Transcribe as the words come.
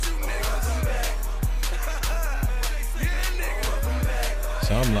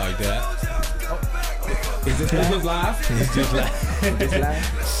Something like that. Is this live? It's just like It's live?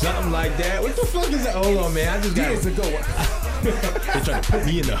 something like that. What the fuck is that? Hold on, man. I just got Years ago. They trying to put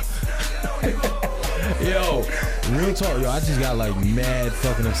me in the. Yo, real talk, yo. I just got like mad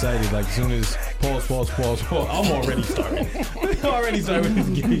fucking excited. Like as soon as pause. I'm already starting. Already starting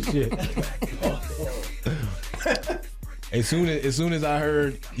with this gay shit. As soon as I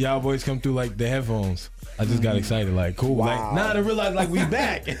heard y'all boys come through like the headphones, I just got excited. Like cool. Wow. Like now to realize like we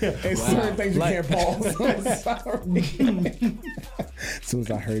back. And certain things you can't pause. I'm sorry. As soon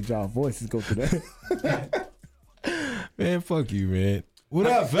as I heard y'all voices go through that. Man, fuck you, man. What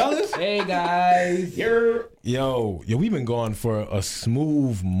up, fellas? Hey guys. Yo, we've been gone for a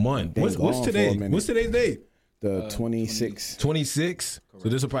smooth month. Been What's gone for a today? minute. What's today's date? The 26th. 26. So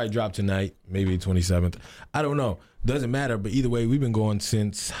this will probably drop tonight, maybe 27th. I don't know. Doesn't matter. But either way, we've been going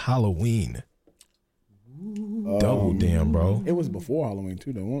since Halloween. Double damn, bro. It was before Halloween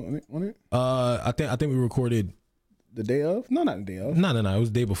too, though, wasn't it? I think we recorded. The day of? No, not the day of. No. It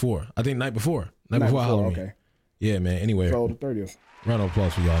was the day before. I think night before. Night before Halloween. Okay. Yeah, man. Anyway, So the 30th. round of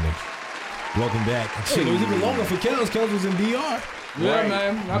applause for y'all niggas. Welcome back. Shit, it was even longer for Kels. Kels was in DR. Yeah, Right.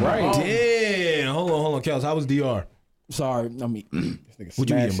 man. I'm Right. home. Damn. Hold on, Kels. How was DR? Sorry, I mean, This nigga What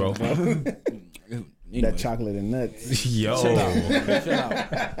you eating, smashing, bro? That chocolate and nuts. Yo. Chill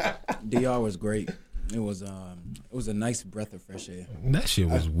out. DR was great. It was a nice breath of fresh air. That shit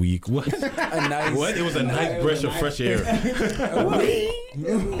was weak. What? A nice. What? It was a nice breath of fresh air.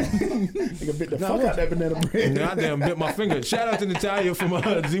 Nigga bit the fuck out that banana bread. Goddamn, bit my finger. Shout out to Natalia from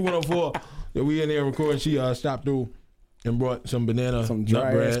Z104. Yeah, we in there recording. She stopped through and brought some banana, Some nut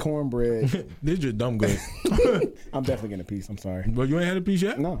dry bread. ass cornbread. This just dumb good. I'm definitely getting a piece. I'm sorry. But you ain't had a piece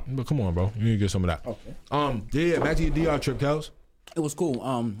yet? No. But come on, bro. You need to get some of that. Okay. Yeah, back to your DR trip, Kels. It was cool.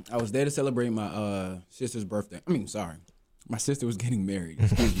 I was there to celebrate my sister's birthday. I mean, sorry, my sister was getting married.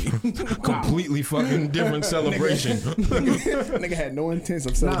 Excuse me. Completely fucking different celebration. Nigga had no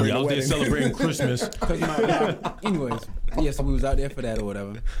intention of celebrating Y'all the there wedding. celebrating Christmas. Anyways, yeah, so we was out there for that or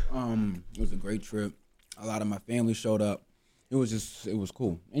whatever. It was a great trip. A lot of my family showed up. It was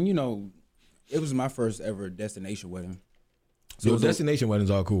cool. And you know, it was my first ever destination wedding. So it Yo, was destination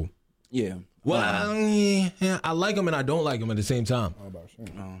weddings are cool. yeah. Well, yeah, I like them and I don't like them at the same time. Why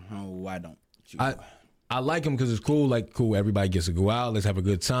don't you? I like them because it's cool. Like, cool, everybody gets to go out. Let's have a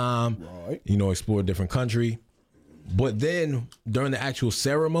good time. Right. You know, explore a different country. But then during the actual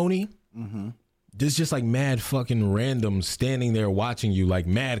ceremony, there's just like mad fucking random standing there watching you, like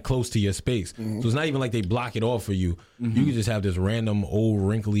mad close to your space. So it's not even like they block it off for you. You can just have this random old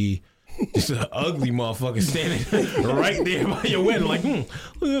wrinkly, just an ugly motherfucker standing right there by your wedding, like,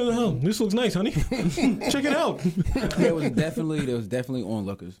 this looks nice, honey. Check it out. There was definitely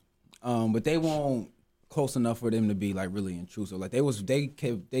onlookers, but they weren't close enough for them to be like really intrusive. Like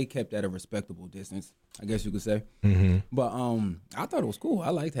they kept at a respectable distance, I guess you could say. But I thought it was cool. I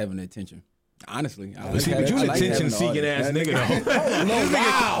liked having the attention. Honestly, I See, but you an attention-seeking ass nigga, though. No,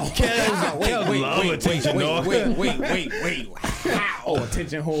 wow. Kels love attention, dog. Wait. Oh,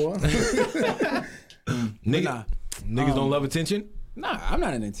 attention whore. Niggas don't love attention. Nah, I'm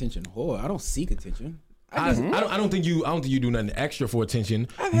not an attention whore. I don't seek attention. I don't think you do nothing extra for attention,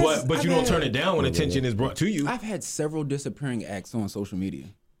 but you don't turn it down when attention is brought to you. I've had several disappearing acts on social media.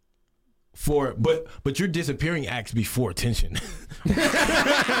 But you're disappearing acts before attention. This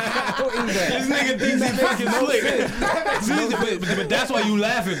nigga thinks he's fucking slick. But that's why you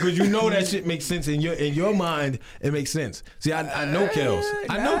laughing, because you know that shit makes sense in your mind. It makes sense. See, I know Kels.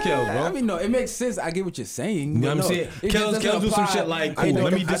 I know Kels, bro. I mean, no, it makes sense. I get what you're saying. You know what I'm saying? Kels do some shit like, cool,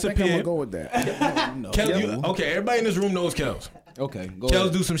 let me I think I'm disappear. gonna go with that. No. Okay, everybody in this room knows Kels. Okay, go Kels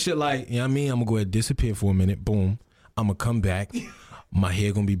ahead. do some shit like, you know what I mean? I'm gonna go ahead and disappear for a minute. Boom. I'm gonna come back. My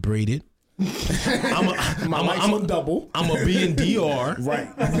hair gonna be braided. I'm a double. I'm gonna be in DR. Right.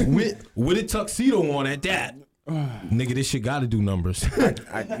 With a tuxedo on at that. Nigga, this shit gotta do numbers.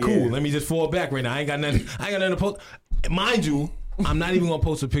 Cool. Let me just fall back right now. I ain't got nothing to post. Mind you, I'm not even gonna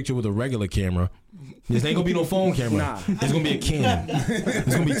post a picture with a regular camera. This ain't gonna be no phone camera. Nah. It's gonna be a Canon.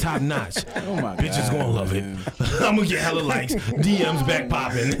 It's gonna be top notch. Oh my God, Bitches gonna love it. I'm gonna get hella likes. DMs back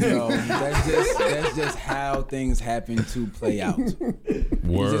popping. No, that's just how things happen to play out.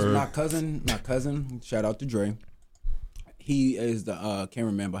 Word. My cousin, shout out to Dre. He is the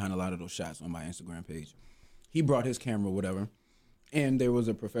cameraman behind a lot of those shots on my Instagram page. He brought his camera, whatever, and there was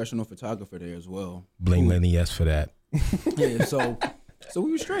a professional photographer there as well. Blame Lenny S for that. Yeah, so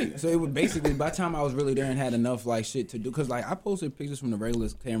we were straight. So it was basically, by the time I was really there and had enough like shit to do, because like I posted pictures from the regular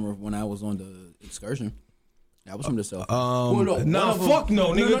camera when I was on the excursion. That was from the selfie. Nah, fuck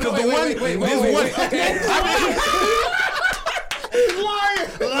no, nigga. Because the one, there's one.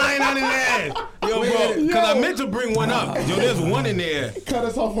 Lying on his ass. Yo, bro, because I meant to bring one up. Yo, there's one in there. Cut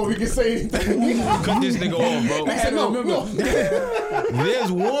us off when we can say anything. Cut this nigga off, bro. I had to remember.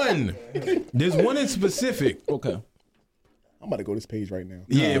 There's one. There's one in specific. Okay. I'm about to go to this page right now.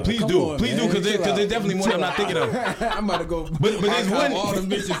 Yeah, please come do. on, Please do, man. because there's definitely more I'm not thinking of. I'm about to go. But there's one. All the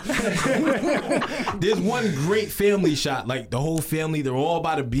bitches. There's one great family shot. Like the whole family, they're all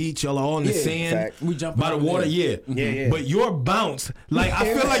by the beach. Y'all are all in the sand. fact. We jump by the over water. there. Yeah. But your bounce, like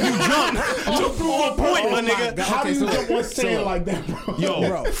I feel like you jumped to prove a point, my nigga. God. How do you Okay, jump on sand like that, bro? Yo,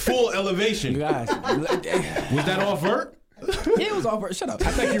 Bro. full elevation. Gosh. Was that off vert? It was over. Shut up. I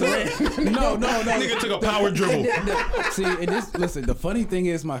think you ran. No. Nigga took a power dribble. See, and this, listen, the funny thing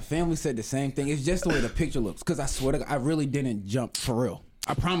is my family said the same thing. It's just the way the picture looks. Because I swear to God, I really didn't jump for real.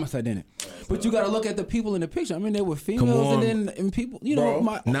 I promise I didn't. But you got to look at the people in the picture. I mean, there were females and people, you know, Bro.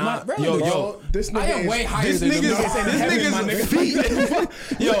 my Nah, relatives. yo, this nigga I am way higher This than them. nigga's feet.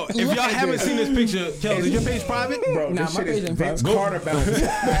 Yo, if y'all haven't seen this picture, Kel, is your page private? Bro, Nah, this my shit is page ain't Vince private. Carter bounce.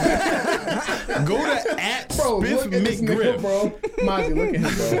 Go to Bro, @Spiff look at this nigga, McGriff. bro. Mozzie, look at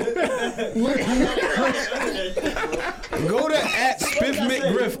him, bro. Look at him. Go to @Spiff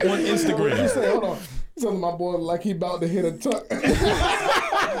McGriff on You Instagram. say, hold on. Telling my boy like he about to hit a tuck.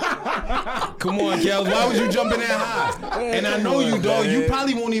 Come on, Kels. Why was you jumping that high? And I know you, dog. You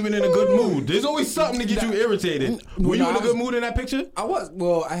probably won't even in a good mood. There's always something to get you irritated. Were you in a good mood in that picture? I was.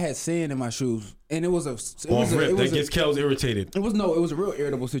 Well, I had sand in my shoes, and it was a. Off rip, that gets Kels irritated. It was a real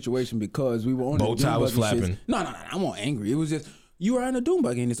irritable situation because we were on Bow the tie was dune buggy flapping. shit. No, I wasn't angry. It was just you were in a dune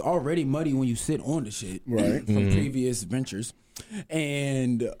buggy and it's already muddy when you sit on the shit, Right. From previous ventures,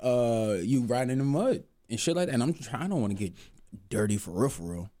 and you riding in the mud and shit like that. And I don't want to get dirty for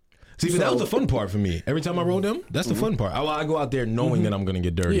real. See, but that was the fun part for me. Every time I rode them, that's the fun part. I go out there knowing that I'm gonna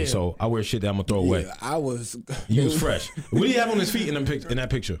get dirty, Yeah. so I wear shit that I'm gonna throw away. Yeah, I was. You was fresh. What do you have on his feet in that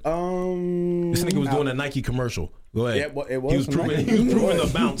picture? This nigga was doing a Nike commercial. Go ahead. Yeah, well, it was He was some proving. Nike. He was proving the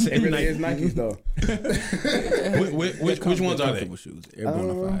bounce. It in really is Nike. Nikes, though. Which ones are they? Shoes, Air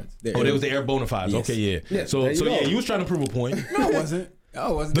Bonafides. Oh, they was the Air Bonafides. Yes. Okay, yeah. Yeah, So there you go. you was trying to prove a point. No, it wasn't.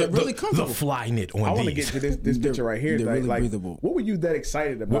 They're really comfortable. The fly knit on I want to these. get to this picture right here. they're Like, really breathable. what were you that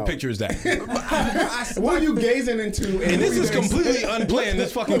excited about? What picture is that? What are you gazing into? And this is completely unplanned.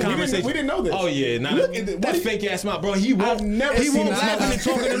 This fucking Look, conversation. we didn't know this. Oh yeah, Look at that fake ass smile, bro. He won't. never He seen won't that laugh smile. and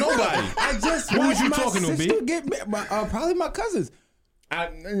talking to nobody. I just Who was watched you my talking to, B? sister get probably my cousins. I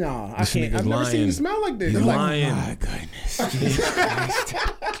This can't. I've nigga's never seen lying. you smell like this. He's Like, lying. My goodness. Jesus Christ.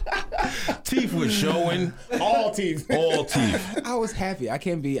 Teeth was showing. all teeth. All teeth. I was happy. I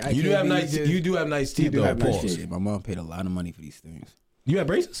can't be. You do have nice. You do have nice teeth though. have nice Pause. Shit, my mom paid a lot of money for these things. You have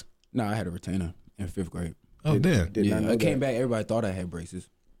braces? No, I had a retainer in 5th grade. Oh damn. Did Yeah, not know I came that. back. Everybody thought I had braces,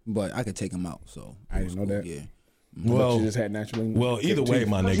 but I could take them out. So I didn't know that. Yeah. Well, you just had naturally. well, either way,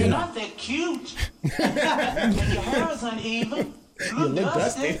 my You're nigga. not that cute. And your hair is uneven. You look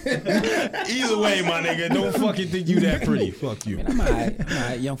dusty. Either way, my nigga. Don't fucking think you that pretty. Fuck you. I'm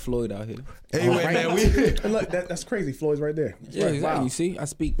alright. Young Floyd out here. Anyway, Right. man, we. And look, that's crazy. Floyd's right there. That's Yeah, right. exactly. Wow. You see, I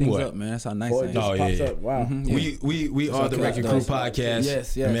speak things What? up, man. That's how nice Floyd I am. just Oh, pops yeah. up. Wow. We are the okay. Wrecking Crew podcast.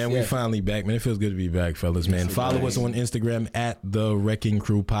 Yes, man. We yes. finally back, man. It feels good to be back, fellas, man. Follow us on Instagram at the Wrecking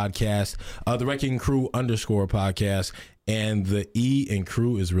Crew podcast, the Wrecking Crew _podcast, and the E in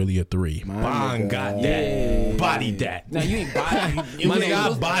crew is really a 3. Bong, nigga. got that, bodied that. Now you ain't body. My nigga, I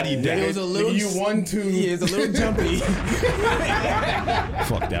bodied It was that. a little. You 1, 2. Yeah, it's a little jumpy. Fuck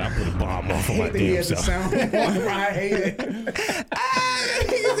that. I put a bomb off on my Hate that he damn has the self. sound. I hate it.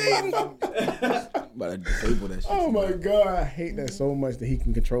 But I disabled that shit. Oh my god, I hate that so much that he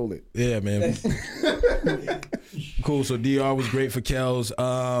can control it. Yeah, man. Cool. So DR was great for Kels.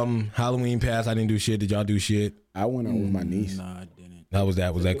 Halloween passed. I didn't do shit. Did y'all do shit? I went out with my niece. Nah, I didn't. How was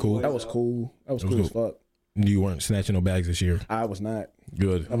that? Was that cool? That was cool. That was cool as fuck. You weren't snatching no bags this year. I was not.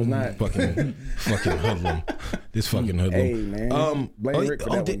 Good. I was not. Fucking hoodlum. This fucking hoodlum. Hey man. Blame Rick for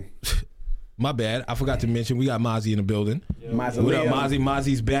that one. My bad. I forgot to mention we got Mozzie in the building. What up, Mausoleum. Mozzie?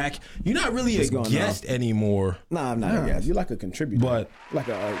 Mozzie's back. You're not really a going guest anymore, Nah, I'm not Nah, a guest. you like a contributor. but like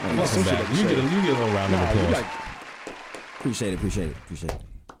a welcome associate back. of the You show. get a little round of Nah, you applause. like, Appreciate it.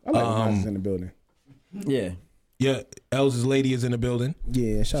 I like Moses in the building. Yeah. Yeah, Elsa's lady is in the building.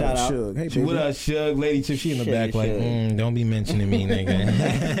 Yeah, shout out out. Suge. Hey, baby. What up, Shug? Lady Chip, she in the Shug, back like, Shug. don't be mentioning me,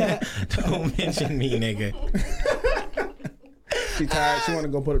 nigga. Don't mention me, nigga. She tired. She want to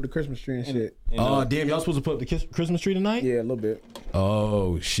go put up the Christmas tree and shit. Oh, damn, y'all supposed to put up the Christmas tree tonight? Yeah, a little bit.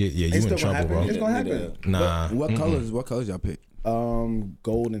 Oh, shit, yeah, you It's in still gonna trouble, bro. happen. It's gonna happen. Nah. What colors? What colors y'all pick?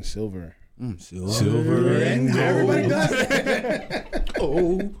 Gold and silver. Silver and Everybody gold. does.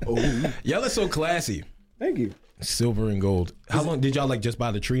 Oh. Y'all are so classy. Thank you. Silver and gold. How long did y'all like just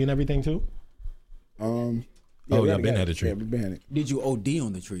buy the tree and everything too? Yeah, Oh, we y'all already been got had a it. tree. Yeah, we been had it. Did you OD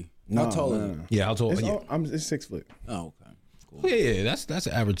on the tree? No, How tall is no, it? no. Yeah, how tall? It's, Yeah. it's 6 foot. Oh, okay. Oh, yeah, that's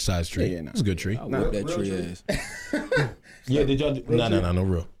an average size tree. Yeah, yeah, no. That's a good tree. I whip that tree ass. Yeah, did y'all? No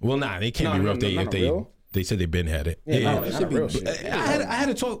real. Well, nah, they can't No, be real no, if they no, if not they real. they said they been had it. Yeah, Yeah, no, yeah. not a real shit. I had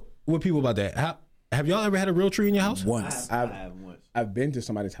to talk with people about that. Have y'all ever had a real tree in your house? Once. I have once. I've been to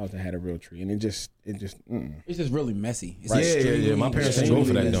somebody's house that had a real tree, and it just. It's just really messy. It's Yeah. My parents extremely drove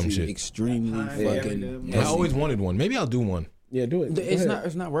for that dumb messy, shit. Extremely fucking. I always wanted one. Maybe I'll do one. Yeah, do it. Go It's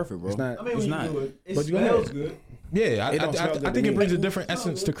ahead. not worth it, bro. It's not. I mean, It's when not. you do it, it But you go smells ahead. good. Yeah, It don't smell I good think to it me. brings a different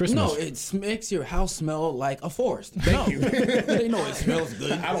essence to Christmas. No, it makes your house smell like a forest. Thank you. They know it smells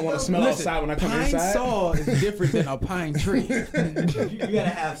good. I don't want to smell outside when I come pine inside. saw is different than a pine tree. You gotta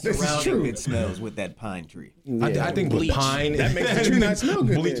have This is surrounding true. good smells with that pine tree. I think with pine that makes the tree not smell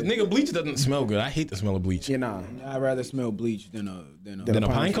good Bleach, then. nigga, bleach doesn't smell good. I hate the smell of bleach. Yeah, nah. I'd rather smell bleach than a Than a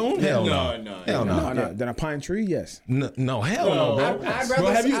pine cone? Hell no. Hell no. No, then a pine tree, yes. No, hell no, bro. I'd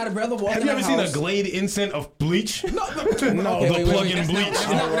Bro, rather walk have in you a ever seen a house- Glade incense of bleach? No, the wait, plug-in that's bleach. Not, that's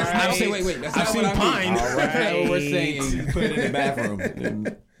not, Alright. wait. That's I've not seen what I pine. mean. That's not what we're saying. Put it in the bathroom.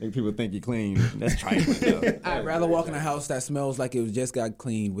 And make people think you clean. That's trifling. I'd rather walk in a house that smells like it just got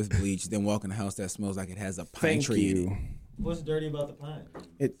cleaned with bleach than walk in a house that smells like it has a pine Thank tree in it. you. What's dirty about the pine?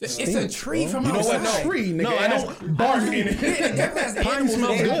 It's a tree from You know outside. what? Tree, nigga. No, I it has don't- bark in it. Pine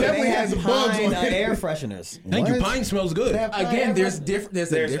smells It good. definitely has bugs pine on it. air fresheners. Thank you. What? Pine smells good. Again, there's a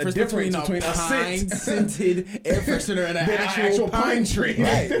There's a difference difference between between a a pine scent. scented air freshener and an Than an actual pine tree.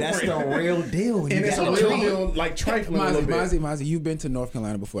 Right. That's the real deal. And it's a real deal, like trifling a little bit. Mozzie, you've been to North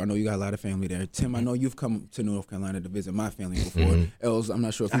Carolina before. I know you got a lot of family there. Tim, I know you've come to North Carolina to visit my family before. Els, I'm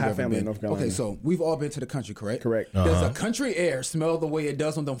not sure if you've have ever family been. in North Carolina. Okay, so we've all been to the country, correct? Correct. Does a country air smell the way it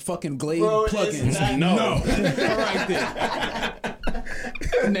does on them fucking Glade Bro, it's plugins? not- No. All right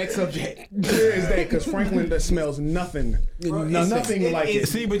then. Next subject. Clear as day, because Franklin that smells nothing. Nothing like it.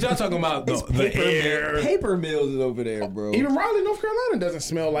 See, but y'all talking about the air. Paper mills is over there, bro. Even Raleigh, North Carolina doesn't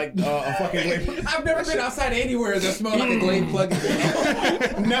smell like a fucking Glade. I've never been outside anywhere that smells like a Glade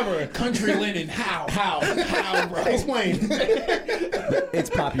plugin. Never. Country linen. How? How, bro? Explain. It's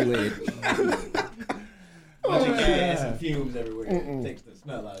populated. Bunch of gas and fumes everywhere. It takes the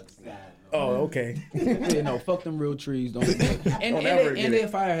smell out of the sky. Oh, okay. Yeah, no, fuck them real trees. Don't and ever get they're it.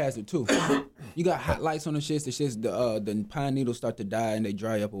 fire hazard too. You got hot lights on the shits. The pine needles start to die and they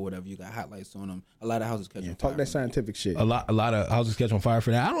dry up or whatever. You got hot lights on them. A lot of houses catch on fire. Talk that scientific shit. A lot of houses catch on fire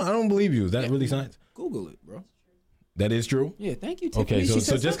for that. I don't believe you. Is that really science? Google it, bro. That is true. Yeah, thank you, Tiffany. Okay, so She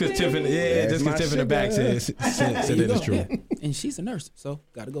said just because something. Tiffany, just my because Tiffany in the back sugar. said There that you is go. true. Yeah. And she's a nurse, so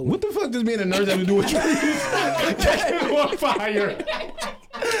gotta go with What the fuck does being a nurse have to do with trees? Catching on fire.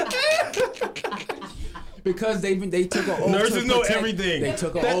 because they took an oath. Nurses to know protect- everything. They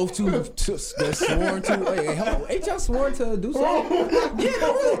took an oath to they're sworn to. Ain't y'all sworn to do something? Yeah,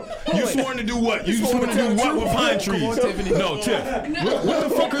 no, really. You sworn to do what? You sworn to do what with pine trees? Come on, Tiffany. No, Tiff. What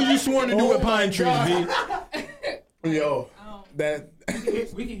the fuck are you sworn to do with pine trees, B? Yo, that.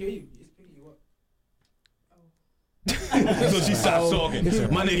 We can hear you. It's picking you up. So she stopped talking.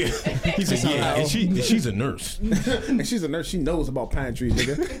 My nigga, he said, yeah, and she's a nurse. And she's a nurse. She knows about pine trees,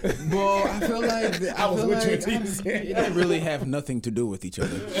 nigga. Well, I feel like I was with you until you said they really have nothing to do with each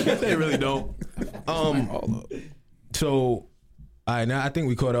other. They really don't. So, all right, now I think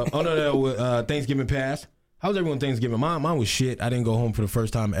we caught up. Oh no, Thanksgiving passed. How was everyone Thanksgiving? Mine was shit. I didn't go home for the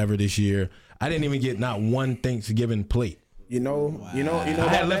first time ever this year. I didn't even get not one Thanksgiving plate. You know. I had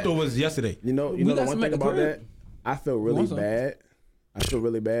about that? leftovers yesterday. You know We the got one some at thing the about crib. that? I feel really want some? bad. I feel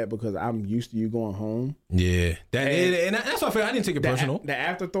really bad because I'm used to you going home. Yeah, and that's why I feel I didn't take it personal. The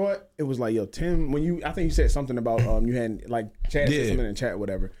afterthought, it was like, yo, Tim, when I think you said something about you had like Chad said Yeah. something in chat, or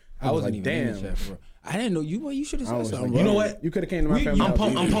whatever. I was wasn't like, even in damn. the chat, bro. I didn't know you. Well, you should have I said was something. like, bro. You know what? You could have came to my family. I'm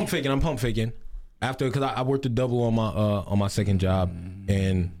house. pump faking. After, because I worked a double on my second job,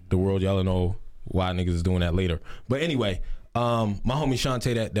 and the world y'all know why niggas is doing that later. But anyway, my homie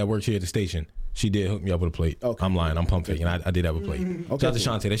Shantae that works here at the station, she did hook me up with a plate. Okay. I'm lying. I'm pump faking. I did have a plate. Shout out to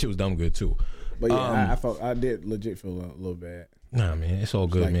Shantae. That shit was dumb good too. But yeah, I did legit feel a little bad. Nah, man, it's all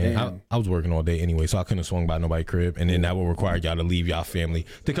good, like, man. damn. I was working all day anyway, so I couldn't have swung by nobody's crib, and then that would require y'all to leave y'all family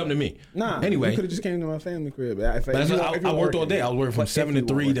to come to me. Nah, anyway, you could have just came to my family crib. That's what I worked all day. I was working from 7 to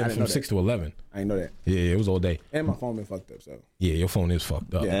 3, then from 6 to 11. I didn't know that. Yeah, it was all day. And my phone been fucked up, so. Yeah, your phone is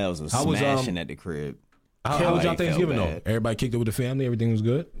fucked up. That was a How was, smashing at the crib. How was y'all Everybody Thanksgiving felt though? bad. Everybody kicked it with the family. Everything was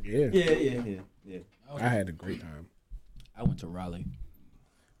good. Yeah. Yeah. I had a great time. I went to Raleigh,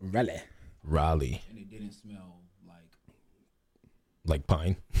 Really? Raleigh, and it didn't smell like like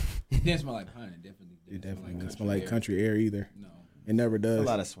pine. It didn't smell like pine. It definitely It didn't definitely doesn't smell like country air either. No. It never does. A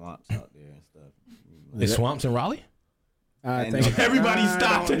lot of swamps out there and stuff. There's swamps in Raleigh? I think Everybody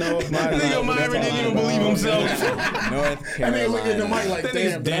stopped. Nigga Myron didn't even believe himself. North Carolina. I mean, look at the mic like,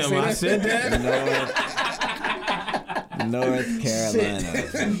 damn, Damn, I said that? North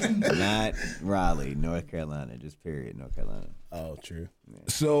Carolina. Not Raleigh, North Carolina. Just period, North Carolina. Oh, true.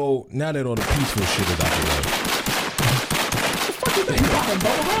 So now that all the peaceful shit is out the way.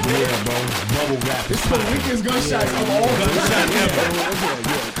 Yeah, bro. Bubble wrap. This is the weakest gunshots of all time.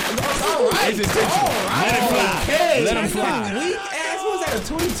 It's all right. It's intentional. Let it fly. Okay. Let them fly. Weak ass. What was that, a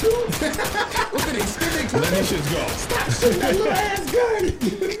 22? With an extended clip? Let them shits go. Shoot that little ass gun.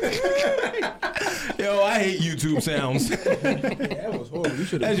 Yo, I hate YouTube sounds. That was horrible. You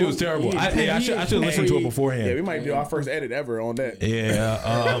should That shit was terrible. I should have listened to it beforehand. Yeah, we might do our first edit ever on that. Yeah,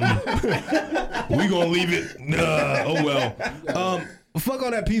 we gonna leave it. Oh well. Fuck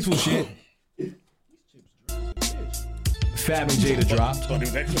all that peaceful shit. Fab and Jada dropped. Thought he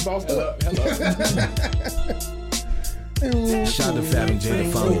was extra bossed up. Shout out to Fab and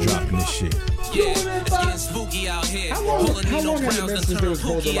Jada finally dropping this shit. Yeah, it's getting spooky out here. How long has it been since they was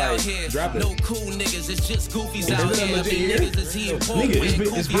supposed to like drop it? No cool niggas, it's just goofies out Is it a here. legit year? Niggas is here.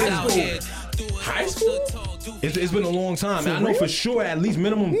 Nigga, it's been out here. High school? It's been a long time. And I know for sure at least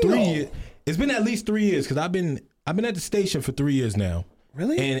minimum 3 years. It's been at least 3 years because I've been at the station for 3 years now.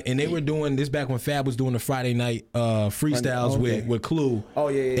 Really? And they were doing this back when Fab was doing the Friday night freestyles with Clue. Oh,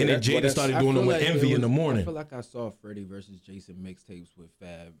 yeah. And then Jada started doing them with Envy in the I morning. feel like I saw Freddie versus Jason mixtapes with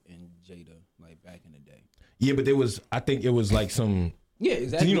Fab and Jada like back in the day. Yeah, but I think it was like some, Yeah,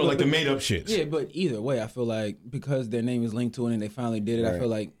 exactly. you know, like the But- made up shits. Yeah, but either way, I feel like because their name is linked to it and they finally did it, I feel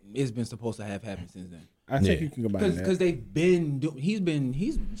like it's been supposed to have happened since then. I think Yeah. you can combine that. Because they've been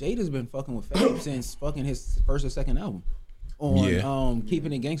Jada's been fucking with Fab since fucking his first or second album on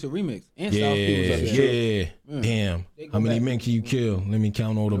Keeping It Gangster remix and South P was up there. Yeah. Damn. They go How many back. men can you kill? Let me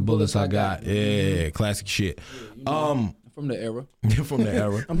count all the bullets I got. Yeah, classic shit. From the era. From the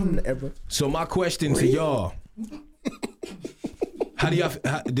era. I'm from the ever. So my question to y'all: how do y'all?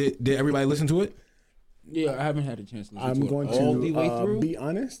 Did everybody listen to it? Yeah, I haven't had a chance to listen I'm to it going all the way to through. be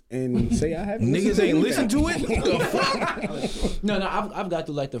honest and say I haven't. Niggas ain't listen to it. What the fuck? No, I've got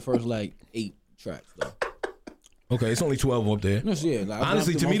to like the first like 8 tracks though. Okay, it's only 12 up there. No, yeah, like, I've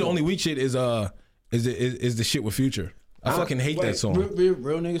Honestly, gone to through me, the most only weak shit is the shit with Future. I fucking hate that song. Real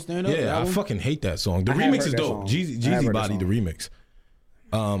niggas stand up. Yeah, I fucking hate that song. The I have remix heard is that dope. song. Jeezy I have heard that bodied the remix.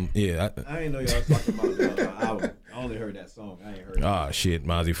 Yeah. I didn't know y'all was talking about the album. I only heard that song. I ain't heard it. Ah, shit,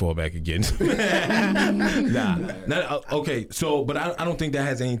 Mozzie fall back again. Okay, so, but I don't think that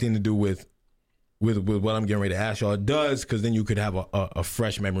has anything to do with what I'm getting ready to ask y'all. It does, because then you could have a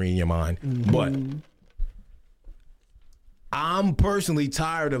fresh memory in your mind. But I'm personally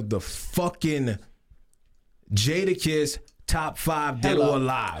tired of the fucking Jadakiss top 5 dead or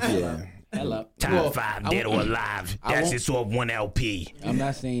alive. Yeah. Hello. Top 5 dead or alive. That's just off one LP. I'm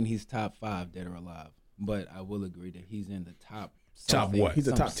not saying he's top 5 dead or alive, but I will agree that he's in the top. Top something. what? He's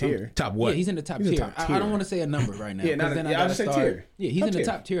a top tier. Top what? Yeah, he's in the top He's a tier. top I tier. don't want to say a number right now. Yeah, not 'cause a- then yeah, I I'll gotta just say start. tier. Yeah, he's Top in the tier.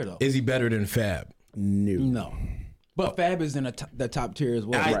 top tier though. Is he better than Fab? No, but Fab is in the top tier as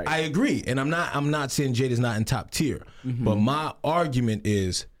well. Right. I agree, and I'm not saying Jada's not in top tier, but my argument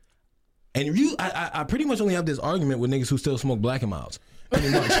is, and I pretty much only have this argument with niggas who still smoke Black and Milds, pretty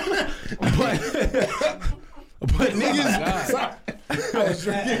much. but niggas,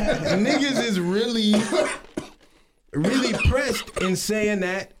 niggas is really pressed in saying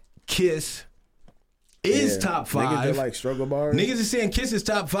that Kiss is top 5. Niggas that like struggle bars. Niggas is saying Kiss is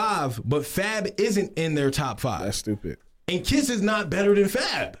top 5, but Fab isn't in their top 5. That's stupid. And Kiss is not better than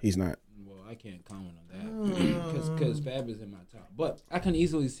Fab. He's not. Well, I can't comment on that because Fab is in my top. But I can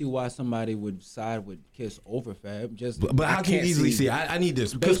easily see why somebody would side with Kiss over Fab. But how can you easily see? I need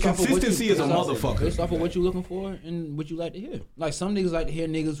this. Because Based off of what consistency you- is a based off- motherfucker. Based off of what you're looking for and what you like to hear. Like some niggas like to hear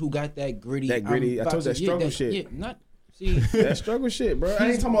niggas who got that gritty. That gritty- I told you that struggle shit. Yeah, not see. That struggle shit, bro.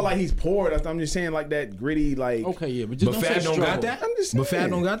 I ain't talking about like he's poor. I'm just saying like that gritty, like. Okay, yeah, but just But don't Fab say don't struggle. got that? I'm just But Fab saying.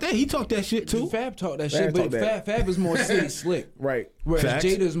 don't got that? He talked that shit too. Fab talk that Fab shit, talk but that. Fab is more city slick. Right. Whereas Facts.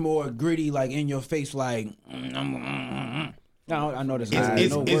 Jada's more gritty, like in your face, like. Now I know this. Is no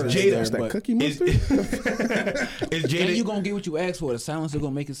Jada- words Jada- there, That's that but- cookie Is, monster. is And you Jada? gonna get what you asked for. The silence is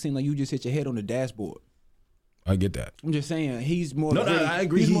gonna make it seem like you just hit your head on the dashboard. I get that. I'm just saying he's more. No, gritty. I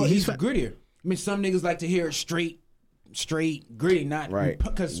agree. He's He's grittier. I mean, some niggas like to hear it straight gritty, not Right.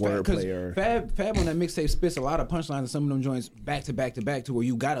 Because Wordplay or- Fab on that mixtape spits a lot of punchlines and some of them joints back to back to back to where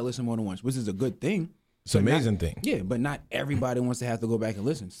you gotta listen more than once, which is a good thing. It's an amazing thing. Yeah, but not everybody wants to have to go back and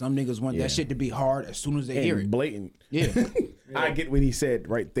listen. Some niggas want Yeah. that shit to be hard as soon as they hear And it. blatant. Yeah. I get what he said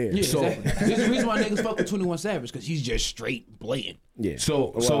right there. Yeah, So- exactly. There's a reason why niggas fuck with 21 Savage because he's just straight blatant. Yeah.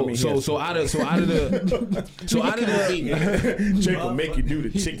 So Well, I mean, he has- out of the Jake will make you do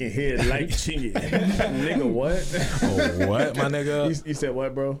the chicken head like chicken. Nigga, what? oh, what, my nigga? You said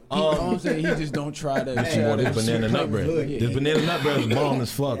what, bro? You know what I'm saying? He just don't try to. Some more of this banana nut bread. This banana nut bread is bomb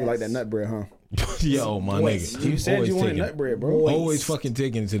as fuck. You like that nut bread, huh? Yo, my nigga. You said Always you wanted taking- nut bread, bro. Always fucking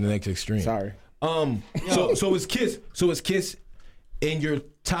taking it to the next extreme. Sorry. So is Kiss in your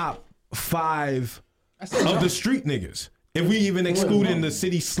top 5 of the street niggas? If we even excluding the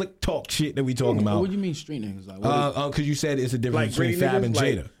city slick talk shit that we talking about. What do you mean street niggas? Like, what is- Because you said it's a Like difference between gritty Fab niggas, and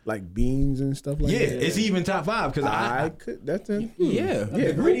like, Jada. like beans and stuff like Yeah, that. it's even top 5 because I I could. That's a yeah.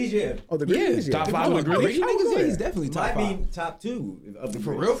 yeah. Gritty's, yeah. Oh, the Yeah. gritty Top 5 of the Gritty gritty. niggas, yeah, he's definitely top Might 5. be top 2 of the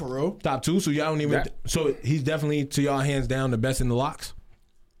For Gritty. real, for real. top 2. So y'all don't even. That- So he's definitely to y'all hands down the best in the locks.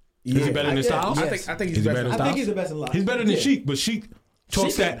 Yeah. Is he better than Yeah. Styles? I think he's Is he better. better than I Styles? think he's the best in life. He's better than Sheik, but Sheik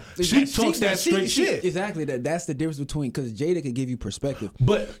talks that straight shit. Exactly. That's the difference between because Jada could give you perspective.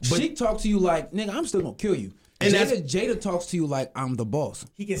 But Sheik talks to you like, nigga, I'm still gonna kill you. And Jada talks to you like I'm the boss.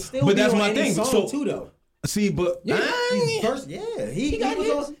 He can still But be that's on my any thing. song So- too, though. see, but He's first, he got was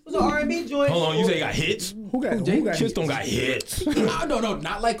hits. on it was an R&B joint. hold on, you say he got hits? Who got Jada? Kiss don't got hits. No,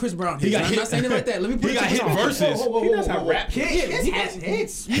 not like Chris Brown. He got I'm hit. not saying it like that. Let me put He it got to hit the song. verses. He knows how rap. Kiss has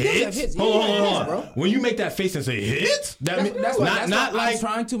hits. He does have hits. Hold He on, does hold have on. hits, bro. When you make that face and say hits, that means That's not why like I'm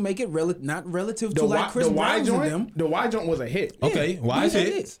trying to make it not relative to The like Chris Brown's and them. joint. The Y joint was a hit. okay. Why is These are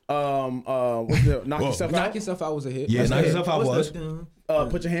it? hits. What's the knock Whoa. yourself Knock out? Yourself Out was a hit. Yeah, That's a knock hit. yourself out was.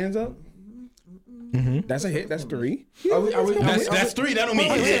 Put your hands up. That's a hit. That's 3. That's 3. That don't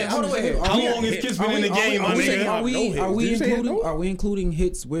mean hits. Hold on, wait. How long has Kiss been in the game, my nigga? Are we including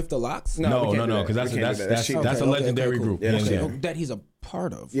hits with the Locks? No, because that's a legendary group. Yeah, Yeah, that's yeah. cheap. That he's a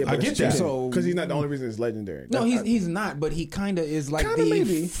part of. Yeah, I get that. because he's not the only reason it's legendary. No, That's- he's not, but he kind of is like Kinda the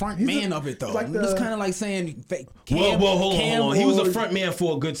maybe. front He's man a- of it, though. like It's the- kind of like saying, Well, hold on. He was a was front man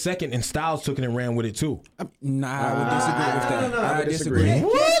for a good second, and Styles took it and ran with it too. Nah, I would disagree with that. no, I I would would disagree. disagree.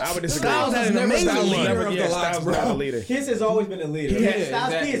 What? I would disagree. Styles had an never amazing been the run. leader of the Locks, Styles was not bro. a leader. Kiss has always been a leader. Yeah, Styles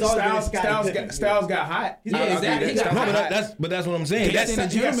exactly. P has always been a Styles got hot. Yeah, exactly. He got No, hot. but that's what I'm saying. That's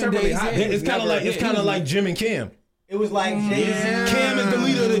That's in the gentleman days. Yeah. it's kind of like Jim and Cam. It was like Jay-Z. Cam is the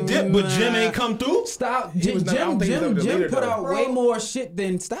leader of the dip, but Jim ain't come through. Style, was not- I don't think he was ever the Jim leader, put though. out way more shit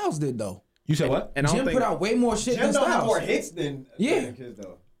than Styles did, though. You said what? And I don't Jim think put out way more shit Jim than don't have Styles. more hits than Yeah. Kiss,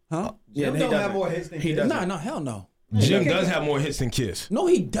 though. Huh? Jim he don't have doesn't. more hits than He Kiss. doesn't. No, hell no. Jim does have more hits than Kiss. No,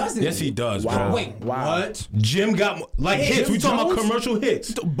 he doesn't. Yes, he does, Wow. bro. Wait, Wow. what? Jim got hits. Jim We talking about Jones? commercial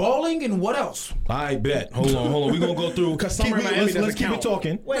hits. Bowling and what else? I bet. Hold on. We gonna go through. Because Summer in Miami let's doesn't keep it count.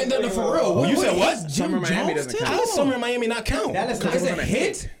 talking. Wait, For real. You said what? Jim Summer in Miami Jones doesn't too? How does Summer in Miami not count? That is Because it Is wasn't it a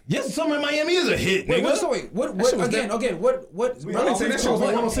hit. Yes, Summer in Miami is a hit, Wait, nigga. so wait, what shit was again, what I didn't say that shit was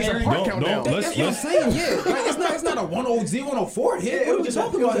like 106 and Park No, countdown. let's That's what I'm saying, yeah. Like, it's not a 100, 104 hit. What are we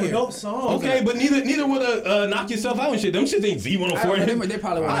talking about here? Dope song. Okay, but neither would Knock Yourself Out and shit. Them shit ain't Z104 They hits.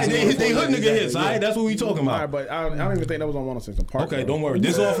 probably Alright, they hood nigga hits. Alright, that's what we talking All right, about. but I don't even think that was on 106 and Park. Okay, though. don't worry.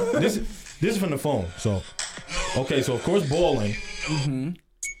 This is from the phone. So, okay, so of course balling.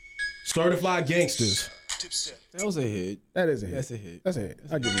 Certified Gangsters. That was a hit. That is a hit. That's a hit. That's a hit.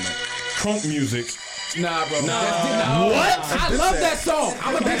 I'll give you that. Crunk Music. Nah, bro. Nah. What? I love that song.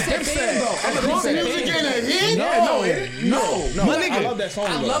 I'm a big fan, though. I'm a big Music fan. ain't a hit? No, My I nigga. love that song.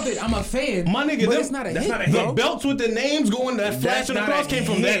 I though. loved it. I'm a fan. My nigga, but them- it's not a that's hit. not a hit. The belts with the names going, that flashing not across a came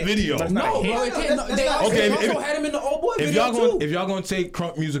from hit. that video. That's not No, a hit. bro, it can't. that's They not- also, Okay, they also if- had him in the old boy If video y'all too. gonna take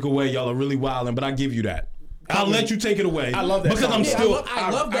Crunk Music away, y'all are really wildin', but I give you that. I'll let you take it away. I love that because song. I'm Yeah, still. I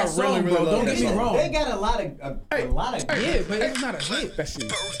love that I really, song, really bro. love Don't that get me song. wrong. They got a lot of Yeah, but it's not a hit. That shit.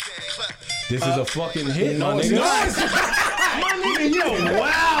 This is a fucking hit, my it's nigga. not. My nigga, yo,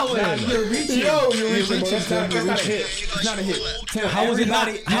 wildin'. You're reaching. You're reaching, bro. That's not a hit. It's not a hit. How is it not?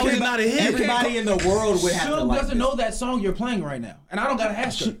 How is it not a hit? Everybody in the world would have to Suge like doesn't this. know that song you're playing right now, and I don't gotta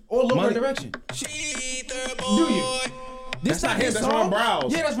ask her or look her Money- direction. Do you? This not him, his that's song? Ron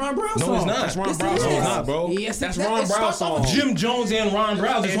Brow's. Yeah, that's Ron Brow's No, song. it's not. That's Ron Yes, it Brow's is. song. It's not, bro. Yes, That's it- Ron it Brow's starts off- song. Jim Jones and Ron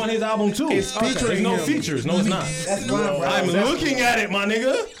Browz is on his album too. It's featuring There's no him. features. No, it's not. That's Ron Brown. I'm looking at it, my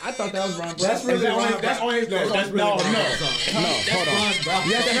nigga. I thought that was Ron Brown. That's really Ron That's Brown. on his. That's really No, Ron no, Brown's song. no. Hold on.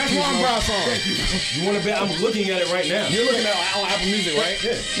 Yeah, that's Ron Brow's song. You want to bet? I'm looking at it right now. You're looking at on Apple Music, right?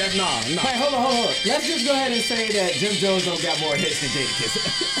 Yeah. That's nah. Hey, hold on. Let's just go ahead and say that Jim Jones don't got more hits than Jadakiss.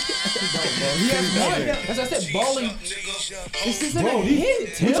 He has one. As I said, balling. This isn't a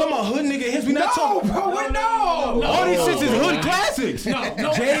hit. We talking about hood nigga hits. We not talking. No. All these shits is hood classics. No.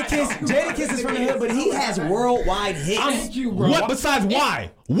 Jadakiss is from the hood, but he has worldwide hits. What besides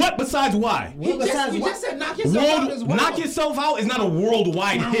why? What besides why? We just said knock yourself out as well. Knock yourself out is not a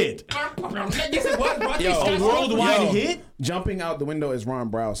worldwide hit. A worldwide hit? Jumping Out the Window is Ron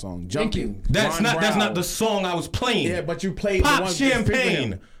Brow's song. Jumping. That's not the song I was playing. Yeah, but you played Pop the one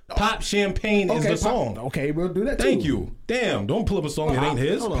Champagne. Pop Champagne is the song. Okay, we'll do that too. Thank you. Damn, don't pull up a song that ain't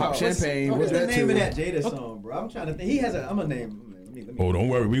his. Pop Champagne. What's We'll the do name of that that Jada song, bro? I'm trying to think. He has a. I'm gonna name. Let me. Oh, don't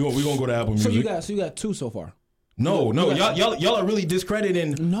worry. We gonna go to Apple So Music. you got two so far. No, y'all are really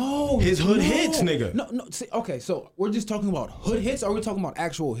discrediting his hood hits, nigga. No. See, okay, so we're just talking about hood hits, or are we talking about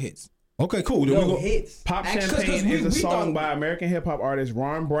actual hits? Okay, cool. Then No we go. hits. Pop Actually, Champagne 'cause is a we song thought- by American hip hop artist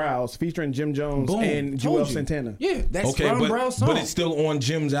Ron Browse featuring Jim Jones and Told Joel you. Santana. Yeah, that's Okay, Ron Brow's song. but it's still on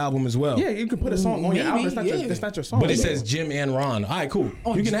Jim's album as well. Yeah, you can put a song on your album. That's not, Maybe, that's not your song. But it says Jim and Ron. All right, cool.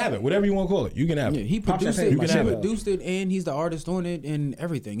 You can have it. Whatever you want to call it. You can have Yeah, it. he Pop produced Champagne it. by He Jim. produced it, and he's the artist on it, and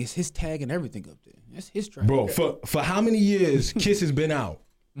everything. It's his tag and everything up there. That's his track, Bro, for how many years Kiss has been out?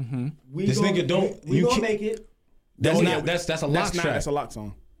 We This gon- nigga don't- We you gonna can't- make it. That's Oh, yeah, not. That's a lock track. That's a lock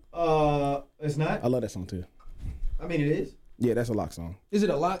song. It's not. I love that song too. I mean, it is. Yeah, that's a lock song. Is it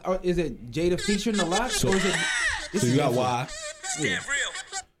a lot? Or is it Jada featuring a lot? or is it? So you got why?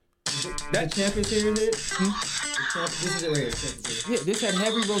 That Champion Series is. This is it right here. Champion Series. Yeah, this had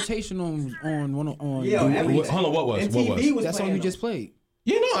heavy rotation on. Yeah, Hold everything. on, what was? MTV was that song playing you just played.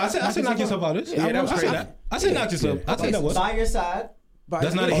 Yeah, no, I said knock yourself out. This. Yeah, that was I said crazy. that. I said knock yourself. I said that was. By Your Side.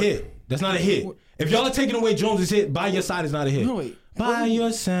 That's not a hit. That's not a hit. If y'all are taking away Jones' hit, By Your Side is not a hit. No, wait. By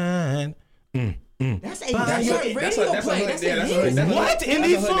Your Side. That's a. That's a radio play. That's a hit. What? And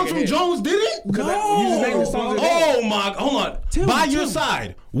these songs from Jones didn't? You just named the songs. Oh my! Hold on. By Your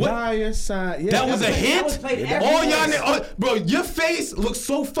Side. What? By Your Side. Yeah, That was a That hit? was played every All day. y'all, bro, your face looks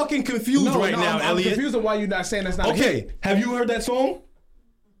so fucking confused right now, I'm Elliot. confused on why you're not saying that's not a hit. Okay, have you heard that song?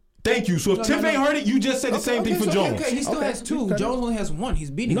 Thank you. So if Tiff ain't heard it, you just said the same thing for Jones. Okay, he still has two. Jones only has one. He's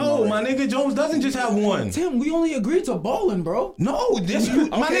beating him. No, already. my nigga, Jones doesn't just have one. Tim, we only agreed to bowling, bro. No, this my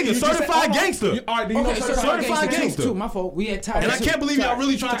Okay, nigga, you just said- certified hold on. gangster. All right, do you know Okay, Certified Gangster. Two. My fault. We had tied. And I can't believe y'all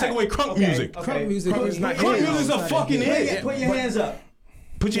really trying to take away crunk music. Crunk music. Crunk is not Crunk hit. music's a fucking hit. Put your hands up.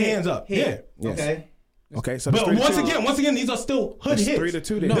 Put your hands up. Yeah. Yes. Okay. Okay, so But once again, these are still hood It's hits.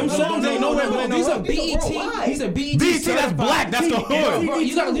 3-2 then. Them songs ain't nowhere but in the These are hood. BET. These are BET. BET, that's black. That's the hood. Bro,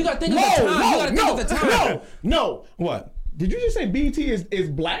 you gotta think of the time. You gotta think of the time. No. What? Did you just say BT is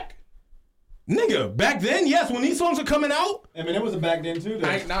black? Nigga, back then, yes, when these songs are coming out, I mean, it was a back then too. Though.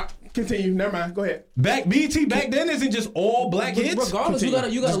 I not continue. Never mind. Go ahead. BET back then isn't just all black hits. Regardless, Continue.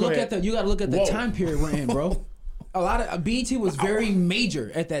 you gotta Just go look ahead. at the Whoa. time period we're in, bro. A lot of BET was very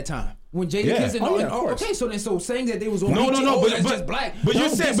major at that time. When Jadakiss and Oh, yeah, of course. okay, so saying that they was on No, BET, but that's just black. But you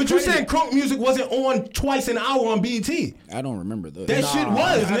Don't said discredit it. crunk music wasn't on twice an hour on BET. I don't remember that. That shit was,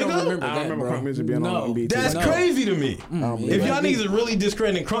 I don't nigga. remember I that, don't remember bro. crunk music being on BT. That's No. crazy to me. If y'all Like, niggas are really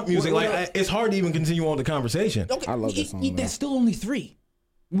discrediting crunk music, Well, like it's hard to even continue on the conversation. Okay, I love this song, That's still only three.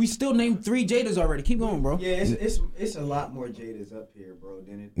 We still named 3 Jadas already. Keep going, bro. Yeah, it's a lot more Jada's up here, bro.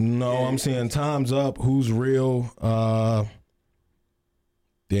 Than it. No, I'm saying Time's Up, Who's Real,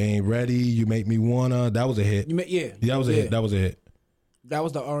 They Ain't Ready, You Make Me Wanna. That was a hit. That was a hit. That was a hit. That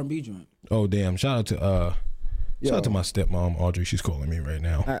was the R&B joint. Oh damn! Shout out to my stepmom Audrey. She's calling me right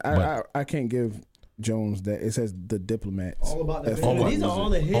now. I can't give Jones that. It says The Diplomat. All about the That's Benjamins. what? These are all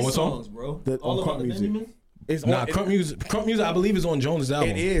the hit On what song? songs, bro. The- all on about crunk the music. Benjamins. It's Nah, on, crunk music, I believe is on Jones' album.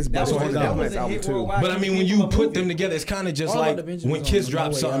 It is, but That it's was on his that album. was a hit too. worldwide. But I mean, when you put them together, it's kind of just All like of the Benjamins when on Kiss the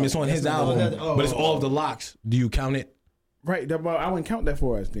drops way something, out. it's on his That's not- album, oh, but it's all of the locks. Do you count it? Right, but I wouldn't count that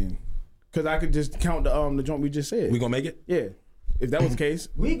for us then, because I could just count the joint we just said. We gonna make it? Yeah, if that was the case.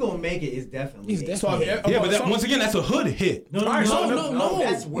 We gonna make it is definitely. He's it. definitely- Yeah, but that, once again, that's a hood hit. No.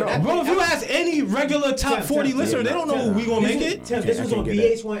 That's where that- Bro, if you ask any regular top 40 listener, they don't know we gonna make it. Tim, this was on get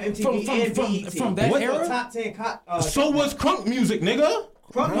VH1, MTV, and BET. from that What? era? Top 10. So was crunk music, nigga.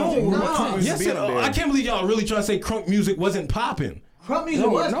 Crunk music. No, Nah. crunk music Yes, being up there. I can't believe y'all really trying to say crunk music wasn't popping. Crunk music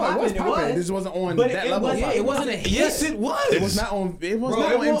No, was no, popping. it was popping. This wasn't on But that it level. wasn't- It wasn't a hit. Yes, it was. It was not on. It was Bro,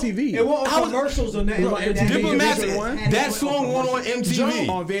 not on MTV. It wasn't I on was- commercials on that. It was on MTV. Diplomats, VH1? that song went on MTV.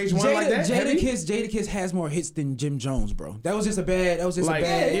 on VH1 like that. heavy? Jadakiss has more hits than Jim Jones, bro. That was just a bad. That was just Like, a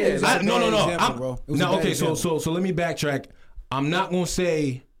bad. yeah, it was yeah. just a No, bad no. example, bro. It was a Now, bad okay, example. so let me backtrack. I'm not gonna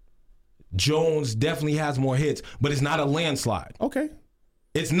say Jones definitely has more hits, but it's not a landslide. Okay.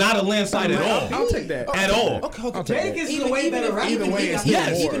 It's not a landslide at all. I'll take that. At all. Jadakiss is a way better rapper. Either way, it's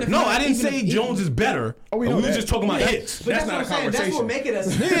Yes. more. No, I didn't say Jones is better. Oh, we we know were that. just talking about hits. But That's that's not what a I'm saying. That's what conversation. make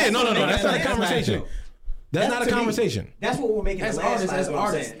it a. Yeah, no. That's not a That's conversation. That's not a to me, conversation. That's what will make it As a artists, landslide. as is what I'm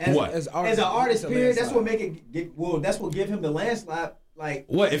artists, saying. What? as As an artist, it's a period. That's what landslide. make it. That's what give him the landslide. Like,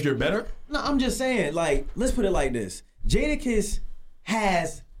 What if you're better? No, I'm just saying, like, let's put it like this. Jadakiss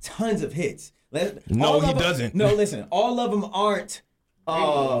has tons of hits. No, all he of them- doesn't. No, listen, all of them aren't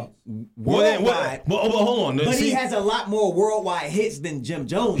worldwide. Well, hold on. But See, he has a lot more worldwide hits than Jim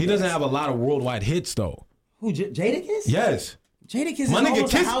Jones. he doesn't does. have a lot of worldwide hits though. Who, Jadakiss? Yes. Jadakiss is My nigga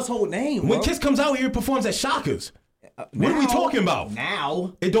almost Kiss- a household name, When bro. Kiss comes out here, he performs at Shockers. What are we Now- talking about?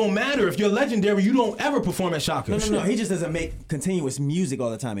 Now. It don't matter. If you're legendary, you don't ever perform at Shockers. No. He just doesn't make continuous music all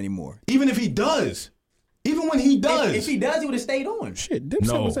the time anymore. Even if he does. Even when he does. If he does, he would have stayed on. Shit,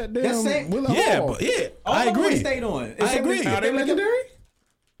 Dipset No. was at That's damn saying- Willow yeah, Hall. but yeah, All I of them agree. would've stayed on. I agree. Are they legendary?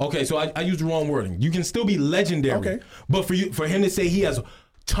 Okay, so I used the wrong wording. You can still be legendary. Okay. But for him to say he has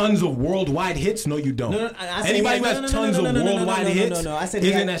tons of worldwide hits, no, you don't. No, I said Anybody he who has no, tons no, of no, no, no, worldwide no, no, hits no, I said he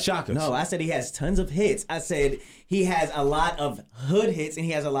isn't had- at Shockers. No, I said he has tons of hits. I said he has a lot of hood hits and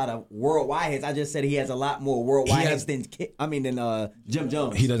he has a lot of worldwide hits. I just said he has a lot more worldwide He hits has- than Jim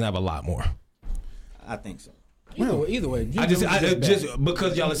Jones. He doesn't have a lot more. I think so. Either way, Jim I just Jones is bad.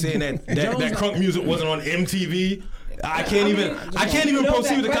 because y'all are saying that crunk music wasn't on MTV. I can't even You know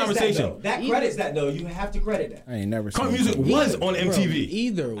proceed with the that credits conversation. That credits that though. You have to credit that. I ain't never seen Crunk music was on MTV.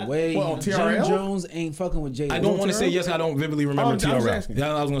 Either way, Well, on Jim TRL? Jones ain't fucking with Jada. I don't want to say yes. I don't vividly remember I was TRL. asking.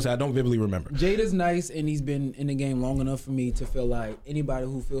 Yeah, I was gonna say I don't vividly remember. Jada's nice, and he's been in the game long enough for me to feel like anybody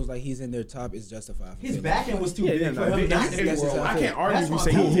who feels like he's in their top is justified. for His feeling backing was too Yeah, big yeah, for no, him not to be that's- worldwide. I can't argue That's if you my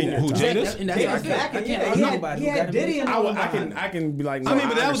say point. he's in Who, that Jada? top. And that's His what I said. backing, I can't yeah, argue he nobody. had who got him Diddy in and the all I behind can be like, no, I mean,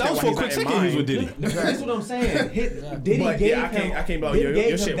 but that was understand for why a quick he's not in second. He was with mine. Diddy. That's what I'm saying. Diddy But, gave yeah, I him. can't be like, Diddy your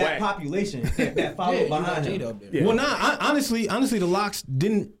gave shit him that whack. population that followed Yeah, you got behind Jada him. up there. Yeah. Well, honestly, the Locks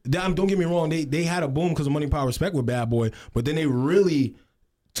didn't. Don't get me wrong. They had a boom because of Money, Power, Respect with Bad Boy, but then they really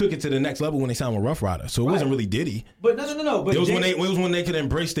took it to the next level when they signed with Rough Rider. So it wasn't really Diddy. But no. But It was Jada, when they could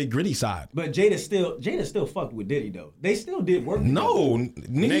embrace their gritty side. But Jada still fucked with Diddy though. They still did work. No,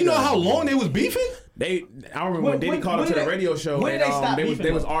 nigga, you know how long they was beefing? I remember when Diddy called up to the radio show when and did they stop they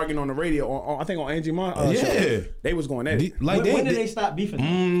beefing, was though? arguing on the radio. I think on Angie Mon. Yeah. show. They was going at it. Like When did they stop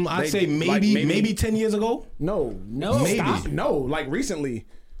beefing? I'd They- say like maybe 10 years ago. No, Maybe. stop. No, like recently.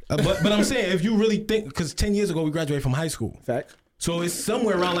 But I'm saying if you really think, because 10 years ago we graduated from high school, Fact. so it's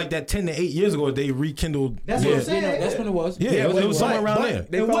somewhere around like that 10 to 8 years ago they rekindled. That's their- what I'm saying. That's when it was. Yeah, it was somewhere around there.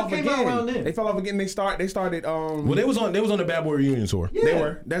 They And fell what off came out again. around then? They fell off again. They started. Well, they was on the Bad Boy reunion tour. Yeah. They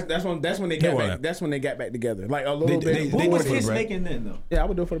were. That's when they got were. back. That's when they got back together. Like a little They- bit. they- What they was did for the Kiss bread. making then though? Yeah, I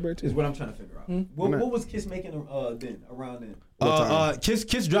would do it for the bread Is too. what I'm trying to figure out. What was Kiss making then around then?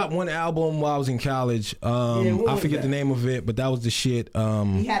 Kiss dropped one album while I was in college. what I was forget that? the name of it, but that was the shit.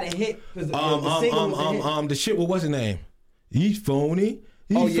 He had a hit because the single was a hit. The shit. What was the name? He's phony.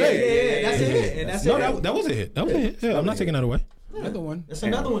 He's Oh, yeah, fake. Yeah, that's a hit. And that's No, it. that was a hit. That was a hit. Yeah, I'm not taking that away. Another one. That's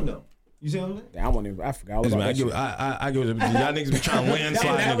another one though. You see what I'm saying? I won't even. I forgot. Listen, About I that give shit. I give it. Y'all niggas be trying to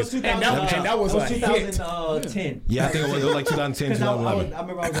landslide That was niggas. 2000. and that was a hit. 2010. Yeah, I think it was like 2010, Because I 2011.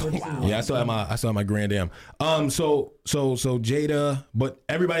 remember I was listening. Yeah, I still have my Grand Am. So Jada, but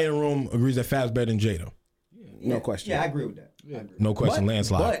everybody in the room agrees that Fab's better than Jada. No question. Yeah, I agree with that. I agree. No question,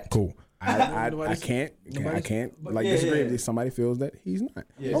 landslide. but- Cool. I can't like yeah, disagree yeah. with you. Somebody feels that he's not.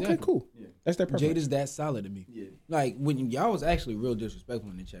 Yeah, Okay, exactly. cool. That's their preference. Jada's that solid to me. Yeah. Like when y'all was actually real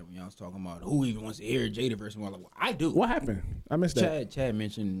disrespectful in the chat when y'all was talking about who even wants to hear Jada verse. And I was like, well, I do. What happened? I missed that. Chad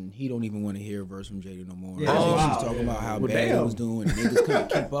mentioned he don't even want to hear a verse from Jada no more. Yeah, She wow. was talking about how Well, bad damn. it was doing. And niggas couldn't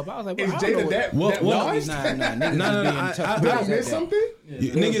keep up. I was like, well, Is I don't know Jada what- that? Well, that well, washed? Nah, niggas No, was no, being I- tough I- guys Did I at miss that. something?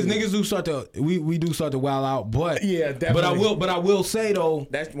 Niggas do start to we do start to wild out, but Yeah, definitely. But I will say though,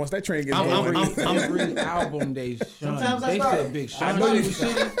 That's once that train gets I'm- going. Every album they shun. Sometimes I They start. said Big I Sean. know you- was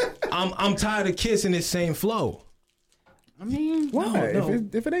shitty. I'm tired of Kiss in this same flow. I mean, Why? No.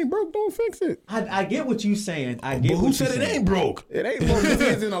 If it ain't broke, don't fix it. I get what you saying. I But get who what said you it saying. ain't broke? It ain't broke.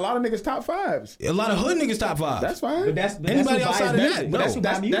 It's in a lot of niggas' top fives. A lot of hood niggas top five. That's fine. But that's Anybody who buys outside of music. that? But No. that's who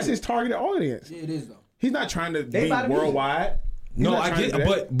buys that's music. his targeted audience. it is though. He's not trying to They be buy the music. worldwide. He's No, not I trying get, to do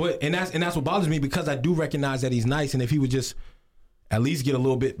that. but and that's what bothers me because I do recognize that he's nice, and if he would just at least get a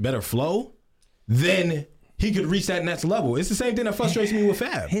little bit better flow, then he could reach that next level. It's the same thing that frustrates me with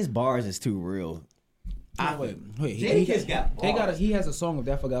Fab. His bars is too real. Wait, Jadakiss got bars. he has a song of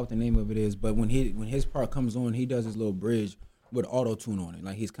that. I forgot what the name of it is, but when his part comes on, he does his little bridge with auto tune on it,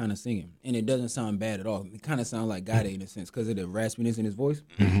 like he's kind of singing, and it doesn't sound bad at all. It kind of sounds like Gade in a sense because of the raspiness in his voice.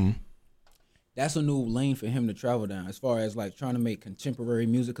 that's a new lane for him to travel down as far as like trying to make contemporary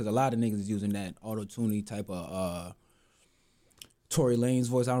music, because a lot of niggas is using that auto-tune type of Tory Lanez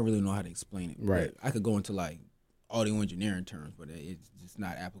voice. I don't really know how to explain it. Right. I could go into like audio engineering terms, but it's just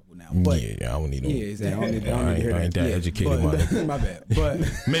not applicable now. But yeah, I don't need no. yeah, exactly. I ain't that educated. But, my bad. But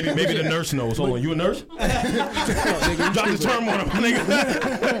Maybe the nurse knows. Hold on, you a nurse? Drop the term on him,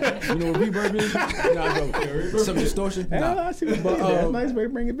 nigga. you know what reverb is? Nah, some distortion. Nah. I see what that's a nice way to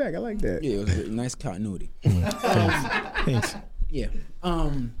bring it back. I like that. Yeah, it was a nice continuity. Thanks. Yeah.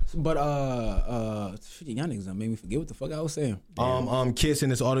 But shit, y'all niggas made me forget what the fuck I was saying. Kiss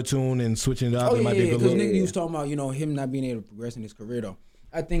and this auto-tune and switching it up. Oh it might be a good because look. nigga you was talking about, him not being able to progress in his career though.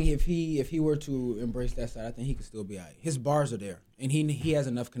 I think if he were to embrace that side, I think he could still be alright. His bars are there, and he has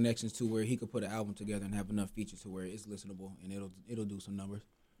enough connections to where he could put an album together and have enough features to where it's listenable and it'll do some numbers.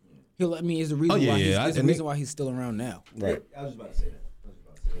 It's the reason why he's still around now. Right. I was just about to say that.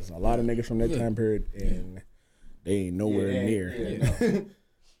 There's a lot of niggas from that time period, and they ain't nowhere near.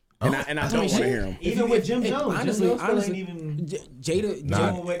 And I don't want to hear them. Even with Jim Jones. Honestly, Jim Jones ain't even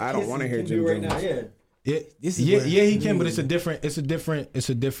Jada. I don't want to hear Jim right Jones. now. Yeah. He can, but it's a different.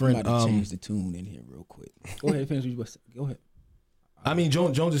 I'm about to change the tune in here real quick. Go ahead, finish what you about to say. Go ahead. I mean,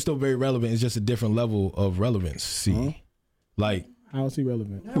 Jones is still very relevant. It's just a different level of relevance. See, like how is he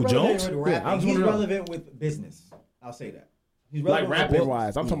relevant? Who, Jones? He's relevant with business. I'll say that. He's Like relevant rapping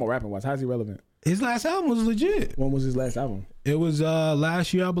wise. I'm talking about rapping wise. How's he relevant? his last album was legit. When was his last album? It was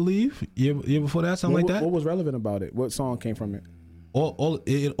last year, I believe. Year before that, something like that. What was relevant about it? What song came from it?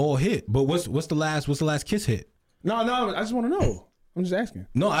 It all hit. But what's the last Kiss hit? No, I just want to know. I'm just asking.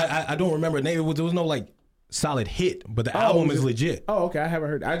 No, I don't remember the name. There was no like solid hit, but the album is legit. Oh, okay. I haven't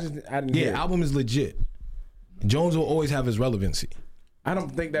heard. I didn't hear it. Album is legit. Jones will always have his relevancy. I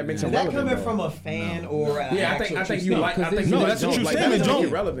don't think that makes him Is that relevant. coming from a fan or an I think you like. I think No, you that's a like true Jones. statement. That doesn't make Jones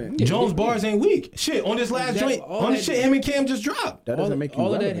it relevant. Jones bars ain't weak. Shit, on this last joint, on this shit, him and Cam just dropped. That doesn't make you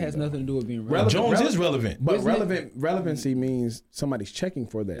all of relevant. that has though. nothing to do with being relevant. Jones is relevant. But relevancy means somebody's checking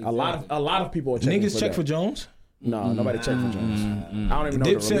for that. Exactly. A lot of people are checking Niggas for check that. for Jones. No, nobody checked for Jones. I don't even know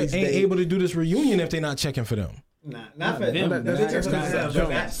the Dipset release ain't date. able to do this reunion if they not checking for them. Not for them.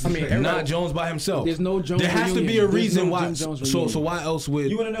 I mean, Not Jones by himself. There's no Jones There has to be reunion. a reason There's no why. Jim Jones So reunion. why else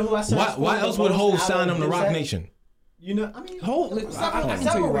would You want to know who I saw? why else would Hov sign him to Rock Nation? You know, I mean, Hov, I can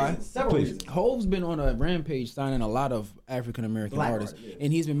tell you why. Several reasons. Hov's been on a rampage signing a lot of African American Black artists, art, yeah.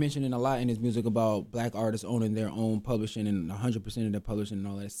 and he's been mentioning a lot in his music about black artists owning their own publishing and 100% of their publishing and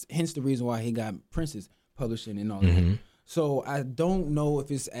all that. Hence the reason why he got Prince's publishing and all that. So I don't know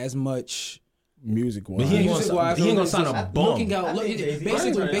if it's as much music But he ain't gonna sign a bum. looking out. Look,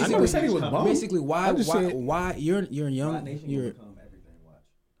 I never said he was bum. basically, I just said- why you're young, you're.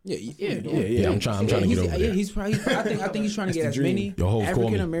 Yeah. I'm trying to get over there. He's probably. I think he's trying to get as many Yo, Hov, call me.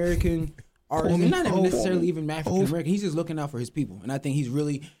 African American artists, me. and not even Hov, necessarily even African American. He's just looking out for his people, and I think he's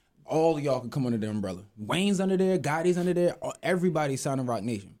really all of y'all could come under the umbrella. Wayne's under there, Gotti's under there, everybody's signing Rock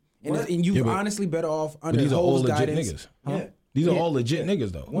Nation, and you honestly better off under These are all Hov's legit guidance. niggas. Yeah. These are all legit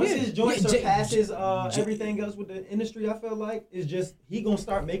niggas though. Once his joint Yeah, surpasses everything else with the industry, I feel like it's just he gonna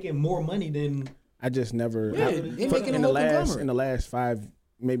start making more money than. I just never. Yeah, they making a whole conglomerate. In the last 5,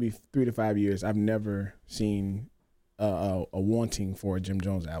 maybe 3 to 5 years, I've never seen a wanting for a Jim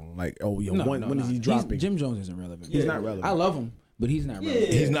Jones album. Like, when is he dropping? Jim Jones isn't relevant. He's not relevant. I love him, but he's not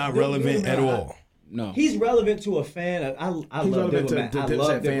relevant. He's not relevant at all. No, He's relevant to a fan. I He's love relevant to Diplomat. I Dipset love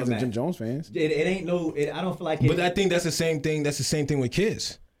fans and Diplomat. Jim Jones fans. It ain't no. I don't feel like. But I think that's the same thing. That's the same thing with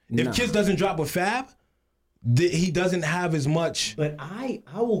Kiss. If Kiss doesn't drop with Fab, he doesn't have as much. But I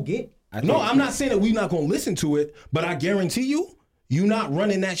will get. No, I'm not saying that we're not gonna listen to it, but I guarantee you're not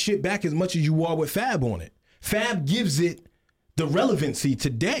running that shit back as much as you are with Fab on it. Fab gives it the relevancy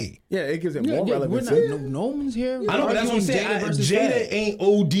today. Yeah, it gives it more relevancy. We're not, no one's here. I know, but that's what I'm saying. Jada ain't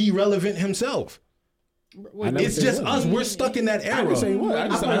OD relevant himself. It's just us. We're stuck in that I era. didn't say what. I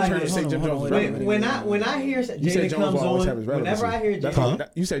just heard you say Jim Jones was relevant. When I hear You said Jada Jones comes will always have his on, relevancy. whenever I hear That's Jada, why-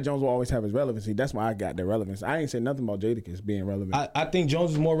 you said Jones will always have his relevancy. That's why I got the relevance. I ain't say nothing about Jadakiss being relevant. I think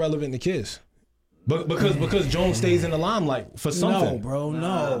Jones is more relevant than Kiss. But because Jones stays in the limelight for something. No, bro,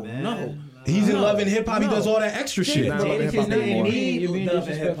 no. He's in love and hip hop. He does all that extra shit. not loving hip Jadakiss hop didn't anymore. need You're being love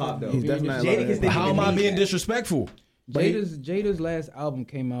and hip hop though. He's definitely not Jadakiss loving hip didn't hop. How am even I need being that. disrespectful? Jada's last album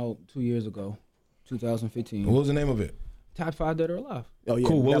came out 2 years ago, 2015. What was the name of it? Top 5 Dead or Alive. Oh, yeah.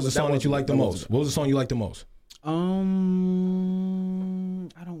 Cool. What was the That song that you liked the most? What was the song you liked the most? I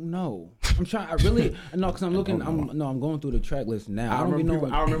don't know. I'm trying. I really no, because I'm looking. I'm going through the track list now. I remember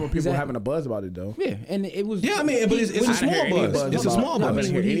people exactly. having a buzz about it though. Yeah, and it was. Yeah, I mean, but it's a I didn't hear small any buzz. buzz It's a about- small I buzz.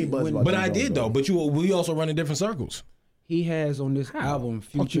 didn't hear any buzz about But Jim I Jones, did though. But we also run in different circles. He has on this album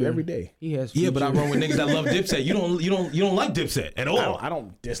Fuck Future you every day. He has Yeah, but I Future. run with niggas that love Dipset. You don't like Dipset at all. I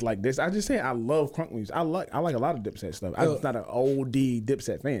don't dislike this. I just say I love crunk music. I like a lot of Dipset stuff. I'm not an OD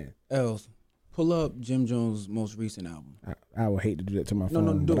Dipset fan. Els, pull up Jim Jones' most recent album. I would hate to do that to my phone.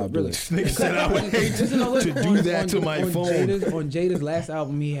 No, do but I'll it, really. Nigga said I would hate to do that to my phone. On Jada's last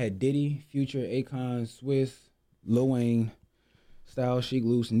album, he had Diddy, Future, Akon, Swiss, Lil Wayne, Styles, Sheek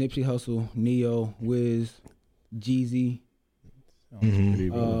Loose, Nipsey Hussle, Neo, Wiz, Jeezy,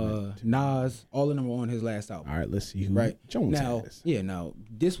 Nas. All of them were on his last album. All right, let's see who Right Jones now, has. now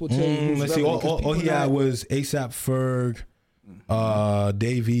this will tell you. Who's Let's see. relevant, 'cause All he people had not- was ASAP Ferg,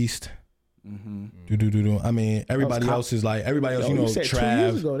 Dave East. I mean, everybody That was else is like everybody else. Yo, you know, you said 2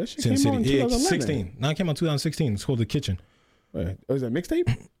 years ago. Trav, That shit Sin came out in City. Yeah, 2011. 16. No, it came out 2016. It's called The Kitchen. Wait, was that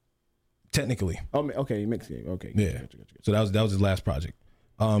mixtape? Technically, Oh, okay, mixtape. Okay, yeah. Gotcha. So that was his last project.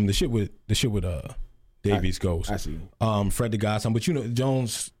 The shit with Dave East goes. I see. Fred the Godson, but you know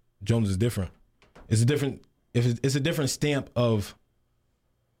Jones is different. It's a different stamp of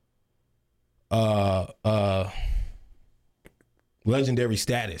legendary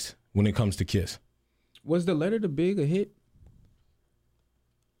status when it comes to Kiss. Was the Letter to Big a hit?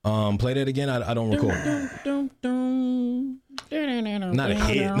 Play that again. I don't recall. Not a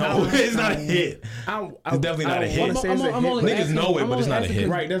hit. No, it's not a hit. It's definitely not a hit. Niggas know it, but it's not a hit.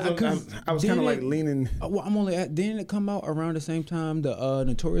 Right. That's I was kind of like leaning. Well, I'm only at. Didn't it come out around the same time the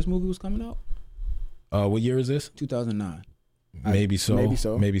Notorious movie was coming out? What year is this? 2009. Maybe so.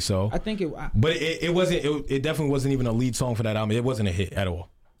 I think it. But it wasn't. It definitely wasn't even a lead song for that album. It wasn't a hit at all.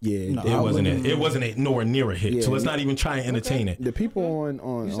 Yeah, No, It wasn't nowhere near a hit. Yeah. So let's not even try and entertain it. the people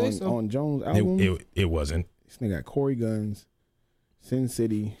on Jones' album. It wasn't. This nigga got Corey Guns, Sin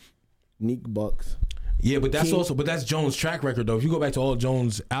City, Neek Bucks. Yeah, but that's Jones' track record though. If you go back to all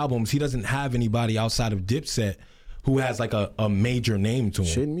Jones' albums, he doesn't have anybody outside of Dipset who has like a major name to him.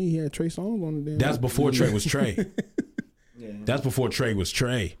 Shouldn't he? He had Trey Songz on the damn. That's before Trey was Trey. That's before Trey was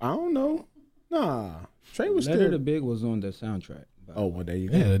Trey. I don't know. Nah, Trey was Letter still. to Big was on the soundtrack. Oh, well, there you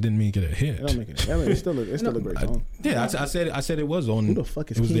go. Yeah, that didn't mean get a hit. That don't make it. I mean, it's still a great song. Yeah, I said it was on. Who the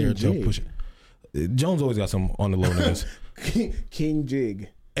fuck is it was King there. Jig? Push it. Jones always got some on the low niggas. King Jig.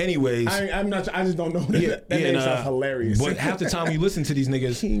 Anyways, I'm not. I just don't know. That name sounds hilarious. But half the time you listen to these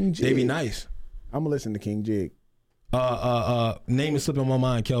niggas, King they be Jig. nice. I'm gonna listen to King Jig. Name is slipping on my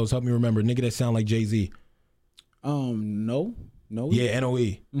mind, Kels. Help me remember. Nigga that sound like Jay-Z. No. Yeah,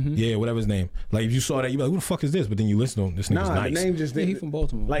 NOE. Yeah, whatever his name. Like if you saw that, you be like, who the fuck is this? But then you listen to him. This nigga's Nah, nice. the name just Yeah, he from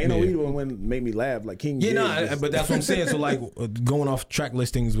Baltimore. Like NOE Yeah. one made me laugh. Like King Yeah, Jig. nah, just- but that's what I'm saying. So like going off track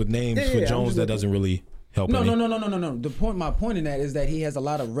listings with names Yeah, for I'm Jones, just that looking- doesn't really help. No. any. My point in that is that he has a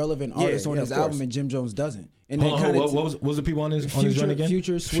lot of relevant artists on yeah, his of course. album, and Jim Jones doesn't. And Hold on, kinda what was the people on his joint again?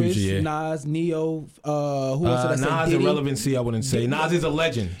 Future, Swiss, yeah. Nas, Neo. Who else did I say? Nas Diddy. irrelevancy, I wouldn't say. Nas is a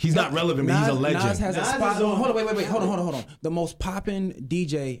legend. He's not relevant, but he's a legend. Nas has a Nas spot. is on- Hold on. The most popping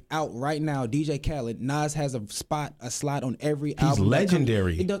DJ out right now, DJ Khaled. Nas has a slot on every album. that comes-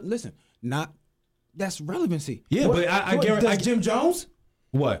 legendary. It does, listen, that's relevancy. Yeah, but I guarantee- Does Jim Jones?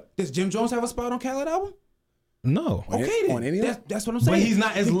 What? Does Jim Jones have a spot on Khaled album? No. Okay, then. on any of them? That's what I'm saying. But he's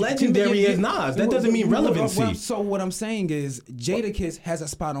not as legendary as Nas. That doesn't mean relevancy. So what I'm saying is, Jadakiss has a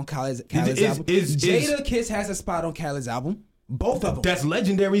spot on Khaled's Is- album. is- Jadakiss has a spot on Khaled's album. Both of them. That's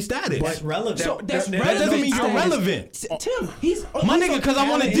legendary status. That's relevant. So that's that doesn't mean you're status. relevant. Tim, he's My nigga, because I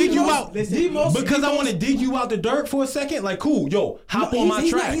want to dig you out. Because Because I want to dig you out the dirt for a second. Like, cool, yo, hop on my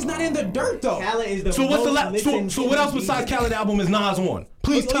track. He's not in the dirt though. Khaled is the So what's the most listened so what else besides Khaled album is Nas on?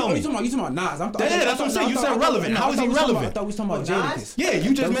 Please tell me. You talking about Nas? Yeah, that's what I'm saying. You said relevant. How is he relevant? I thought we was talking about Nas? Jadakiss. Yeah,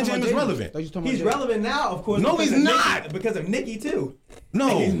 you just mentioned him as relevant. He's relevant now, of course. No, because he's of Nicki- not. because of Nicki too.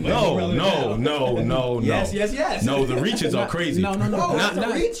 No. Yes, yes. No, the reaches are crazy. No. that's the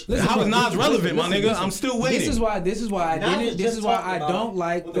reach? Listen, How is bro, Nas relevant, my nigga? I'm still waiting. This is why I Nas didn't. was This is just why talking I about don't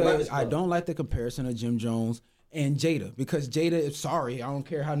like what the rappers I don't like the comparison of Jim Jones and Jada, because Jada is sorry. I don't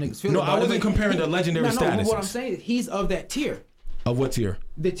care how niggas feel. No, about I wasn't it, comparing the legendary No, status. what I'm saying is he's of that tier. Of what tier?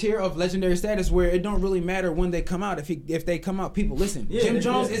 The tier of legendary status where it don't really matter when they come out. If they come out, people listen. Yeah, Jim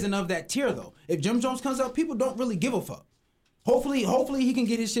Jones yeah. isn't of that tier though. If Jim Jones comes out, people don't really give a fuck. Hopefully he can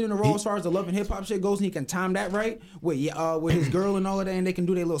get his shit in a row as far as the love and hip hop shit goes, and he can time that right with his girl and all of that, and they can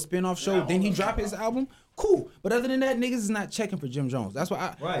do their little spin-off show. Then he drop his album. Cool. But other than that, niggas is not checking for Jim Jones. That's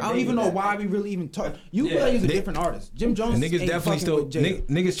why I don't even know why we really even talk. You really use a different artist. Jim Jones. Niggas ain't definitely fucking still with Jada.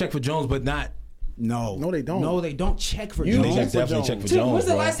 niggas check for Jones, but not. No, they don't. No, they don't check for You Jones. check for Definitely Jones. check for Tim, Jones. when's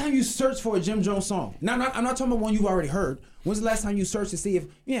the bro. last time you searched for a Jim Jones song? Now, I'm not talking about one you've already heard. When's the last time you searched to see if,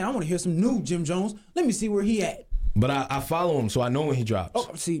 I want to hear some new Jim Jones. Let me see where he at. But I follow him, so I know when he drops. Oh,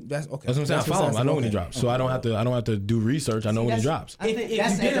 see, that's okay. That's what I'm saying. I follow him. I know when he drops, so I don't have to do research. I know when he drops. If you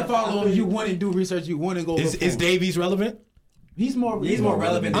didn't follow him, you wouldn't do research. You wouldn't go. Is Davies relevant? He's more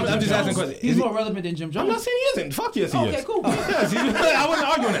relevant. I'm just asking questions. He's more relevant than Jim Jones. I'm not saying he isn't. Fuck yes, he is. Okay, cool. Yes, I wasn't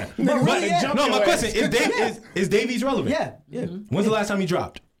arguing that. No, my question is Davies relevant? Yeah. When's the last time he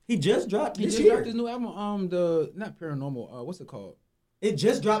dropped? He just dropped He this just year. dropped his new album. The not Paranormal. What's it called? It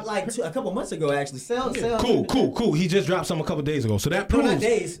just dropped like a couple months ago, actually. Sell. Cool. He just dropped some a couple days ago. So that proves. not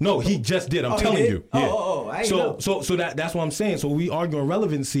days. No, he just did. I'm Oh, he telling did? you. Oh, Yeah. I didn't know. So that's what I'm saying. So we arguing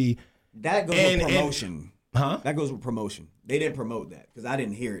relevancy. That goes And- with promotion. Huh? That goes with promotion. They didn't promote that because I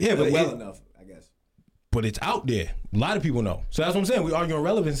didn't hear it. Yeah, but well it- enough, I guess. But it's out there. A lot of people know. So that's what I'm saying. We arguing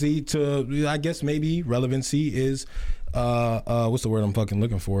relevancy to. I guess maybe relevancy is. What's the word I'm fucking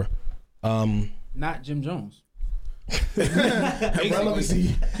looking for? Not Jim Jones.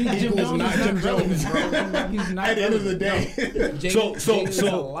 Relevancy. Jim Jones not is Jim not relevant, Jones. bro. He's not At the end of the day.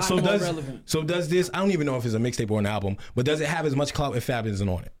 So does this? I don't even know if it's a mixtape or an album, but does it have as much clout if Fab isn't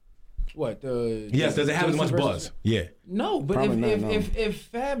on it? What? Yes. Does it have as much Jason buzz? Yeah. No, but Probably not, no. if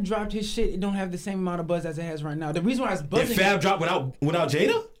Fab dropped his shit, it don't have the same amount of buzz as it has right now. The reason why it's buzzing. If Fab dropped without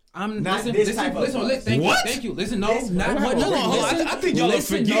Jada? I'm Not listen, this listen, type of listen, buzz. listen, thank What? you, thank you. Listen, no, This- not hold what. on, No, hold on, listen, I think y'all are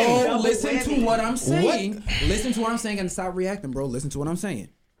listen, forgetting. no, listen to what I'm saying. What? Listen to what I'm saying and stop reacting, bro. Listen to what I'm saying.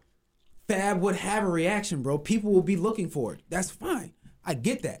 Fab would have a reaction, bro. People will be looking for it. That's fine. I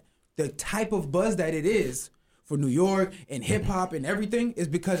get that. The type of buzz that it is for New York and hip hop and everything is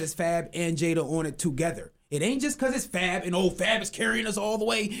because it's Fab and Jada on it together. It ain't just because it's Fab and Fab is carrying us all the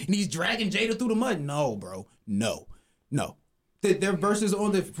way and he's dragging Jada through the mud. No, bro. No. Their verses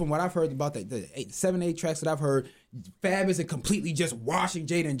on from what I've heard about the 7, 8 tracks that I've heard, Fab isn't completely just washing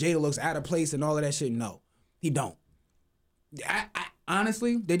Jada and Jada looks out of place and all of that shit. No, he don't. I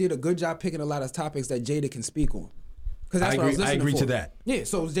honestly, they did a good job picking a lot of topics that Jada can speak on. Because that's what I was listening I agree for. to that. Yeah,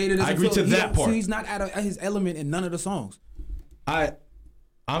 so Jada doesn't I agree feel, to that part. So he's not out of his element in none of the songs.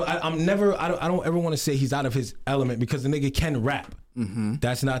 I'm never. I don't ever want to say he's out of his element because the nigga can rap. Mm-hmm.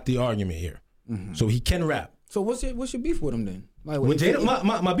 That's not the argument here. So he can rap. So what's your beef with him then? Like, With Jada,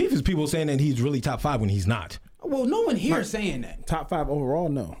 my beef is people saying that he's really top 5 when he's not. well, no one here is saying that. Top 5 overall,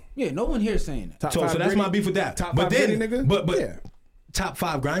 no. Yeah, no one here is saying that. Top So 5 that's gritty, my beef with that. Top but 5 then, gritty nigga? but yeah. top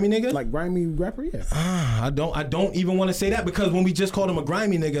 5 grimy nigga. Like grimy rapper, yeah. I don't even want to say that because when we just called him a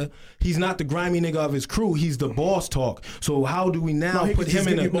grimy nigga, he's not the grimy nigga of his crew. He's the boss talk. So how do we now No, he put could him just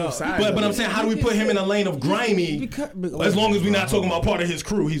in give a? you both sides But of I'm it. saying, how do we put him in a lane of grimy? As long as we're not talking about part of his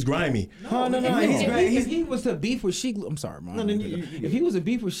crew, he's grimy. No. If he was to beef with Sheek, I'm sorry, man. If he was to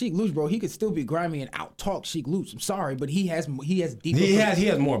beef with Sheek Louch, bro, he could still be grimy and out talk Sheek Louch. I'm sorry, but he has deeper. He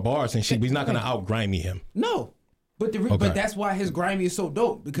has more bars than shit, but he's not gonna out grimy him. No. But but that's why his grimy is so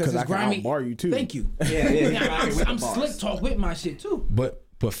dope because his I can grimy out-bar you, too. Thank you. I'm slick talk with my shit too. But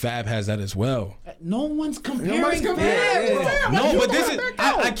Fab has that as well. No one's comparing. Nobody's comparing. Fab, bro. No, but this is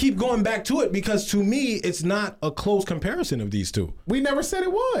I keep going back to it because to me it's not a close comparison of these two. We never said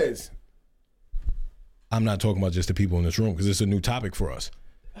it was. I'm not talking about just the people in this room because it's a new topic for us.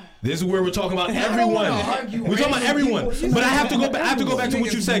 This is where we're talking about everyone. We're talking about everyone. But I have to go back. I have to go back to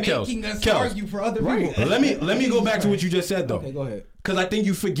what you said, Kels. Argue for other people. Let me go back to what you just said though. Okay, go ahead. Because I think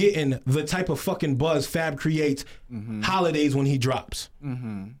you're forgetting the type of fucking buzz Fab creates holidays when he drops.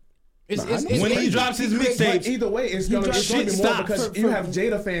 When he drops his But mixtapes. either way, it's gonna be shit more stops. because you have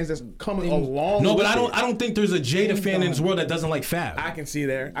Jada fans that's coming along. No, but with I it. don't think there's a Jada fan in this world that doesn't like Fab. I can see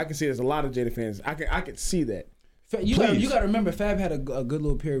there. I can see there's a lot of Jada fans. I can see that. You got to remember, Fab had a good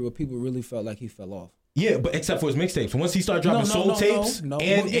little period where people really felt like he fell off. Yeah, but except for his mixtapes. Once he started dropping soul tapes and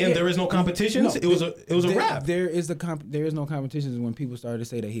there is no competitions, it was a rap. There is no competitions when people started to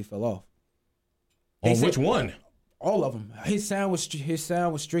say that he fell off. On which one? All of them. His sound was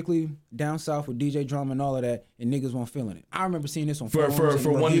strictly down south with DJ Drama and all of that, and niggas weren't feeling it. I remember seeing this on For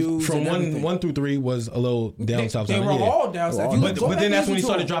one through 3 was a little down south. They were all down south. But then that's when he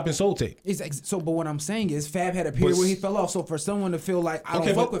started dropping soul tape. But what I'm saying is, Fab had a period where he fell off. So for someone to feel like I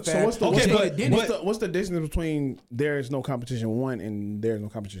don't fuck with Fab, what's the distance between there is no competition 1 and there is no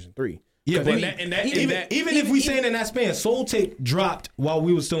competition 3? Yeah, but even if we saying in that span, soul tape dropped while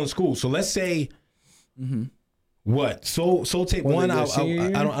we were still in school. So let's say. What Soul Tape Was 1? it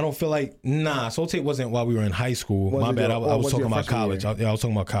I your don't feel like Soul Tape wasn't while we were in high school. Was My it bad. your- I or was was talking your about freshman college. year? I was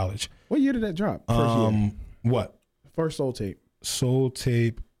talking about college. What year did that drop? First year. What First Soul Tape. Soul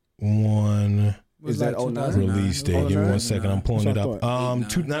Tape 1 Is that 09? release date? Give me 1 second. I'm pulling it up.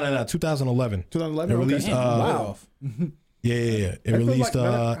 2011. 2011. It released. Okay. Wow. Yeah. It released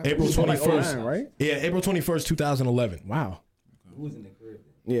April 21st. Right? Yeah, April 21st, 2011. Wow. Who was in the crib?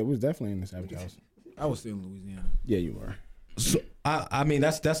 Yeah, it was definitely in the Savage House. I was still in Louisiana. Yeah, you were. So, I mean,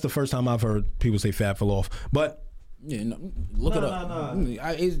 that's the first time I've heard people say Fab fell off. But Yeah, look it up. I've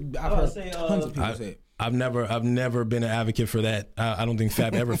heard tons of people say it. I've never been an advocate for that. I don't think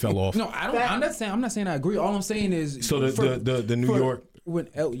Fab ever fell off. No, I don't. I'm not saying I agree. All I'm saying is So the New York. When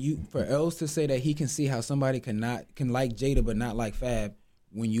for Els to say that he can see how somebody can like Jada but not like Fab,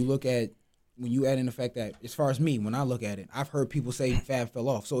 when you add in the fact that, as far as me, when I look at it, I've heard people say Fab fell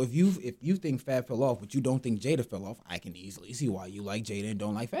off. So if you think Fab fell off, but you don't think Jada fell off, I can easily see why you like Jada and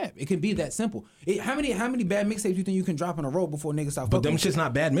don't like Fab. It can be that simple. How many bad mixtapes you think you can drop in a row before niggas stop? But them shit's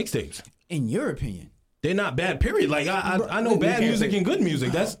not bad mixtapes. In your opinion. They're not bad, period. Like, I know bad music and good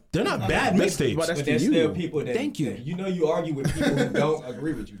music. They're not bad mixtapes. But there's still people that... Thank you. You know you argue with people who don't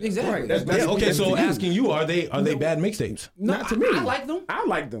agree with you. Exactly. Right. Okay, so asking you, are they bad mixtapes? Not to me. I like them. I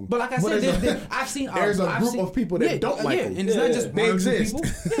like them. But like I said, I've seen... There's a group of people that don't like them. And it's not just they one exist.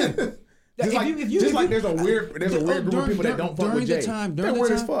 people. Just like there's a weird group of people that don't fuck with Jay. They're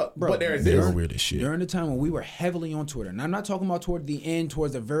weird as fuck, but they're weird as shit. During the time when we were heavily on Twitter, and I'm not talking about toward the end,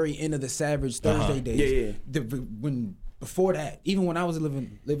 towards the very end of the Savage Thursday days. Yeah. Before that, even when I was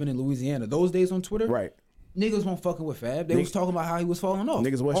living in Louisiana, those days on Twitter, Right. Niggas weren't fucking with Fab. They was talking about how he was falling off.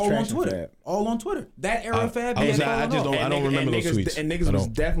 Niggas was all on trashing Twitter. Fab. All on Twitter. That era of Fab. I don't remember those niggas, tweets. And niggas was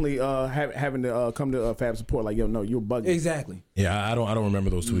definitely having to come to Fab support. Like, yo, no, you're bugging. Exactly. Yeah, I don't remember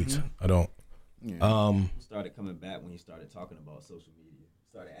those tweets. I don't. Started coming back when he started talking about social media.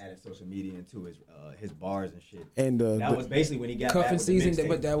 Started adding social media into his bars and shit. And that was basically when he got cuffing back with season. the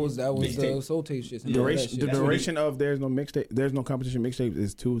But that was the Soul Tape shit. the duration of There's No Competition mixtape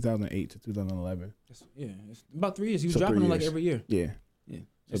is 2008 to 2011. It's about 3 years. He was So dropping 3 them like years. every year. Yeah.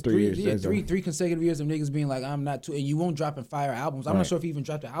 It's So 3 years. Yeah, That's three consecutive years of niggas being like, I'm not too, and you won't drop in fire albums. I'm not sure if he even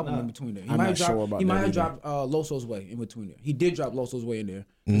dropped an album in between there. He I'm might not have sure about He that might have either. dropped Loso's Way in between there. He did drop Loso's Way in there.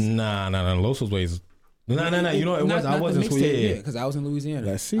 Nah. Loso's Ways. Nah. You know, I wasn't the school. mixtape, Yeah. because I was in Louisiana.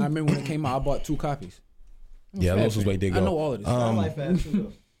 Let's see. I remember when it came out, I bought 2 copies. Yeah, Loso's Way did go. I know all of this. I like Fab too,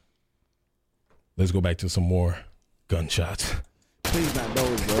 though. Let's go back to some more gunshots. Please not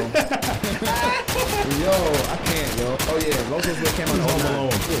those, bro. Yo, I can't, yo. Oh yeah, Loso's Way came out Home on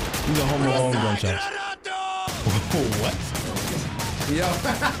Alone. These are Home Alone gunshots. What?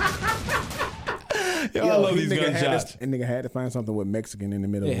 Yo, I love these gunshots. And nigga had to find something with Mexican in the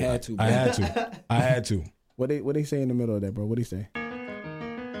middle. They of it. had to. I had to. What they say in the middle of that, bro? What they say?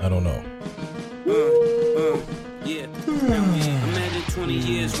 I don't know. Yeah. Imagine 20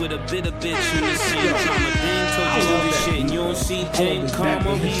 years with a bitter bitch in the same drama. Dame told you all this shit and you don't see Dame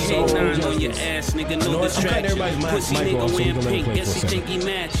Karma. He hate 9 on your ass, nigga. No distraction. Pussy nigga wearing pink. Guess he think he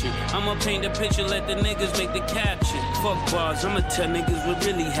matching. I'ma paint the picture, let the niggas make the caption. Fuck bars, I'ma tell niggas what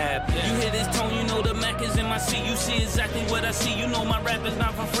really happened. You hear this tone, you know the Mac is in my seat. You see exactly what I see. You know my rap is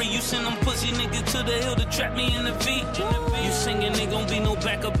not for free. You send them pussy niggas to the hill to trap me in the V. You singing, ain't gon' be no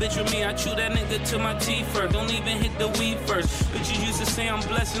backup bitch with me. I chew that nigga to my teeth first. Don't even hit the weed first. Bitches used to say I'm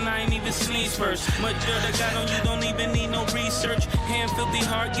blessed and I ain't even sneeze first. Much dirt I got on you, don't even need no research. Hand filthy,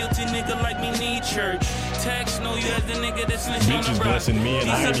 heart guilty nigga like me need church. Tax know you as the nigga that snitched on the Bitches rock. blessing me and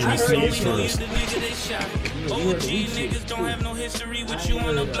I ain't even sneeze first. The nigga they shot. OG niggas don't have no history with you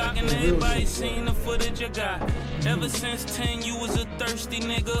on the block and everybody seen the footage I got. Ever since 10 you was a thirsty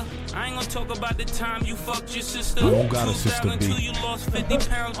nigga. I ain't gonna talk about the time you fucked your sister. I don't got a sister, B. 2002 you lost 50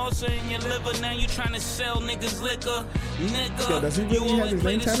 pounds also in your liver. Now you trying to sell niggas liquor. Nigga, Yo, does he really you have always his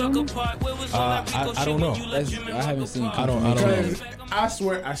play name the tattooed on sucker him? part. Where was all that Rico I shit don't know. when you let Jim and I haven't Walker seen pop? I don't know. I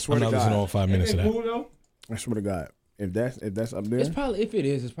swear I'm to not listening to all God. 5 minutes of that. Cool though. I swear to God. If that's up there, It's probably, if it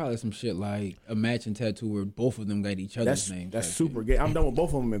is, it's probably some shit like a matching tattoo where both of them got each other's name. that's super gay. I'm done with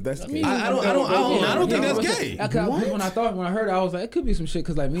both of them if that's the case. I don't think that's gay. When I heard it, I was like, it could be some shit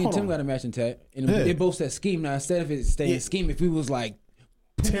because like me and Tim got a matching tat, and they both said Scheme. Now instead of it staying Scheme, if we was like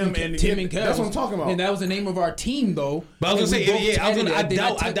Tim and Kels, that's what I'm talking about. and that was the name of our team though. But I was gonna and we say, both yeah, I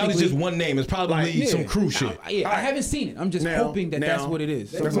doubt it's technically- just one name. It's probably some crew shit. I haven't seen it. I'm just hoping that that's what it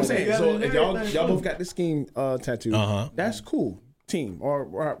is. That's what I'm saying. So if y'all both got the Scheme tattoo, that's cool. Team or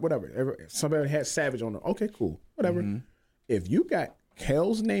whatever. Somebody had Savage on it. Okay, cool. Whatever. If you got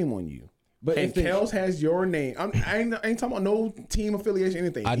Kel's name on you, But and Kels has your name, I ain't talking about no team affiliation,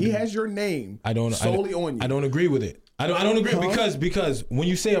 anything. He has your name solely on you. I don't agree with it. I don't agree because when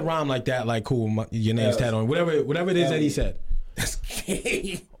you say a rhyme like that, like cool, your name's tatted on whatever it is that he said. That's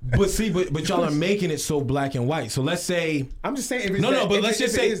gay. But y'all are making it so black and white. So let's say I'm just saying. If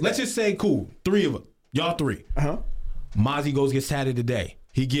it's let's just say cool. 3 of them, y'all 3. Mozzie gets tatted today.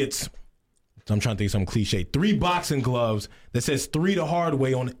 He gets I'm trying to think of something cliche. 3 boxing gloves that says 3 the hard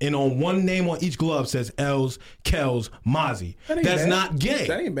way on one name on each glove says Els, Kels, Mozzie. That's not gay.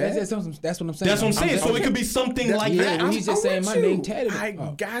 That ain't bad. That's what I'm saying. That's what I'm saying. So it could be something like that. He's just saying my name tatted. I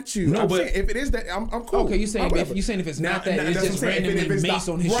got you. No, but if it is that, I'm cool. Okay, you saying if it's not that, it's just randomly Mace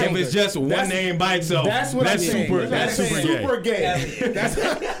on his shoulder. If it's just one name by itself, that's super. That's super gay. That's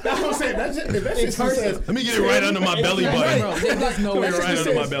what I'm saying. That's let me get it right under my belly button. There's no way right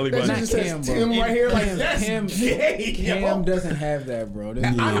under my belly button. Not Cam, bro. Tim right here, like that's Cam doesn't have that, bro.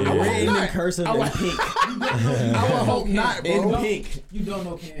 Written in cursive in pink. I would hope not, bro. In pink. You don't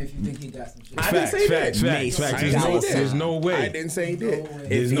know Cam if you think he got some shit. Facts. There's no way. I didn't say he did.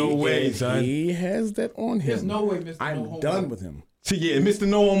 There's no way, son. He has that on him. There's no way, Mr. I'm done with him. So yeah, Mr.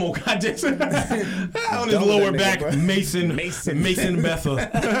 No Homo got this on his lower back. Bro. Mason Bethel.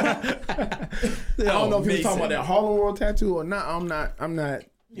 I don't know if he was talking about that Harlem World tattoo or not. I'm not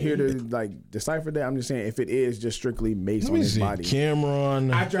here to like decipher that. I'm just saying if it is just strictly Mace on his body.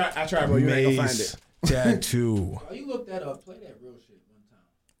 Cameron. I tried, bro. You ain't gonna find it. Tattoo. Oh, you looked that up. Play that real shit one time.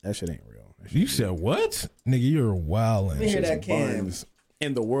 That shit ain't real. You said what? Nigga, you're wild. Hear that Cam.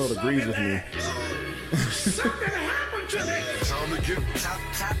 And the world agrees with me.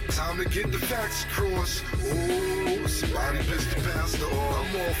 Time to get the facts across. Oh, somebody pissed the pastor off.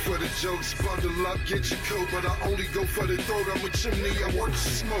 I'm all for the jokes, bundle up, get your coat, but I only go for the throat. I'm a chimney, I work to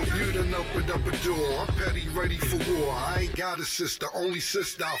smoke. You done opened up a door. I'm petty, ready for war. I ain't got a sister, only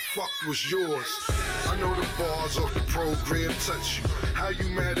sister I fucked was yours. I know the bars off the program touch you. How you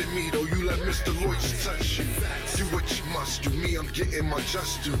mad at me though? You let Mr. Lloyd touch you. Do what you must do. Me, I'm getting my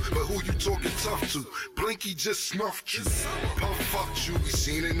just due. But who you talking tough to? Blinky just snuffed you. Puff fucked you. We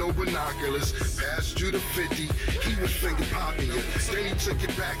seen it, no binoculars. Passed you to 50. He was finger popular. Then he took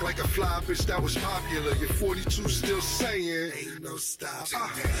it back like a fly bitch that was popular. Your 42 still saying, ain't no stop.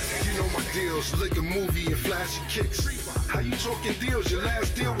 You know my deals. Liquor, movie, and flashy kicks. How you talking deals? Your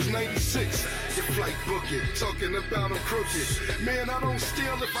last deal was 96. Your flight book it. Talking about I'm crooked. Man, I don't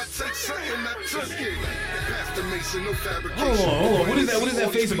steal if I take something, I took it. Pastor Mason, no fabrication. Hold on. What is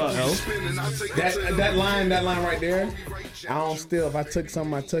that face about, El? That line right there. I don't steal. If I took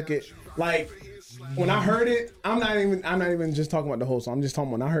something, I took it. Like when I heard it, I'm not even just talking about the whole song. I'm just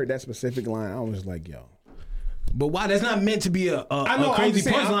talking when I heard that specific line, I was like, yo. But why? That's not meant to be a crazy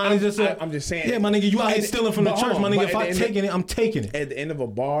punchline. I'm just saying. Yeah, my nigga, you out here stealing from the church, my nigga. If I'm taking it, I'm taking it. At the end of a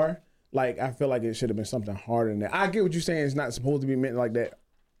bar, like I feel like it should have been something harder than that. I get what you're saying. It's not supposed to be meant like that.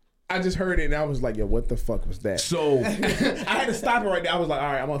 I just heard it and I was like, yo, what the fuck was that? So I had to stop it right there. I was like,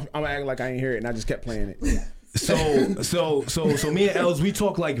 all right, I'm gonna act like I ain't hear it, and I just kept playing it. So me and Els, we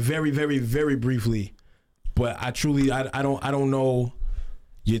talk like very, very, very briefly, but I truly I don't know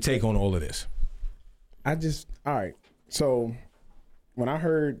your take on all of this. All right. So when I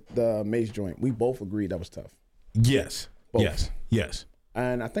heard the Mace joint, we both agreed that was tough. Yes. Both. Yes.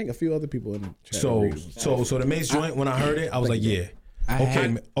 And I think a few other people in the chat. So the Mace joint, when I heard it, I was like, yeah.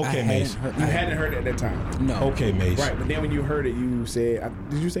 Okay, Mace. You hadn't heard it at that time. No. Okay, Mace. Right, but then when you heard it, you said,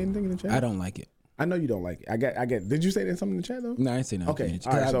 did you say anything in the chat? I don't like it. I know you don't like it. I get. Did you say something in the chat though? No, I didn't say nothing. Okay. In the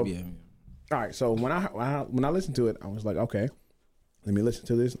chat. All right. So when I listened to it, I was like, okay, let me listen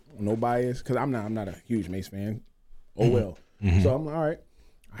to this. No bias, because I'm not a huge Mace fan. Oh well. Mm-hmm. So I'm like, all right.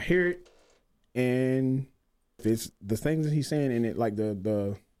 I hear it, and if it's the things that he's saying in it, like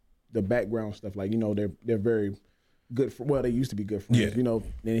the background stuff, like they're very good. They used to be good friends. Yeah.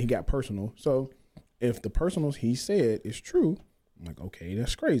 Then he got personal. So if the personals he said is true, I'm like, okay,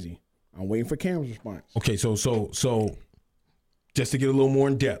 that's crazy. I'm waiting for Cam's response. Okay, so just to get a little more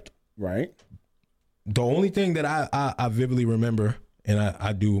in depth, right? The only thing that I vividly remember, and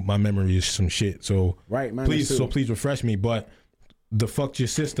I do, my memory is some shit. So right, please refresh me. But the "fuck your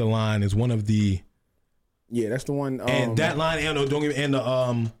sister" line is one of the. Yeah, that's the one. And that line, and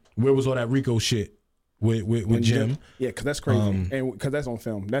the where was all that Rico shit with Jim? Yeah, because that's crazy, and because that's on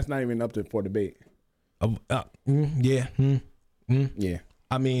film. That's not even up for debate. Yeah. Yeah.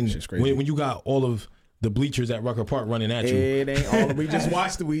 I mean, when you got all of the bleachers at Rucker Park running at you, it ain't all. We just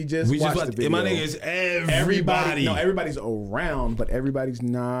watched the video. My nigga is everybody. No, everybody's around, but everybody's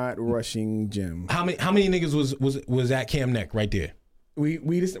not rushing Jim. How many niggas was at Cam Neck right there? We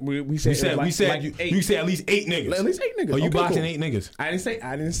said you said at least 8 niggas. At least 8 niggas. Are you boxing 8 niggas? I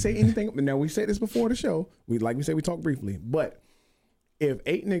didn't say anything. Now we said this before the show. We talked briefly, but if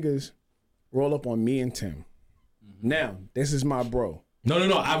 8 niggas roll up on me and Tim, now this is my bro. No.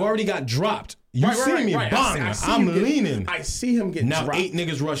 I've already got dropped. You see me bang. I'm leaning. I see him get now dropped. 8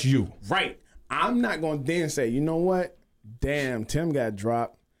 niggas rush you. Right. I'm not going to then say, you know what? Damn, Tim got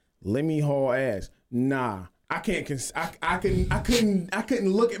dropped. Let me haul ass. Nah. I couldn't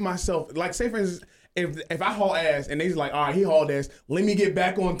look at myself. Like, say for instance, if I haul ass and they's like, all right, he hauled ass, let me get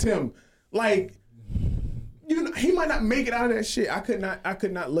back on Tim. Like, you know, he might not make it out of that shit. I could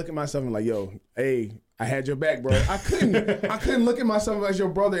not look at myself and like, yo, hey, I had your back, bro. I couldn't look at myself as your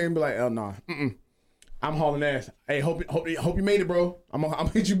brother and be like, oh nah, I'm hauling ass. Hey, hope you made it, bro. I'm gonna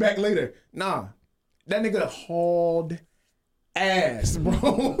hit you back later. Nah, that nigga hauled ass,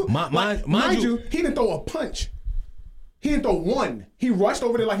 bro. Mind you, he didn't throw a punch. He didn't throw one. He rushed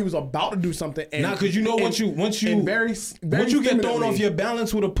over there like he was about to do something. Nah, because you know once you get thrown off your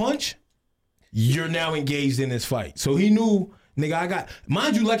balance with a punch, you're now engaged in this fight. So he knew, nigga, I got,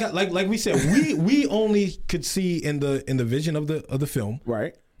 mind you, like we said, we only could see in the vision of the film.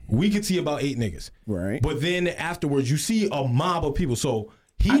 Right. We could see about 8 niggas. Right. But then afterwards, you see a mob of people. So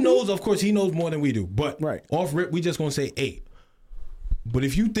he knows, of course, he knows more than we do. But off rip, we just gonna say 8. But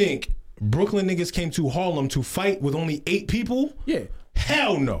if you think Brooklyn niggas came to Harlem to fight with only 8 people, yeah,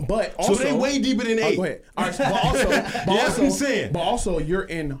 hell no. But also, so they way deeper than 8. Go ahead. All right, but I'm saying. But also, you're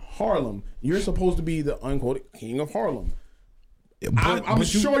in Harlem. You're supposed to be the unquote king of Harlem. I'm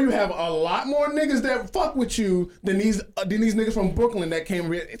sure you have a lot more niggas that fuck with you than these niggas from Brooklyn that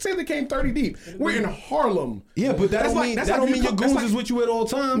came. Say they came 30 deep. We're in Harlem. Yeah, but that don't mean your goons is with you at all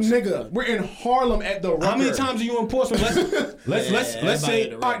times, nigga. We're in Harlem at the Rucker. How many times are you in Portsmouth? Let's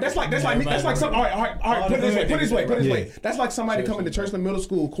say. All right, that's like some. All right. Put it this way. That's like somebody coming to Churchland Middle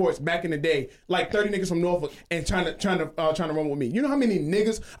School courts back in the day, like 30 niggas from Norfolk and trying to run with me. You know how many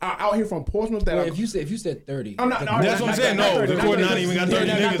niggas are out here from Portsmouth that? If you said 30, I'm not. That's what I'm saying. No, the court not even got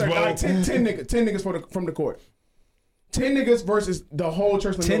 30 niggas, bro. 10 niggas from the court. 10 niggas versus the whole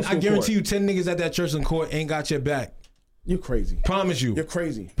Churchland Middle School. I guarantee you 10 niggas at that Churchland court ain't got your back. You're crazy. Promise you. You're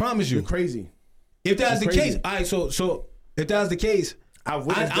crazy. Promise you. You're crazy. If that's the case, all right, so if that's the case, I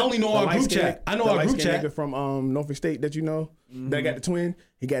only know our group chat. I know our group chat. Nigga from Norfolk State that you know, that got the twin,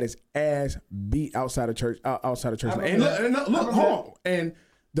 he got his ass beat outside of church. And look, hold on. And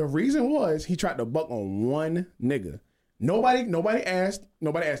the reason was he tried to buck on one nigga. Nobody asked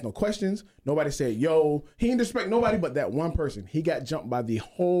no questions. Nobody said, yo, he didn't disrespect nobody but that one person. He got jumped by the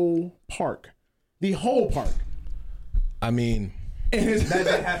whole park. The whole park. I mean,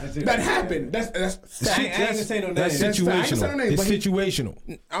 that happened. That happened. That's situational. It's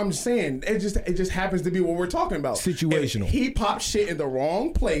situational. I'm saying it just happens to be what we're talking about. Situational. And he popped shit in the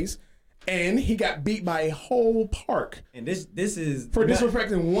wrong place. And he got beat by a whole park. And this is for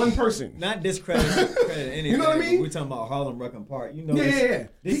disrespecting one person. Not discredit anything. You know what I mean? We're talking about Harlem Rucker Park. You know,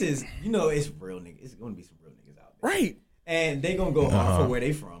 this is it's real niggas. It's gonna be some real niggas out there, right? And they gonna go hard for where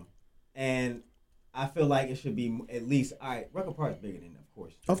they from. And I feel like it should be at least Rucker Park is bigger than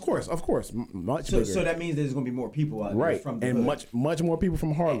Of course, much bigger. So that means there's gonna be more people out there, right? From the and hood. much more people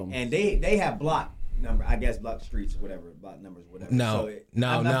from Harlem. And they have block number, I guess, block streets, whatever, block numbers, whatever. I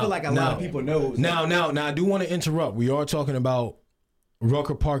feel like a lot of people know. Now, I do want to interrupt. We are talking about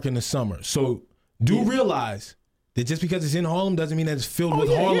Rucker Park in the summer, so realize that just because it's in Harlem doesn't mean that it's filled with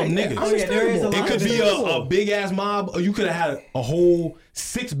Harlem niggas. It could be a big ass mob, or you could have had a whole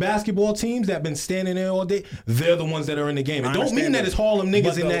 6 basketball teams that been standing there all day. They're the ones that are in the game. It don't mean that it's Harlem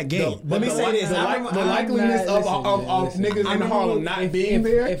niggas in that game. Let me say this: the likeliness of niggas in Harlem not being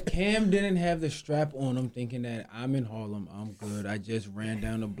there. If Cam didn't have the strap on him, thinking that I'm in Harlem, I'm good. I just ran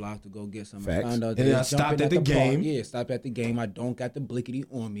down the block to go get something. I found out and I stopped at the game. Yeah, stopped at the game. I don't got the blickety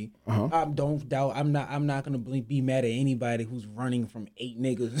on me. Don't doubt. I'm not gonna be mad at anybody who's running from 8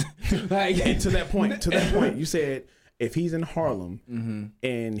 niggas. And to that point, you said if he's in Harlem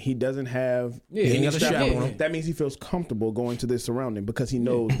and he doesn't have any strap on him, that means he feels comfortable going to this surrounding because he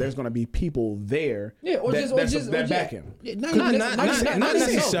knows there's going to be people there that back him. Not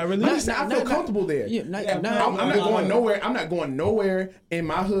necessarily. I feel comfortable there. I'm not going nowhere. I'm not going nowhere in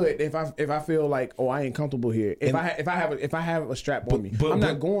my hood if I feel like I ain't comfortable here. If I have a strap on me, I'm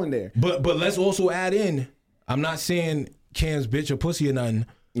not going there. But let's also add in. I'm not saying Cam's bitch or pussy or nothing,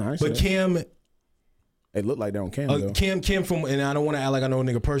 but Cam. It looked like they're on Cam though. Cam from, and I don't want to act like I know a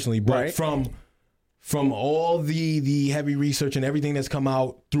nigga personally, but from all the heavy research and everything that's come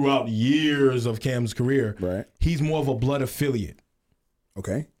out throughout years of Cam's career, he's more of a blood affiliate.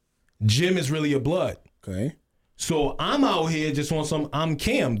 Okay. Jim is really a blood. Okay. So I'm out here just on I'm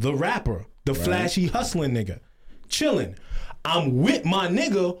Cam, the rapper, the flashy hustling nigga, chilling. I'm with my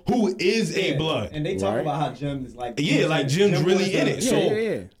nigga who is a blood. And they talk about how Jim is like... like Jim's really in it.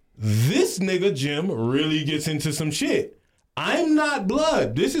 So this nigga Jim really gets into some shit. I'm not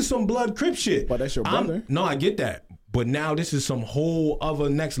blood. This is some blood Crip shit. But that's your brother. No, I get that. But now this is some whole other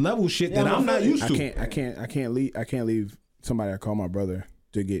next level shit that I'm not used to. I can't leave somebody I call my brother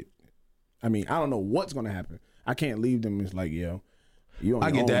to get I mean, I don't know what's gonna happen. I can't leave them. It's like, yo, you on I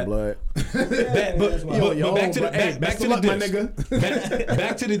your get own that. blood. But back to the back to the my diss. nigga.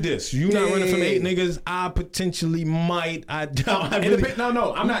 Back to the diss. You not running from 8 niggas. I potentially might. I doubt. I really.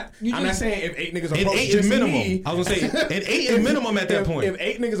 No, I'm not. I'm not saying if 8 niggas And approach 8 is just minimum. me. I was gonna say and 8 is minimum at that point. If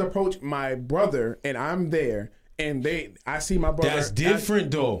 8 niggas approach my brother and I'm there and I see my brother. That's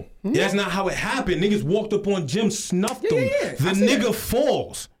different though. That's not how it happened. Niggas walked up on Jim, snuffed him. yeah. The I see nigga that.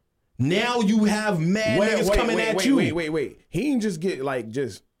 falls. Now you have mad niggas coming at you. Wait. He ain't just get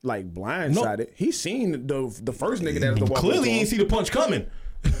blindsided. He seen the first nigga that was the walk. Clearly he ain't see the punch coming.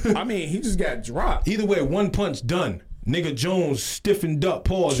 I mean, he just got dropped. Either way, one punch done. Nigga Jones stiffened up,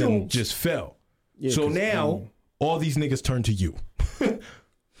 paused, and just fell. Yeah, so 'cause, now all these niggas turn to you.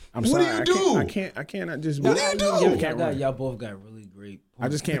 I'm What sorry. do you do? I cannot just. What do you do? Y'all both got really great points. I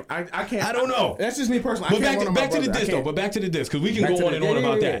just can't. I can't. I don't know. That's just me personally. But back to the diss though. But back to the diss because we can go on and on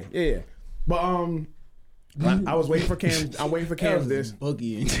about that. Yeah. But I was waiting for Cam. I'm waiting for Cam's this.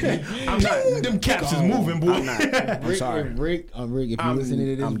 Boogie. I'm not. Them caps is moving, boy. I'm not. I'm sorry. Rick, if you listening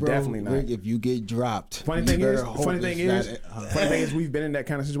to this, I'm bro, definitely not. Rick, if you get dropped, Funny thing is, we've been in that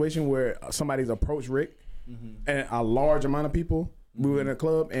kind of situation where somebody's approached Rick, and a large amount of people. We were in a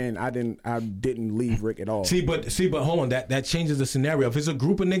club, and I didn't leave Rick at all. See, but hold on. That changes the scenario. If it's a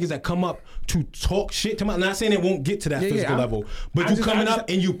group of niggas that come up to talk shit to my, not saying it won't get to that physical level, but you coming up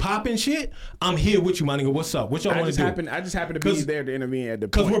and you popping shit, I'm here with you, my nigga. What's up? What y'all want to do? I just happened to be there to intervene at the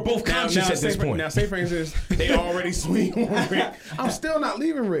point. Because we're both conscious at this point. Now, say for instance, they already swing on Rick. I'm still not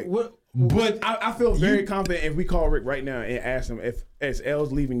leaving Rick. But I feel very confident if we call Rick right now and ask him if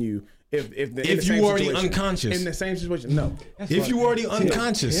L's leaving you. If you already unconscious in the same situation, no. If you already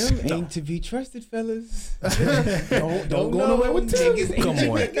unconscious, Him ain't to be trusted, fellas. don't go nowhere with Tim. Come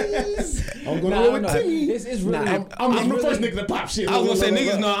on. Don't go nowhere with Timmy. It's really. I'm the first nigga to pop shit. I was gonna say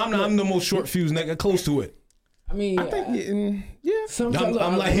niggas. No, I'm the most short fuse nigga close to it. I mean, I think yeah. Sometimes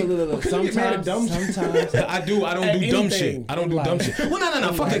I'm like, sometimes. I don't do dumb shit. I don't do dumb shit. Well,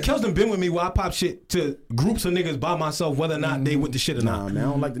 no. Fuck that. Kel's done been with me where I pop shit to groups of niggas by myself, whether or not they with the shit or Nah, not. man, I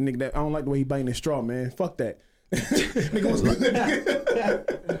don't like the nigga that. I don't like the way he biting his straw, man. Fuck that. Nigga was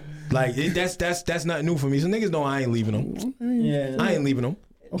good. Like that's not new for me. So niggas know I ain't leaving them. Yeah. I ain't leaving them.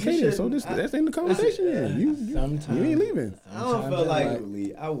 Okay, then, so that's in the conversation. You ain't leaving. I don't feel like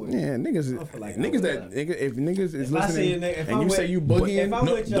I would. Yeah, niggas. like Niggas I that would. if niggas is If I see a listening nigga- if and I'm you say with- you boogieing, if I'm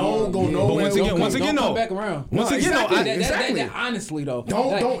with y'all, don't go yeah. nowhere. But once again, Don't no. come back around. Once again, no. Exactly. Honestly though,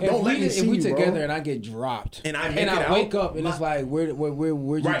 Don't if let me see if we you, bro. together and I get dropped And I make it I wake out, up and it's like where'd you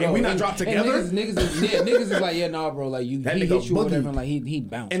Right, go? and we not dropped together? And niggas is like, yeah, nah, bro, like he That hit nigga you or whatever, boogie. and like he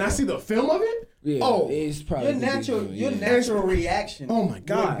bounced. And I bro. see the film of it. Yeah, Oh, it's probably Your natural reaction. Oh my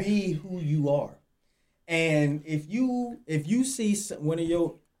God. would be who you are. And if you see one of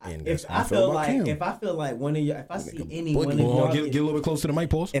your, And if that's how I I feel feel about like Cam. if I feel like one of your, if I see any boogie. one of Hold y'all on, get a little bit closer to the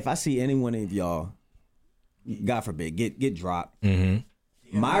mic, pause. If I see any one of y'all, God forbid, get dropped.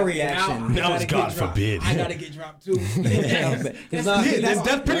 My reaction. Now it's God forbid. I gotta get dropped too.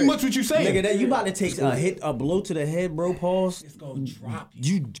 That's pretty much what you saying. Nigga, that you about to take a blow to the head, bro. Pause. It's gonna drop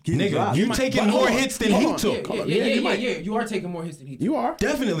You get Nigga, dropped. you taking but more hold on. hits than Hold he on. took. Yeah, you are taking more hits than he took. You are.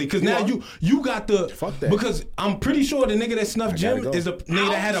 Definitely, because You now are. you got the Fuck that. because I'm pretty sure the nigga that snuffed Jim go. is a nigga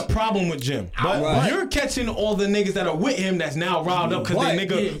that had a problem with Jim. But Right. you're catching all the niggas that are with him that's now riled up because Right. they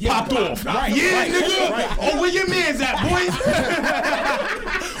nigga Yeah, popped off. Right. Yeah, Right. nigga. Right. Oh, where your man's at, boys?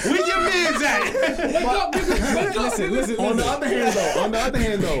 Where your man's at? Listen. On the other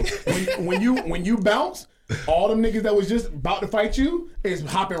hand though, when you bounce, all them niggas that was just about to fight you is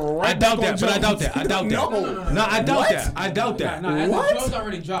hopping right. I doubt back that, on but I doubt Jones. that. I doubt that. No. I doubt that. I doubt that. Nah, Jones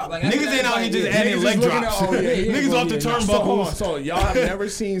already dropped. Like Niggas ain't out here just adding Niggas leg just looking drops. at- oh, yeah, Niggas off the So, hold on. turnbuckles. So y'all have never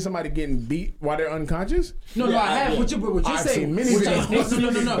seen somebody getting beat while they're unconscious? No, I have. What you're I've saying? seen many No. videos. I've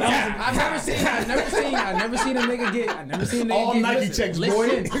never seen a nigga get. All get, Nike checks,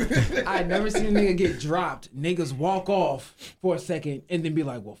 boy. I never seen a nigga get dropped. Niggas walk off for a second and then be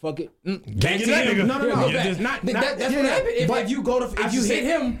like, "Well, fuck it." Gang to that nigga. No. That's what happened. If you go to if you hit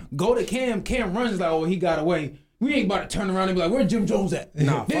him, go to Cam. Cam runs like, "Oh, he got away." We ain't about to turn around and be like, "Where Jim Jones at?"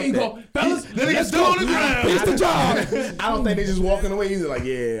 Nah, there fuck you that. go, fellas. That nigga still on the ground. It's the job. I don't think they just walking away. He's like,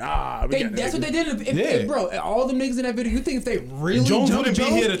 yeah, That's what they did. If, bro, all the niggas in that video, you think if they really Jones jumped wouldn't be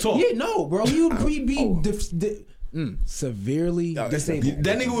here to talk. Yeah, no, bro. He'd be Severely disabled.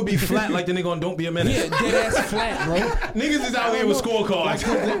 That nigga would be flat like the nigga on Don't Be a Menace. Yeah, dead ass flat, bro. Niggas is out here with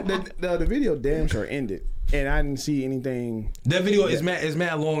scorecards. The video damn sure ended, and I didn't see anything. That video is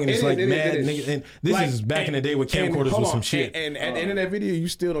mad long, and it's like mad nigga. And this Like, is back in the day with camcorders with some shit. And at the end of that video, you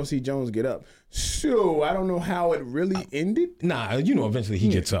still don't see Jones get up. So I don't know how it really ended. Nah, you know, eventually he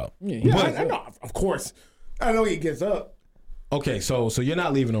gets up. Yeah, I know, of course. I know he gets up. Okay, so you're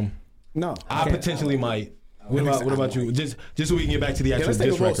not leaving him. No, I potentially might. What about you? Just so we can get back to the actual let's take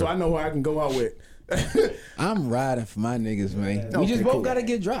a diss vote record. so I know who I can go out with. I'm riding for my niggas, man. We Okay, just both cool. gotta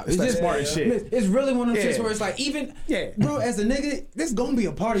get dropped. It's like smart as shit. It's really one of them shits Yeah. where it's like, even, Yeah. bro, as a nigga, there's gonna be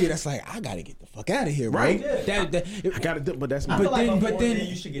a part of you that's like, I gotta get the fuck out of here, bro. Right. Yeah. I gotta do, but that's I not. feel like but before then- then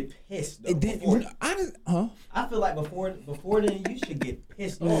you should get pissed. Though, It did, before. I I feel like before then you should get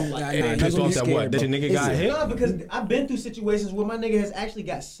pissed off. Like, Nah, Pissed you gonna off be that scared, what? That bro. your nigga got hit? no, because I've been through situations where my nigga has actually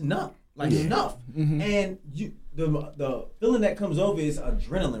got snuffed, like snuffed, and the feeling that comes over is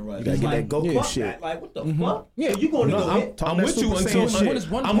adrenaline rush. You gotta It's get like, that Goku fuck shit. that. Like what the fuck? Yeah. So you going to No, go hit? I'm that with you Super until Saiyan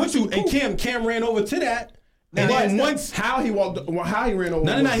shit. I'm with you. And Cam ran over to that. And But then once how he walked, how he ran over.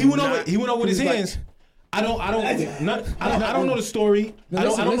 No, he went over. He went over with his he was like- hands. I don't know the story. I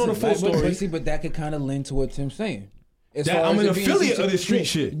don't know the full story. But that could kind of lend to what Tim's saying. As That far I'm as an it being affiliate some of this street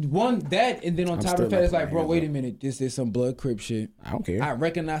shit. One, that, and then on top still of the fact, it's not like, bro, hands wait a up. minute, this is some blood crip shit. I don't care. I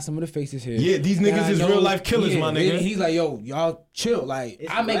recognize some of the faces here. Yeah, these And niggas I is know- real life killers, my nigga. and he's like, yo, y'all chill. Like,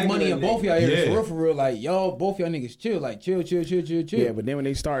 It's I make money regular in both y'all areas, Yeah. for real. Like, y'all, both y'all niggas chill. Like, chill. Yeah, but then when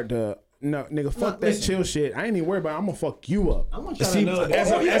they start to no nigga, fuck that listen. chill shit. I ain't even worried about it. I'm gonna fuck you up. I want you See, to know that.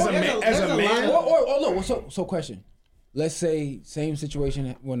 as a man- Look, so question. Let's say same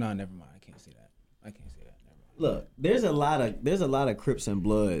situation. Well, nah, never mind. I can't say that. Never mind. Look, there's a lot of Crips and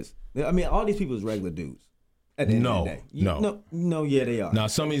Bloods. I mean, all these people is regular dudes. At the end of the day. No, yeah, they are. Now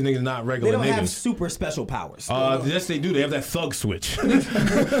some of these niggas not They regular don't have niggas. super special powers. Yes, they do. They have that thug switch.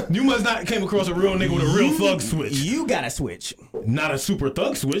 You must not came across a real nigga with a real thug switch. You gotta switch. Not a super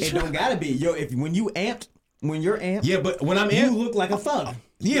thug switch. It don't gotta be. Yo, when you're amped, Yeah, but when I'm you in, look like a thug.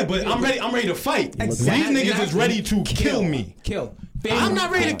 yeah, but I'm ready. I'm ready to fight. Exactly. These niggas is ready to kill me. Kill. I'm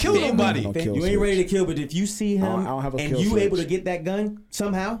not ready to kill nobody. I'll kill You ain't ready to kill, but if you see him I don't have a and kill you switch. able to get that gun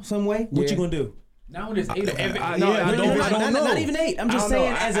somehow, some way, what you gonna do? Now when there's 8 of them. I don't know. Not even 8. I'm just I don't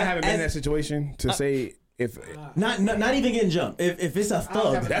saying, know. as I haven't been in that as situation to say if not even getting jumped. If it's a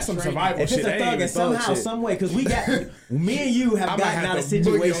thug, that's some survival if shit. it's a That ain't thug, even and somehow, thug shit. some way, because we got me and you have I might gotten have out of to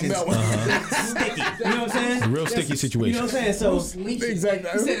boogie on situations that one. sticky. You know what I'm saying? Real sticky You know situation. what I'm saying? So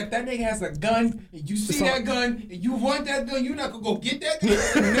Exactly. He said if that nigga has a gun and you see that gun and you want that gun, you're not gonna go get that gun.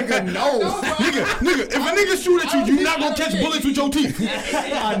 nigga knows. Nigga, if a nigga shoot at you, you not gonna catch bullets with your teeth.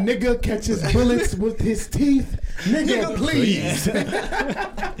 A nigga catches bullets with his teeth. Nigga, please.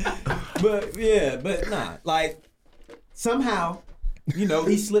 but nah, like somehow, you know,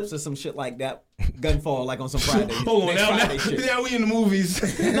 he slips or some shit like that. Gun fall like on some Friday. Hold on, next now Friday shit. now we in the movies.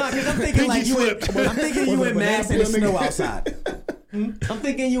 Nah, because I'm thinking Pinky like slip. I'm thinking you in banana mass and it's peel, snow nigga. outside. I'm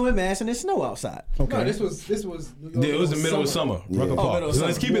thinking you in mass and it's snow outside. No, this was. Yeah, it was the middle of summer. Rucker Park. middle of So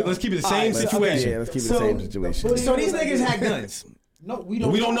let's keep it the same Alright, situation. Yeah, let's keep it So- the same situation. So these niggas had guns. No, we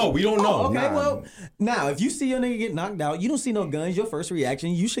don't. We don't know. We don't know. Okay, Nah. well, now if you see your nigga get knocked out, you don't see no guns. Your first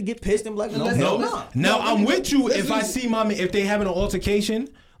reaction, you should get pissed and be like, no, hell No. no. Now I'm with you if I see if they having an altercation,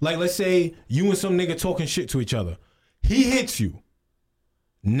 like let's say you and some nigga talking shit to each other. He hits you.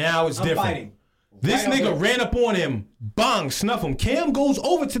 Now it's different. fighting. This nigga ran up on him, bang, snuff him. Cam goes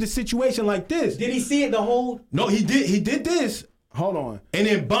over to the situation like this. Did he see it the whole? No, he did this. Hold on. And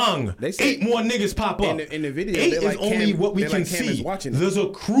then bang, They say- 8 more niggas pop up. In the video, 8 they're is like only Cam- what we they're can like Cam is see. watching it. There's a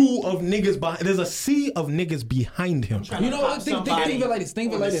crew of niggas behind. There's a sea of niggas behind him. You know what? Think of it like this.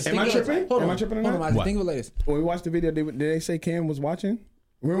 Think of it like this. Am I tripping? Hold Am on. I tripping or Hold on, not? Isaac. What? Think of it like this. When we watched the video, did they say Cam was watching?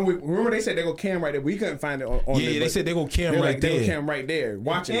 Remember they said they go Cam right there. We couldn't find it on Yeah, there, they but said they go Cam they're right like, they go there. Cam right there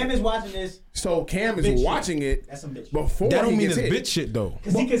watching Cam it. is watching this So Cam is Bitch shit. watching it That's some bitch shit. before That don't he mean gets it's hit. bitch shit though.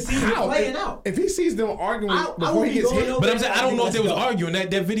 because he can see it How? playing out. If he sees them arguing I before would he be gets going hit, over But I'm saying I don't know if they was Let's go. arguing.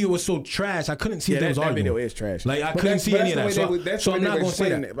 That video was so trash. I couldn't see if they was that arguing. video is trash. Like I But couldn't that's- see but any of that. that's the way So, that's so the I'm way not they were gonna say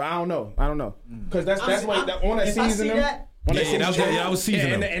explaining that. it. But I don't know because that's why on that if I season see them. that, On Yeah, that was I was season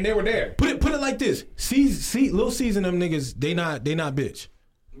them. and they were there. Put it like this. See, Lil Season them niggas. They not bitch.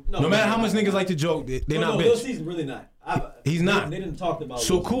 No matter how much niggas like to joke, they not Lil bitch. Season really not. He's not. They didn't talk about.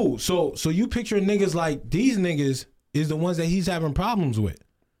 So Lil cool. So you picture niggas like these niggas is the ones that he's having problems with.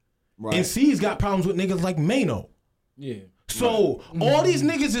 Right. And C's got problems with niggas like Mano. Yeah. So all these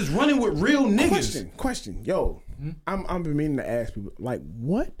niggas is running with real niggas. Question. Yo, I'm been meaning to ask people like,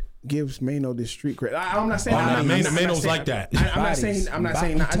 what gives Mano this street cred? I'm not saying. Mano's like that. I'm not saying.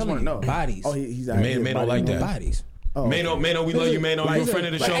 I just want to know. Bodies. Oh, he's Mano like that. Bodies. Oh, Mano, we love you, Mano. You're a friend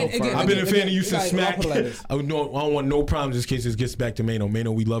of the show. I've been a fan of you since Smack. I don't want no problems in case this gets back to Mano.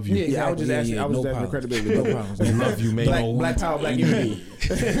 Mano, we love you. Yeah, I was just asking. I was asking credibility. No problems. We love you, Mano. Black power, black unity.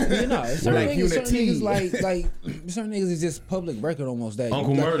 You know, certain unity. niggas like certain niggas is just public record almost. That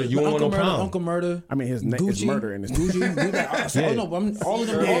Uncle Murder, you don't want no problem. Uncle Murder. I mean, his name is Murder in his Gucci. All of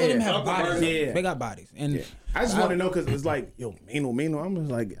them have bodies. Yeah. They got bodies. And I just want to know because it's like, yo, Mano. I'm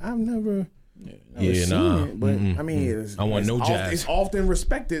just like, I've never. Yeah, nah. It, but I mean, I want no jazz. It's often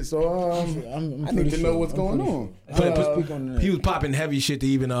respected, so I need to know what's going on. He was popping heavy shit to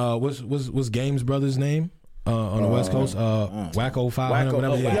even what's Games Brothers' name on the West Coast? Wacko 500,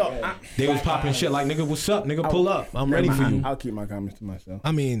 whatever. Yeah. They was popping shit like, nigga, what's up, nigga? Pull up. I'm ready for you. I'll keep my comments to myself.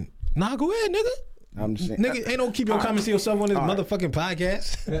 I mean, nah, go ahead, nigga. I'm just saying, nigga, ain't no keep your comments to yourself on this motherfucking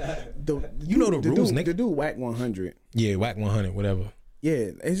podcast. You know the rules, nigga. The dude Whack 100. Yeah, Whack 100, whatever.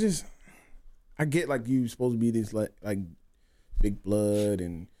 Yeah, it's just. I get like you supposed to be this like big blood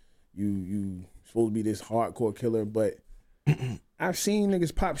and you supposed to be this hardcore killer, but I've seen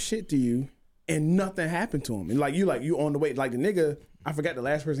niggas pop shit to you and nothing happened to him. And like you on the way, like the nigga, I forgot the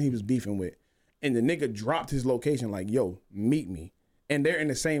last person he was beefing with, and the nigga dropped his location like, yo, meet me, and they're in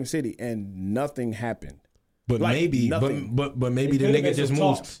the same city and nothing happened. But like, maybe, nothing. but maybe the nigga just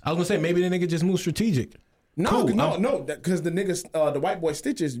moves. I was gonna say maybe the nigga just moves strategic. No, because the niggas, the white boy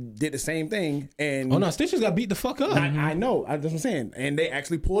Stitches did the same thing, and Stitches got beat the fuck up. I know, that's what I'm saying, and they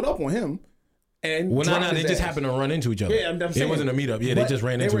actually pulled up on him. And they just happened to run into each other. Yeah, I'm saying, it wasn't a meetup. Yeah, they just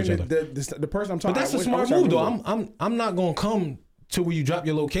ran into each other. The person I'm talking. But that's a smart move, though. I'm not gonna come to where you drop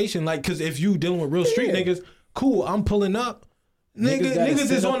your location, like, because if you dealing with real street niggas, cool. I'm pulling up. Niggas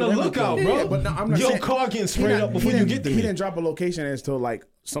is on the lookout, bro. Yeah, but no, I'm not your saying, car getting sprayed up before you get there. He didn't drop a location as to like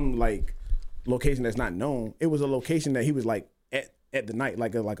some like location that's not known. It was a location that he was like at the night,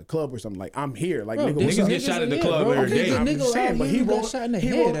 like a club or something. Like, I'm here. Like, bro, niggas get shot at the club every day. I'm just saying, but he's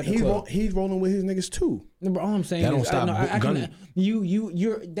rolling with his niggas too. No, bro, all I'm saying that don't stop gunning.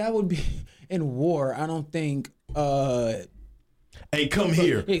 You're that would be in war. I don't think. Hey, come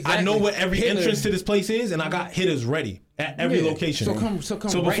here. Exactly. I know what every entrance to this place is, and I got hitters ready at every location. So come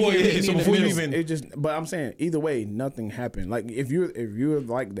before right before you even. It just. But I'm saying either way, nothing happened. Like if you're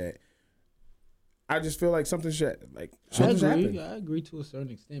like that. I just feel like something should happen. I agree to a certain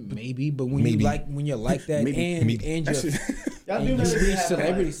extent, maybe. But when you're like that, and you reach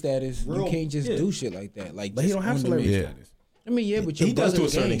celebrity status, you can't just do shit like that. Like, but he don't have celebrity status. I mean, but he does to a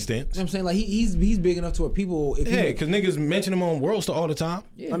certain extent. You know what I'm saying, like he's big enough to where people. Because niggas mention him on World Star all the time.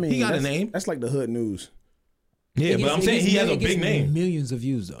 Yeah. I mean, he got a name. That's like the hood news. Yeah, but I'm saying he has a big name. Millions of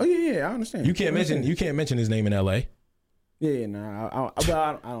views though. Oh yeah, I understand. You can't mention his name in L.A. Yeah, I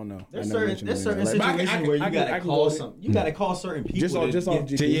don't know. There's certain situations where you gotta call some. You gotta call certain people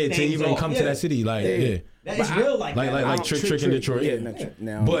to even come to that city. Like, it's real. Like Trick in Detroit. Yeah,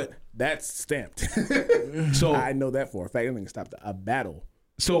 now, but that's stamped. So I know that for a fact. I think stopped a battle.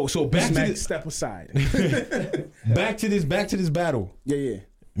 So back to this. Step aside. back to this battle. Yeah.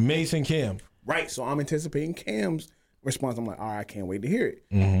 Mason Cam. Right. So I'm anticipating Cam's response. I'm like, all right, I can't wait to hear it.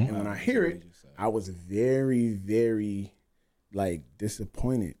 Mm-hmm. And when I hear it, I was very, very like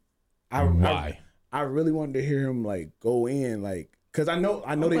disappointed. Why? I really wanted to hear him like go in, like, because I know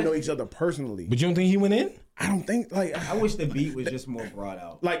they know each other personally. But you don't think he went in? I don't think I wish the beat was just more brought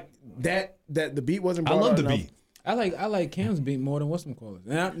out. Like that the beat wasn't brought out. I love the enough. beat. I like Cam's beat more than what's them call it.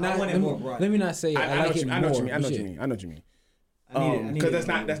 Let me not say I like it more. I know what you mean. Because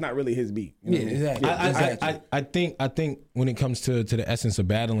that's not really his beat. You know exactly. I think when it comes to the essence of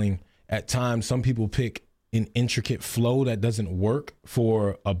battling, at times some people pick an intricate flow that doesn't work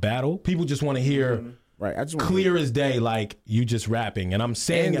for a battle. People just want to hear clear as day, like you just rapping. And I'm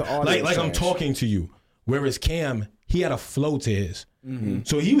saying it like I'm talking to you. Whereas Cam, he had a flow to his. Mm-hmm.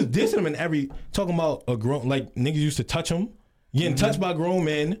 So he was dissing him talking about a grown, like niggas used to touch him. Getting touched by grown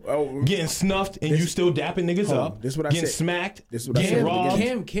men, getting snuffed, and you still dapping niggas up. This what I getting said. Smacked, this what getting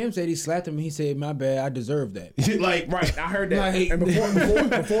robbed. Cam said he slapped him and he said, my bad, I deserve that. Right, I heard that. And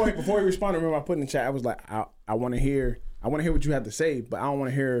before he responded, remember I put in the chat, I was like, I want to hear what you have to say, but I don't want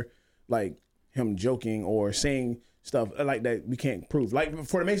to hear like him joking or saying stuff like that we can't prove. Like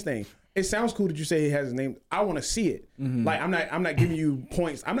for the Mace thing, it sounds cool that you say he has his name. I want to see it. Mm-hmm. Like I'm not giving you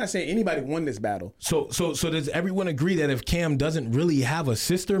points. I'm not saying anybody won this battle. So does everyone agree that if Cam doesn't really have a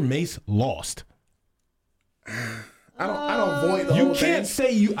sister, Mace lost? I don't void the whole thing. You can't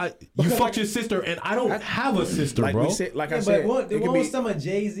say you fucked your sister and I don't have a sister, like bro. I said, the one with some of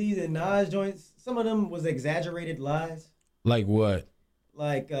Jay-Z's and Nas joints, some of them was exaggerated lies. Like what?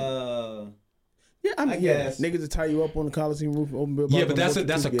 Like, Yeah, I mean, I guess. niggas to tie you up on the Coliseum roof. Yeah, but that's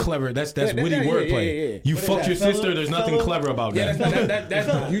a clever. That's witty wordplay. Yeah. You What is fucked that, your fella? sister. There's nothing Fella? clever about that.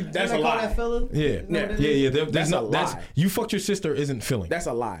 That's a lie. That fella? Yeah. There's That's no. a That's lie. you fucked your sister isn't filling. That's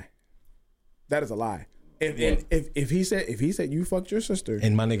a lie. That is a lie. If he said you fucked your sister,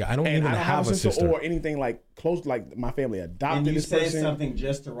 And my nigga, I don't and even I don't have a sister. or anything like close, like my family adopted And you this said person, something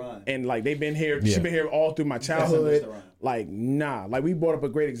just to run. and like they've been here. Yeah. She's been here all through my something childhood. just to run. Like nah, like we brought up a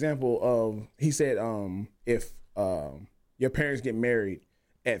great example of he said if your parents get married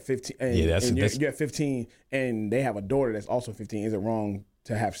at 15, and, Yeah, that's- you're at 15, and they have a daughter that's also 15, is it wrong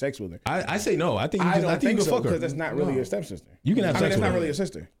to have sex with her? I say no. I think you I just, don't I think think you so can fuck because her. that's not really your stepsister. You can have I sex mean, that's with not her. really your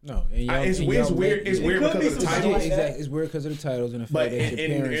sister. No, and y'all, It's and weird. y'all Weird. It's make- weird could be because of the some title. shit like that. Exactly. It's weird because of the titles and the But fact that your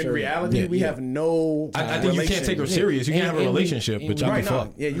parents in are. reality, Yeah, we yeah. have no. I think you can't take her serious. You can have a And we- relationship, and but we- y'all Right can now,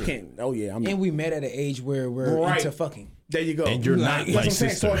 fuck. yeah, you can't. Oh yeah, I'm. And we met at an age where we're Right. into fucking. There you go. And you're not That's what my I'm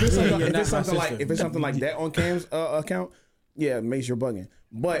saying. sister. So if it's something, You're if not it's my something like sister. if it's something like that on Cam's account, yeah, Mace, you're bugging.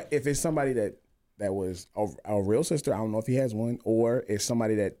 But if it's somebody that was a real sister, I don't know if he has one, or it's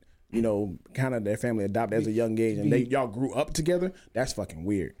somebody that kind of their family adopted as a young age, and y'all grew up together. That's fucking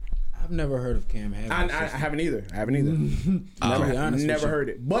weird. I've never heard of Cam having. I haven't either. To be honest with Never you. heard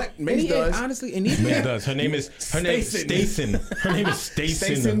it. But And Mace he- does. honestly, and even Mace does. Her name is Stacen. Her name is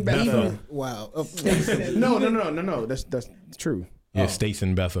Stacen Stacen Betha. Betha. wow. No. That's true. Yeah,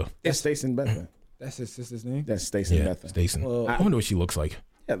 Stacen Betha. It's Stacen Betha. That's his sister's name. That's Stacen Yeah, Betha. Stacen. Well, I wonder what she looks like.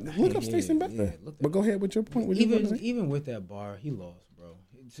 Yeah, look up Stacen Betha. look But go ahead with your point. With your Even represent- even with that bar, he lost, bro.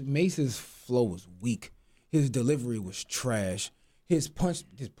 Mace's flow was weak. His delivery was trash. His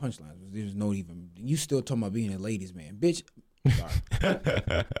punchlines was there's no even. You still talking about being a ladies' man, bitch.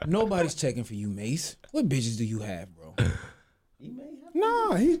 Sorry. Nobody's checking for you, Mace. What bitches do you have, bro?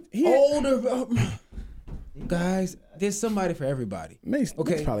 No, he Older, bro. Guys, there's somebody for everybody. Mace.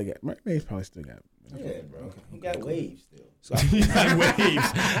 Okay. Mace probably still got. Yeah, bro. You got waves still.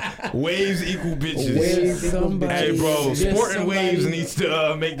 Waves equal bitches. Somebody, Hey, bro, there's Sporting Waves somebody- needs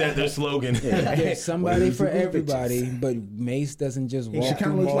to make that their slogan. There's somebody Waves for equal everybody, but Mace doesn't just walk kinda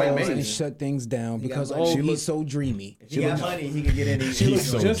through looks like malls and Mace. shut things down because money. She he's looks- so dreamy. If he got money, he can get in. She looks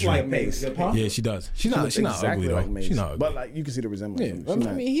so just like dreamy. Mace. Yeah, she does. She's not Exactly ugly though. like Mace. She's not ugly. But like you can see the resemblance. Yeah, She's I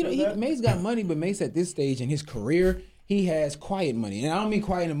not- mean, Mace got money, but Mace at this stage in his career, he has quiet money, and I don't mean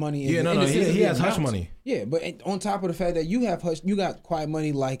quiet money. Yeah, no, in the he sense of the has hush amounts. money. Yeah, but on top of the fact that you have hush, you got quiet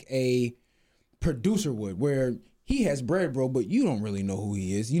money like a producer would, where he has bread, bro, but you don't really know who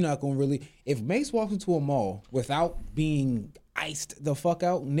he is. You're not gonna really. If Mace walks into a mall without being iced the fuck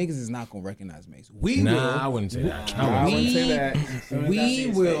out, niggas is not gonna recognize Mace. We will. I wouldn't say that. I wouldn't say that.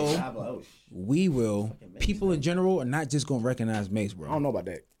 We will. People in general are not just gonna recognize Mace, bro. I don't know about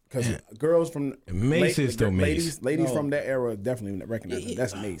that because girls from Mace is still Mace. ladies from that era definitely recognize him.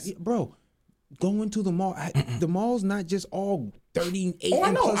 That's Mace. Yeah, bro. Going to the mall, the mall's not just all 38 Oh, I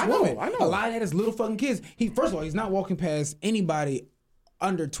and know, plus I know, women. I know. A lot of that is little fucking kids. First of all, he's not walking past anybody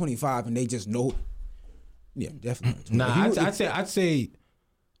under 25, and they just know. Yeah, definitely. Nah, I'd say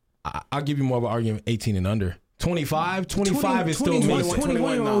I'll give you more of an argument 18 and under. 25 is still Mace.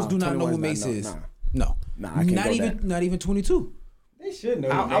 21-year-olds do not know 21's who Mace not- is. nah. No, I can't go that. not even 22. They should know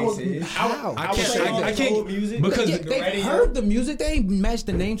I who was- Mace is. How? I can't music because Yeah, they've heard the music. They ain't matched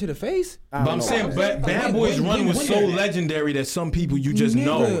the name to the face. but I'm saying Bad Boys Run was so legendary that some people you just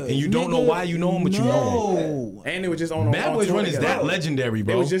know and you don't know why you know them, but you know them. And they were just on Bad Boys tour Run is together. that legendary,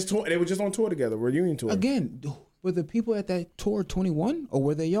 They bro. was just on tour together, reunion tour. Again, were the people at that tour 21 or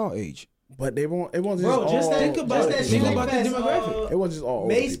were they y'all age? But they won't. It wasn't Bro, just just all. that, think about just it. that Think shit about the fest, demographic. It wasn't just all.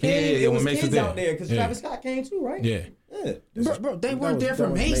 Mace old people. came. Yeah, It when was Mace was kids there. out there because Yeah. Travis Scott came too, right? Yeah. Bro, they weren't there for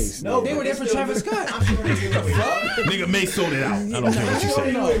that was Mace. Mace. No, They were there for still- Travis Scott. I'm sure they give a fuck. Nigga Mace sold it out. I don't care what you I'm sure say.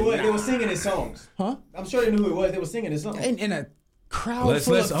 they knew who it was. They were singing his songs. Huh? I'm sure they knew who it was. They were singing his songs. In a crowd Let's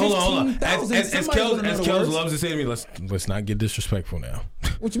full of hold on. 15,000. As Somebody's gonna know Kels the words. loves to say to me, let's not get disrespectful now.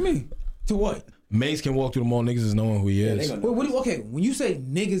 What you mean? To what? Mace can walk through the mall, niggas is knowing who he is. What do you, okay, when you say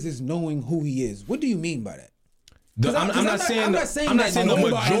niggas is knowing who he is, what do you mean by that? I'm not saying that the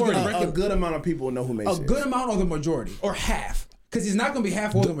nobody's majority. gonna A good amount of people know who Mace is. A good amount or the majority or half? Because he's not going to be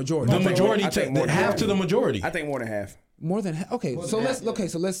half or the majority. The majority, I think more than half half. to the majority. I think more than half. More than half. Okay,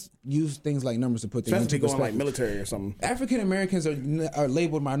 so let's use things like numbers to put things Especially into going like perspective. military or something. African Americans are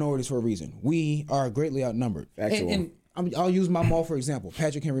labeled minorities for a reason. We are greatly outnumbered. Factual. And I'll use my mall for example,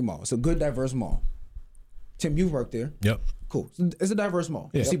 Patrick Henry Mall. It's a good, diverse mall. Tim, you've worked there. Yep. Cool. It's a diverse mall.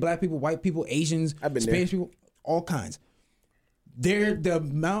 You see black people, white people, Asians, I've been Spanish people, all kinds. The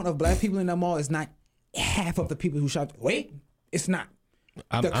amount of black people in that mall is not half of the people who shop. Wait, it's not.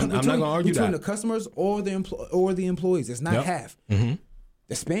 I'm not gonna argue between that. the customers or the employees. It's not Yep. half.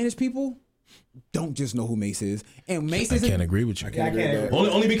 The Spanish people don't just know who Mace is, and Mace I isn't. can't agree with you. I can't agree with that.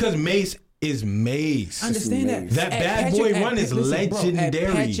 Only because Mace is Mace. I understand that. That At Bad Boy Patrick- run is listen, bro, legendary.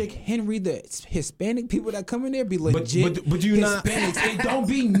 At Patrick Henry, the Hispanic people that come in there be legit. but you not- Hispanics. It don't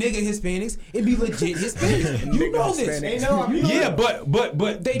be nigga Hispanics. It be legit Hispanics. You know this. Hispanics. They know. You know Yeah,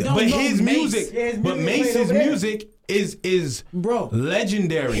 but They don't know his Mace. music, Yeah, his but music played Mace's over there. music is Bro,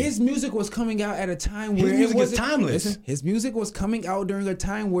 legendary. his music was coming out at a time His where music it is wasn't- timeless. Listen, his music was coming out during a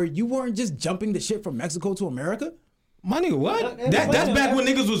time where you weren't just jumping the shit from Mexico to America. My nigga, what? That's back when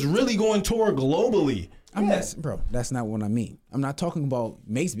niggas was really going tour globally. That's not what I mean. I'm not talking about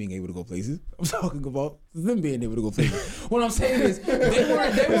Mace being able to go places. I'm talking about them being able to go places. What I'm saying is, they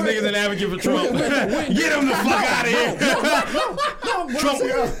weren't. This nigga's an advocate for Trump. Get him the fuck out of here. No, Trump,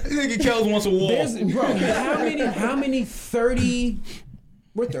 this nigga Kells wants a wall. Bro, how many 30?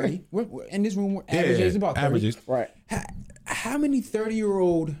 We're 30. We're in this room. We're average age is about 30. averages. Right. How many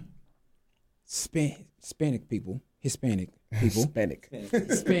 30-year-old Hispanic people, Spanish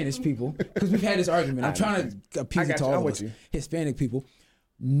people, because we've had this argument. I'm trying to appease it to all of us. Hispanic people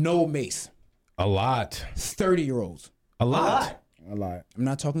know Mace. A lot. 30-year-olds. A lot. A lot. I'm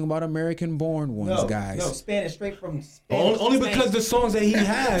not talking about American-born ones, guys. No, Spanish straight from Spanish. Only because the songs that he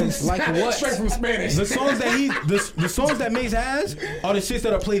has, Like what? Straight from Spanish. the songs that the songs that Mace has are the shits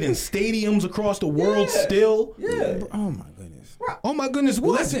that are played in stadiums across the world still. Yeah. Oh my goodness. Oh my goodness,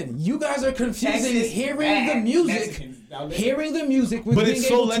 what? Listen, you guys are confusing Texas, hearing the bad music, Mexicans. Now listen. hearing the music with But being it's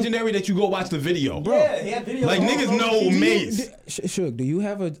so able to- legendary that you go watch the video. Yeah, he had videos Like all niggas over know TV. Mace. Suge, do you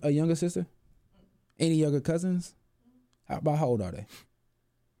have a younger sister? Any younger cousins? How old are they?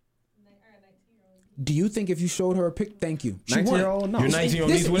 Do you think if you showed her a pic, thank you, she won? 19-year-old? No. You're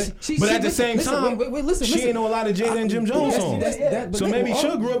 19-year-old niece with it? She- But she- at the same listen, time, listen, she ain't know a lot of Jada and Jim Jones songs. But So maybe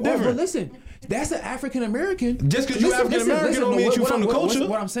Suge grew up different. But listen, that's an African American. Just 'cause you African American don't mean that you from the culture.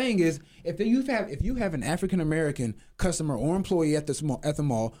 What I'm saying is, if you have an African American customer or employee at the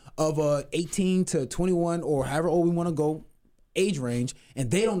mall of 18 to 21 or however old we want to go age range, and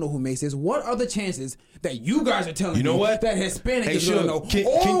they don't know who Mace is, what are the chances that you guys are telling You know me what? that Hispanic Hey, is going to Suge,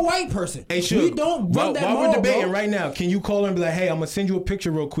 know, or a white person? Hey, We Suge, don't run that while mall, we're debating bro. right now, can you call her and be like, hey, I'm gonna send you a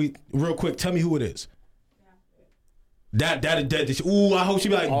picture real quick. Tell me who it is. That ooh, I hope she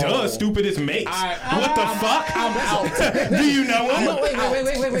be like, duh, stupid, it's Mace. What the fuck? I'm out. Do you know him? No,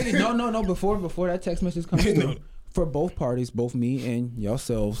 wait. No. Before that text message comes through, for both parties, both me and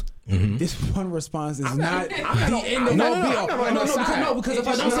yourselves, this one response is not the end of all be all. No, because if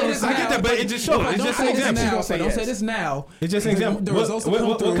I don't say this now, I get that, but it just shows. It's just an example. If I don't say this now, It's just an example. The results will come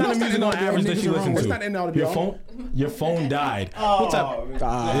What through. kind of music on average does she listen It's not in all to? to be Your all. phone? Your phone died. What's up? This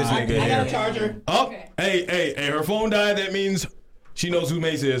nigga I got here. a charger. Oh, hey, her phone died. That means she knows who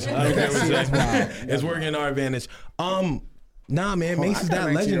Mace is. I don't care what you say. It's working in our advantage. Nah, man, Mace is I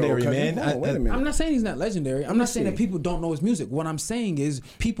got not a 19-year-old legendary, cousin. man. Hold on, wait a minute. I'm not saying he's not legendary. I'm not saying that people don't know his music. What I'm saying is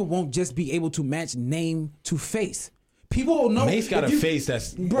people won't just be able to match name to face. People will know. Mace got a face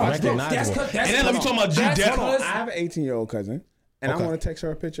that's recognizable. that's And then let me talk about G Dep. I have an 18-year-old cousin, and Okay. I want to text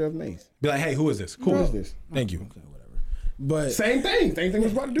her a picture of Mace. Be like, hey, who is this? Cool. Who is this? Thank you. But Same thing we're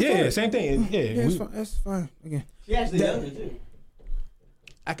about to do. Yeah, first. same thing. Yeah, it's fine. That's fine. Again, She actually younger too.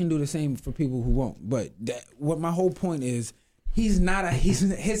 I can do the same for people who won't. But what my whole point is, he's not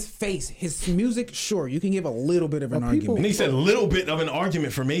his face, his music. Sure, you can give a little bit of an argument. And he said a little bit of an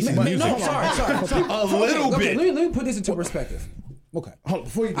argument for Mace's music. No, sorry. A little bit. Let me put this into perspective. Okay. Hold on,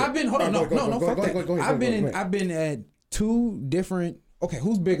 before you do. I've been fuck that. Go ahead. I've been at two different. Okay,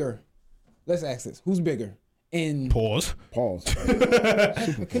 who's bigger? Let's ask this. Who's bigger? In Pause.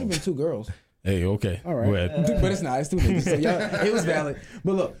 it could have been two girls, Hey, okay. All right. Go ahead. but it's not. It's two niggas. So it was valid.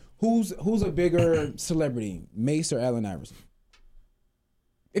 But look, who's a bigger celebrity, Mace or Allen Iverson?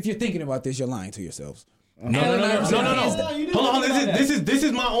 If you're thinking about this, you're lying to yourselves. No. Hold on. This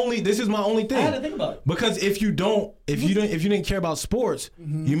is my only thing. I had to think about it. Because if you didn't care about sports,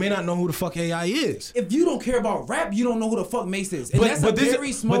 you may not know who the fuck AI is. If you don't care about rap, you don't know who the fuck Mace is. And that's a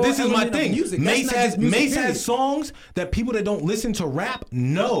very small this is my element of thing. music. That's Mace not just music, Mace period. has songs that people that don't listen to rap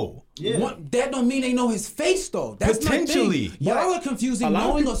know. Yeah. That don't mean they know his face though. That's Potentially. my thing. Y'all are confusing a lot of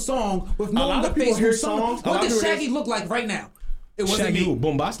knowing people- a song with a knowing lot the of people face hear of someone. songs- a What lot of does people Shaggy look like right now? It wasn't Shaggy me. who?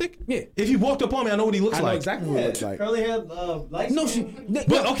 Bombastic? Yeah. If he walked up on me, I know what he looks I know like. exactly what it looks like. Curly hair, light No, skin.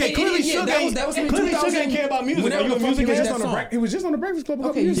 But okay, clearly Suge ain't- that was in clearly Suge 2000. ain't care about music. Whenever Are you a the fuck music he head? made that song. He was just on the Breakfast Club a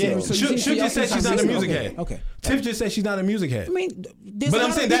couple Okay, years yeah. ago. So Suge just said she's not a music head. Okay. Tiff just said she's not a music head. I mean, but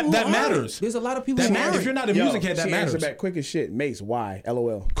I'm saying that matters. There's a lot of people. That who matters. aren't. If you're not a music head, that she matters. answered back quick as shit. Mace, why?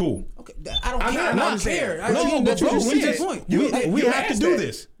 LOL. Cool. Okay, I don't I'm care. not- I I'm don't saying. care. No, but bro, we just point. we have to asked do that.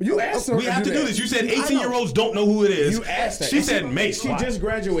 this. You asked her. We have to do that. this. You said I know. 18-year-olds don't know who it is. You asked that. She said Mace. She Why? just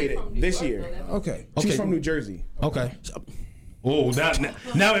graduated this year. Okay. She's from New Jersey. Okay. Oh,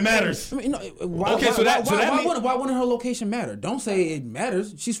 now it matters. I mean, no, why Okay, so that means- why wouldn't her location matter? Don't say it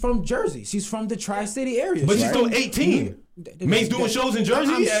matters. She's from Jersey. She's from the Tri-City area. But she's still 18. Mace doing shows in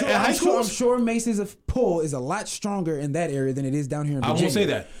Jersey at high school. I'm sure Mace's pull is a lot stronger in that area than it is down here in I Virginia. won't say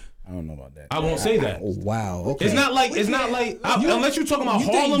that. I don't know about that. I won't say that. Oh, wow. Okay. It's not like unless you're talking about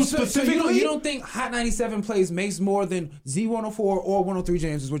Harlem so specifically. you don't think Hot 97 plays Mace more than Z104 or 103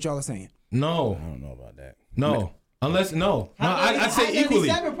 Jams is what y'all are saying? No, I don't know about that. no. Unless I'd say equally.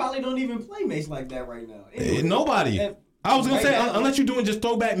 97 probably don't even play Mace like that right now. Anyway. Nobody. I was gonna say unless you're doing just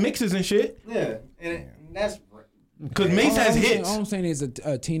throwback mixes and shit. Yeah, and that's Because Mace has hits. All I'm saying is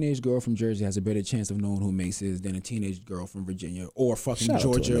a teenage girl from Jersey has a better chance of knowing who Mace is than a teenage girl from Virginia or fucking Shout out to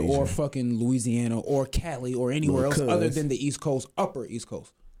Georgia Mason. or fucking Louisiana or Cali or anywhere else other than the East Coast, upper East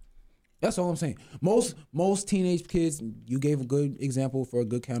Coast. That's all I'm saying. Most teenage kids, you gave a good example for a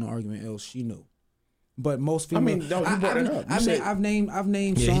good counter argument, else she knew. But most female, I mean, no, you brought it up. You said- I've named. Yeah,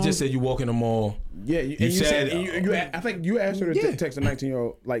 songs. he just said you walk in the mall. Yeah, you said- I think you asked her to Yeah. text a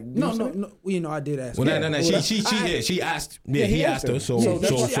 19-year-old. Like, No. You know, I did ask. Well, her. no. She asked. Yeah, he he asked asked her. her. So So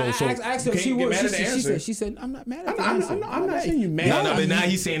that's what- I asked her you if she can't get was. mad at the answer. She said, I'm not mad at the I'm answer. not saying you mad. No, but now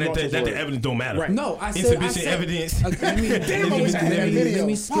he's saying that the evidence don't matter. Right. No, I said Insufficient evidence. Let me, Damn, I wish I had that video. let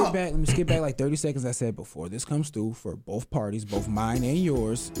me skip Fuck. back. Let me skip back like 30 seconds. I said before this comes through for both parties, both mine and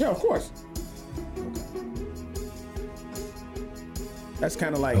yours. Yeah, of course. That's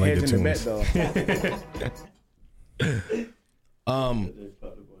kind of like I like hedging the bet, the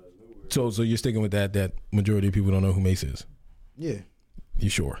though. So you're sticking with that majority of people don't know who Mace is. Yeah, You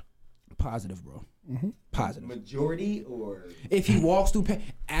sure? positive, bro. Positive. majority or If he walks through,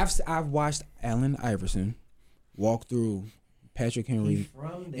 I've watched Allen Iverson walk through Patrick Henry.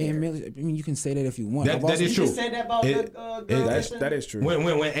 from there. And I mean, you can say that if you want. That- I've that also- is You true. just said that about It- the girl. That is true. When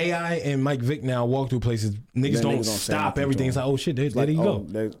AI and Mike Vick now walk through places, niggas Then don't niggas don't say stop nothing everything. to It's like, oh shit, there Like, you oh, go.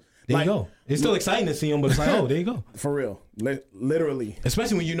 There you go. It's still exciting to see him, but it's like, oh, there you go. For real. Literally.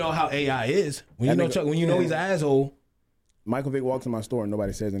 Especially when you know how AI is. When you That know nigga- Chuck, when you know he's an asshole. Michael Vick walks in my store and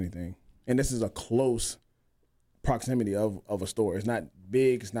nobody says anything. And this is a close proximity of a store. It's not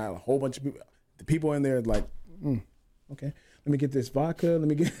big. It's not a whole bunch of people. The people in there are like, okay, let me get this vodka. Let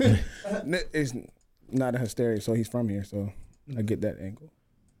me get. It's not a hysteria. So he's from here. So I get that angle.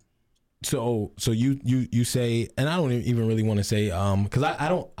 So you say, and I don't even really want to say, because I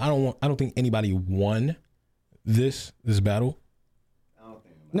don't think anybody won this battle,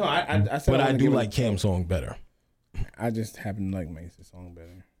 No, I said but I wanna do give it- like Cam's song better. I just happen to like Mace's song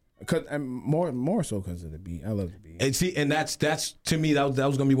better. Cause and more so because of the beat. I love the beat. And see, and that's to me that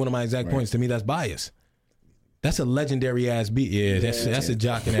was gonna be one of my exact points. To me, that's bias. That's a legendary ass beat. Yeah, that's a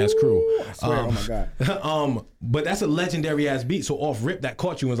jocking ass crew. I swear, oh my god. But that's a legendary ass beat. So off rip, that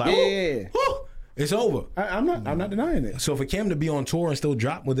caught you and was like, Yeah. oh, it's over. I'm not denying it. So for Cam to be on tour and still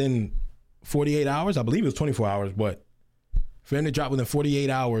drop within 48 hours, I believe it was 24 hours, but for him to drop within 48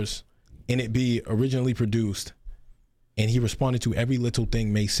 hours and it be originally produced, and he responded to every little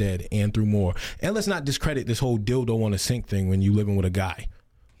thing Mace said and through more. And let's not discredit this whole dildo on a sink thing when you living with a guy.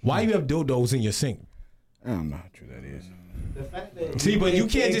 Why you have dildos in your sink? I don't know how true that is. The fact that See, but you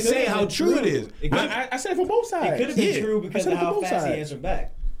can't just say how true it is. It could I said for both sides. have been Yeah. true because I said of how for both fast he sides. answered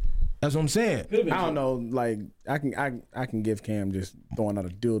back. That's what I'm saying. Could have been I don't true. know. Like I can give Cam just throwing out a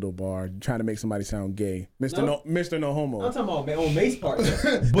dildo bar, trying to make somebody sound gay, Mr. No Homo. I'm talking about on Mace part.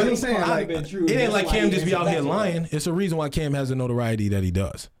 But I'm saying like been true. It ain't That's like why Cam he just be answered out back here to that. lying. It's a reason why Cam has the notoriety that he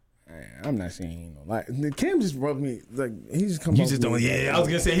does. I'm not saying like Cam just rubbed me like he just comes. You off just to me don't. like- Yeah, I was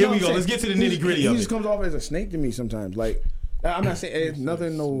gonna say. Here we I'm go. saying, Let's get to the he nitty gritty He of just it. comes off as a snake to me sometimes. Like I'm not saying it's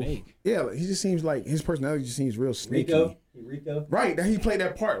nothing. No, Snake. yeah, like, he just seems like his personality just seems real snaky. Rico. Right, he played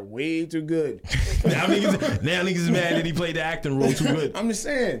that part way too good. Now niggas is mad that he played the acting role too good. I'm just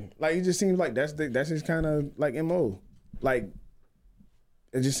saying, like he just seems like that's his kind of like MO. Like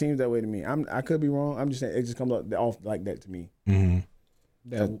it just seems that way to me. I could be wrong. I'm just saying it just comes off like that to me.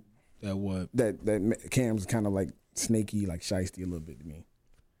 That what? That Cam's kind of like snaky, like shiesty a little bit to me.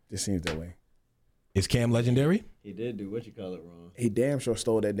 Just seems that way. Is Cam legendary? He did do what you call it wrong. He damn sure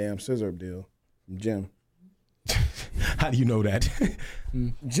stole that damn scissor deal from Jim. How do you know that?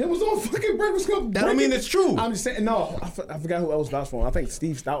 Jim was on fucking Breakfast Club. That don't mean it's true. I'm just saying. No, I forgot who else vouched for him. I think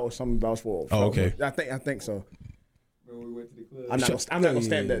Steve Stout or something vouched for him. Oh, okay. I think so. When we went to the club. I'm not gonna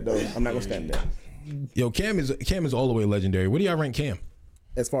stamp that though. I'm not gonna stamp that. Yo, Cam is all the way legendary. Where do y'all rank Cam?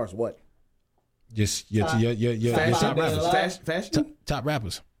 As far as what? Just your top rappers. Fashion? Top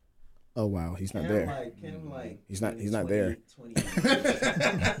rappers. Oh wow, he's not Cam there. He's not there. 20.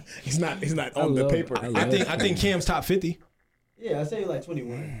 He's not on the paper. I think Cam's top 50. Yeah, I say like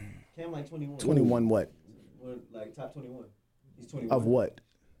 21. Cam like 21. 21 what? Like top 21. He's 21. Of what?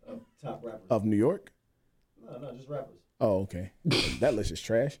 Of top rappers. Of New York? No, just rappers. Oh, okay. That list is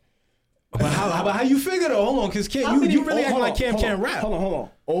trash. But how you figure though? Hold on, because Cam, you really act like Cam can't rap. Hold on.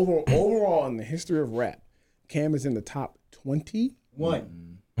 Overall, in the history of rap, Cam is in the top 20.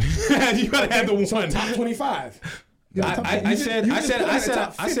 One. You gotta have the one. Top 25. I said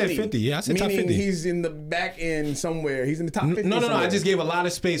 50. Yeah, I said top 50. He's in the back end somewhere. He's in the top 50. No. somewhere. I just gave a lot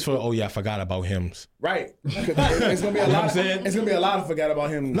of space for. Oh yeah, I forgot about him. Right. It's gonna be a lot. It's gonna be a lot of forgot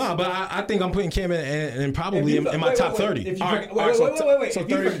about him. No, but I think I'm putting Cam in probably in my top 30. Wait. All right, If so you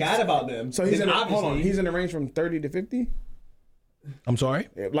 30 forgot about them, So he's then in. obviously. Hold on. He's in the range from 30 to 50. I'm sorry.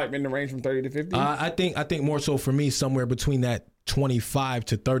 Like in the range from 30 to 50. I think more so for me somewhere between that 25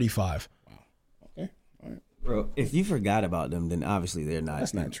 to 35. Bro, if you forgot about them, then obviously they're not.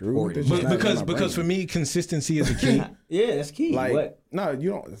 That's not true. important. They're just not in my Because for brain. me consistency is a key. Yeah, that's key. Like What? no,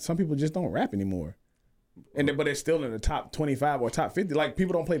 you don't. Some people just don't rap anymore, but they're still in the top 25 or top 50. Like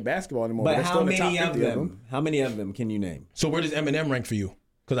people don't play basketball anymore. But they're how still in the many top of 50 them? How many of them can you name? So where does Eminem rank for you?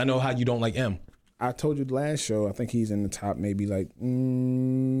 Because I know how you don't like M. I told you the last show. I think he's in the top, maybe like.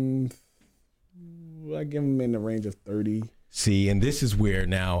 I give him in the range of 30. See, and this is where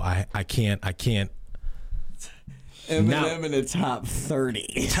now I can't. Eminem in the top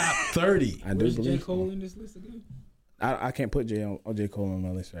 30. Top 30. I do Where's J. believe. Cole in this list again? I can't put J Cole on my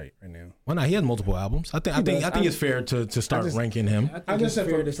list right now. Why not? He has multiple albums. I think it's fair to start ranking him. I think I just it's said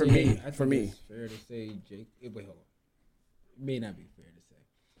fair for to say, me, I think for me. it's fair to say Jake. Wait, hold on. It may not be fair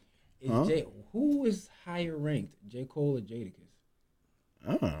to say. Who is higher ranked, J. Cole or Jadakiss?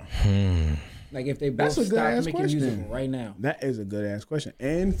 Like if they both That's a good stop ass making music question. right now. That is a good ass question.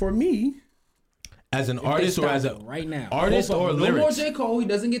 And for me, As an If artist they or stop as a right now, artist Both of or them. No more lyrics? J. Cole. He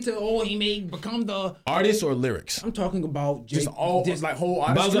doesn't get to he may become the. Artist or lyrics? I'm talking about just all like whole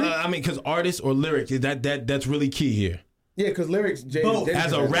artistry. I mean, because artist or lyrics, that's really key here. Yeah, because lyrics.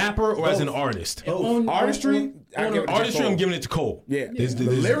 As a rapper or as an artist? Artistry. Artistry, I'm giving it to Cole. Yeah. The This-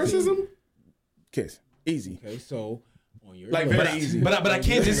 lyricism. Kiss. Easy. Okay, so on your Like very easy. But I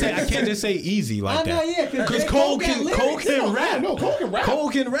can't just say easy like that. Because Cole can rap. No, Cole can rap. Cole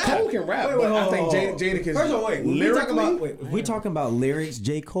can rap. Cole can rap. But I think Jadakiss. First of all, wait. If we talking about lyrics,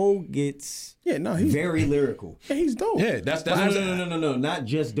 J. Cole gets he's very lyrical. Yeah, he's dope. Yeah, that's No, not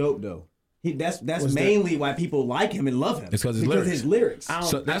just dope though. That's mainly why people like him and love him. It's because his lyrics.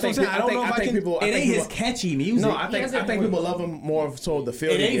 So that's what I'm saying. I don't know if I can. people. It ain't his catchy music. No, I think people love him more so the feel.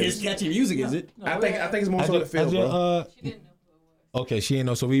 It ain't his catchy music, is it? I think it's more so the feel, bro. Okay, she ain't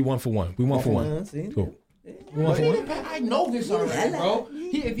know. So we 1 for 1. We 1 for 1. Cool. I know this already, bro.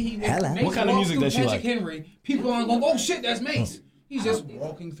 What kind of music does she like? Henry, people aren't going, oh shit, that's Mace. He's just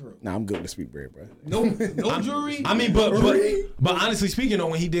walking through. Nah, I'm good with Sweetbread, bro. No jury. I mean, but honestly speaking, though,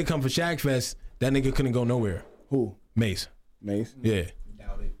 when he did come for Shag Fest, that nigga couldn't go nowhere. Who? Mace. Yeah.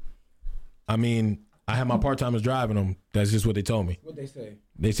 Doubt it. I mean, I had my part timers driving them. That's just what they told me. What they say?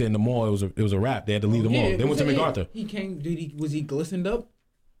 They said in the mall it was a rap. They had to leave the mall. They went to MacArthur. He came. Was he glistened up?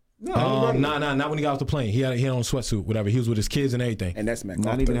 Nah, not when he got off the plane. He had on a sweatsuit, whatever. He was with his kids and everything. And that's MacArthur.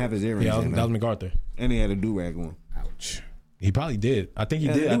 Not even have his earrings. Yeah, in, that was MacArthur. And he had a do-rag on. Ouch. He probably did. I think he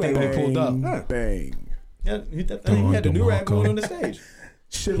did. I think when he pulled up. Bang. Yeah, he had the do-rag on the stage.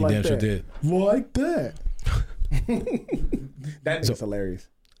 Shit He like damn that. sure did. Like that. That nigga's hilarious.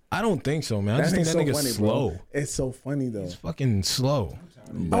 I don't think so, man. I just think that nigga's funny, slow. bro. It's so funny though. It's fucking slow.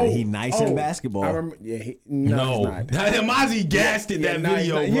 But he nice in basketball. I remember. Yeah, No. he's not. Mozzie gassed it that nah,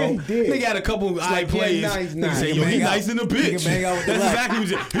 video, he's not. bro. Yeah, he did. Nigga had a couple eye plays. nah, he's Nigga not. say, He yo, can he bang nice in the bitch. He can bang out with the That's left. exactly what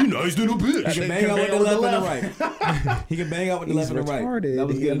he said. He nice in the bitch. He can bang out with the left and the right. He can bang out with the He's left and the right. retarded. That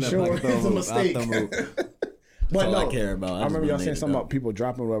was good I'm enough. sure Like, it's a thumb mistake. But all no, I care about. I remember y'all saying something about people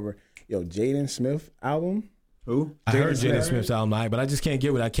dropping whatever. Yo, Jaden Smith album. Who? I heard Jaden Jaden Smith. Smith's album, but I just can't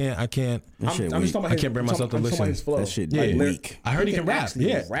get with it. I can't. That shit I'm just weak. talking about I can't bring myself to I'm talking about listen. his flow. That shit Yeah, weak. I heard he can rap. actually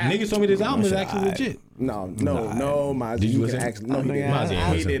Yeah, rap. niggas told me this album is That actually shit legit. No, Mozzie. Did you can listen? actually. No, he didn't. Mozzie ain't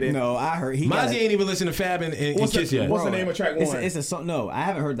He listen. did it. No, I heard he. Mozzie ain't even listened to Fab and Kiss yet. What's the name of track one? It's a song. No, I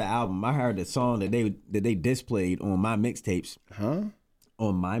haven't heard the album. I heard the song that they displayed on my mixtapes. Huh?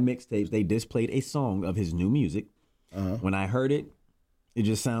 On my mixtapes, they displayed a song of his new music. When I heard it, it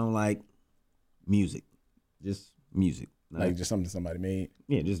just sounded like music, just music. Like just something somebody made.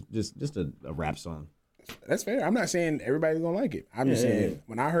 Yeah, just a rap song. That's fair. I'm not saying everybody's gonna like it. I'm just saying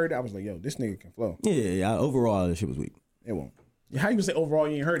when I heard it, I was like, yo, this nigga can flow. Yeah. Overall, the shit was weak. It won't. How you gonna say overall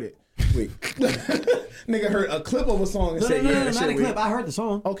you ain't heard it? Wait. Nigga heard a clip of a song and said, No, not a clip. I heard the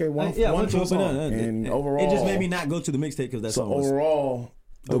song. Okay, one to full it, song. but And overall, it just made me not go to the mixtape because that so song was overall,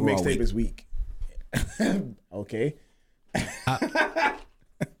 the overall mixtape weak. is weak. Okay.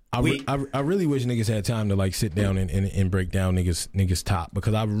 I really wish niggas had time to like sit down and break down niggas top,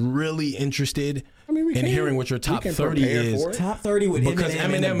 because I'm really interested in hearing what your top 30 is. Top 30 with because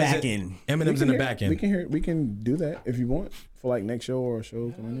Eminem in the back is end. Eminem's in the back end. We can do that if you want for like next show or a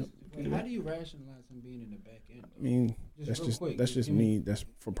show coming up. How do you rationalize him being in the back end? I mean, quick, that's just me. That's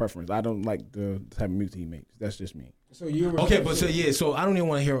for preference. I don't like the type of music he makes. That's just me. So you're okay, but so I don't even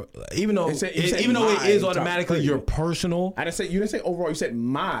want to hear, even though it is automatically your personal. I didn't say, you didn't say overall. You said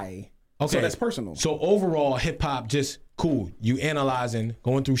my. Okay, so that's personal. So overall, hip hop, just cool. You analyzing,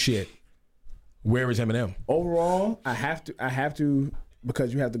 going through shit. Where is Eminem? Overall, I have to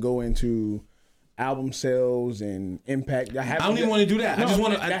because you have to go into album sales and impact. I don't even want to do that. No, I just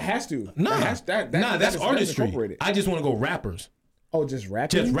want to. That has to. That's artistry. I just want to go rappers. Oh, just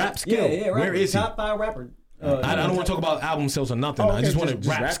rapping? Just rap skill. Yeah, where is he? Top 5 rapper. I don't want to talk about album sales or nothing. Okay, I just want to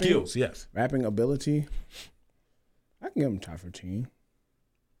rap rapping, skills. Yes. Rapping ability. I can give him top 15.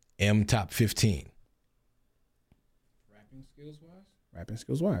 M top 15. Rapping skills wise? Rapping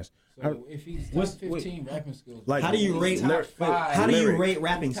skills wise. So if he's top 15 rapping skills, like, how do you rate? How do you rate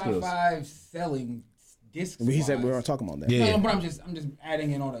rapping skills? Top 5 selling discs. He said we weren't talking about that. Yeah. No, but I'm just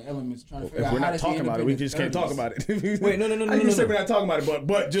adding in all the elements, trying to figure out If we're how not talking about it, we just can't talk about it. Wait, no. You say we're not talking about it,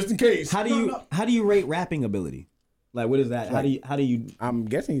 but just in case. How do you rate rapping ability? Like, what is that? How do you? I'm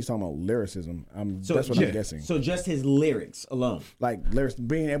guessing he's talking about lyricism. That's what I'm guessing. So just his lyrics alone, like lyrics,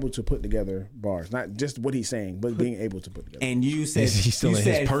 being able to put together bars, not just what he's saying, but being able to put together. And you said he's still in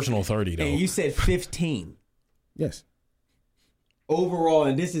his personal 30 though. And you said 15. Yes. Overall,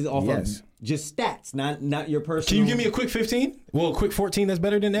 and this is off Yes. of just stats, not your personal. Can you give me a quick 15? Well, a quick 14 that's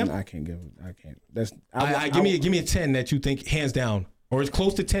better than them? I can't. That's give me a 10 that you think hands down, or as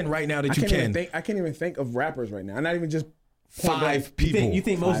close to 10 right now that you can. I can't even think of rappers right now. I'm not even just 5 people. You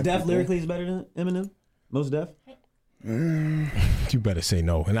think Mos Def people. lyrically is better than Eminem? Mos Def? You better say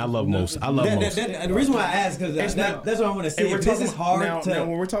no. And I love Mos. I love Mos. The reason why I ask because that's what I want to say. This is hard now,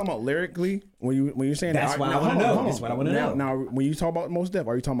 when we're talking about lyrically, when you're saying that's that, what I want to know. That's what I want to know. Now, when you talk about Mos Def,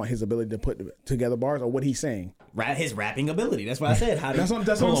 are you talking about his ability to put together bars, or what he's saying? His rapping ability. That's what I said. That's what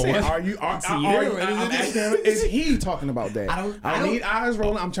I'm saying. Is he talking about that? I don't need eyes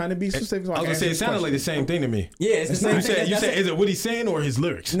rolling. I'm trying to be specific. I was gonna say it sounded like the same thing to me. Yeah, it's the same thing. You said is it what he's saying or his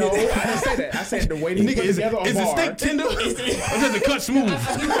lyrics? No, I didn't say that. I said the way he put together a bar. Is the steak tender or does it cut smooth?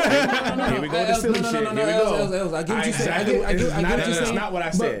 Here we go with the silly shit. Here we go. I get what you're saying. I get what you're saying. That's not what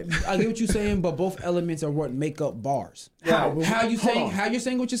I said. I get what you're saying, but both elements are what make up bars. How you're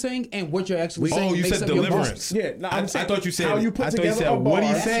saying what you're saying and what you're actually saying. Oh, you said deliverance. Yeah, no, I thought you said how you put together a bar. What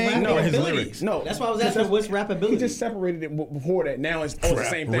he's saying or his lyrics. No, that's why I was asking what's rappability. He just separated it before that. Now it's the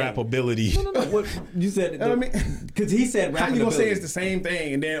same thing. Rappability. No. What you said? Because he said rappability. How you gonna say it's the same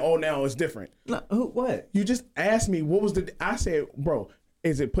thing and then now it's different? No, what? You just asked me what was I said, bro.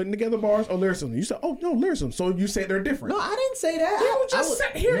 Is it putting together bars or lyricism? You said, oh no, lyricism. So you said they're different. No, I didn't say that. Just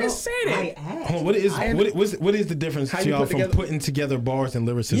said it. Hold on, what is the difference to y'all from putting together bars and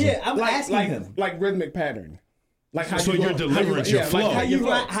lyricism? Yeah, I'm asking him. Like rhythmic pattern. Like how so your deliverance, your flow. How you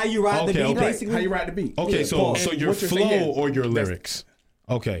ride the beat, basically. How you ride the beat. Okay, so your flow or your lyrics.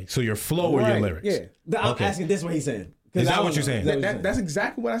 Okay, so your flow or your lyrics. Yeah. I'm asking this what he's saying. Is that what you're saying? That's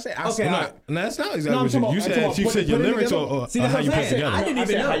exactly what I said. That's not exactly what you said. You said your lyrics or how you put together. I didn't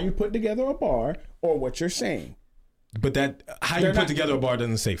even know how you put together a bar or what you're saying. But that how you put together a bar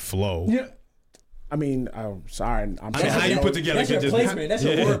doesn't say flow. Yeah. I mean, I'm sorry. How you put together. That's your placement. That's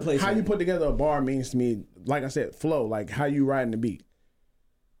your word placement. How you put together a bar means to me, like I said, flow. Like how you riding the beat.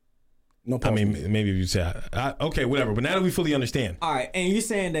 No problem. I mean, maybe if you say, okay, whatever. But now that we fully understand. All right, and you're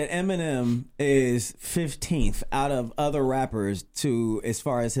saying that Eminem is 15th out of other rappers to as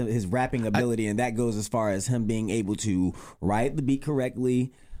far as his rapping ability, and that goes as far as him being able to write the beat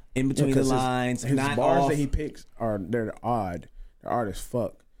correctly in between the lines. His not bars off. that he picks they're odd. They're odd as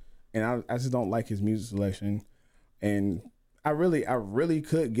fuck, and I just don't like his music selection. And I really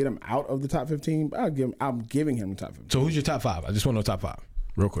could get him out of the top 15, but I'm giving him the top 15. So who's your top 5? I just want to know top 5.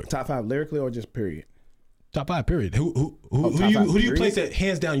 Real quick. Top 5 lyrically or just period? Top 5 period. Who do you place that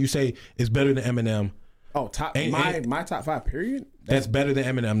hands down you say is better than Eminem? Oh, my top 5 period? That's better than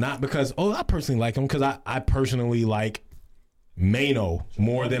Eminem. Not because I personally like him because I personally like Mano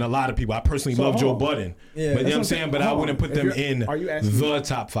more than a lot of people. I personally love Joe Budden. Yeah, but you know what I'm saying? But I wouldn't put them in are you asking the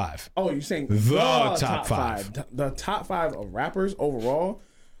top 5. Oh, you're saying the top 5. The top 5 of rappers overall.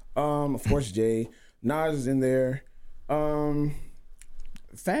 Of course, Jay. Nas is in there.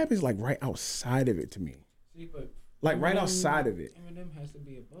 Fab is like right outside of it to me. See, but Like right outside of it. Eminem has to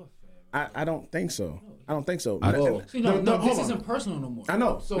be above Fab. I don't think so. I don't think so. See, this isn't personal no more. I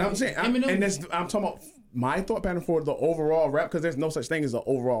know. So No, I'm saying, Eminem, I'm talking about my thought pattern for the overall rap, because there's no such thing as the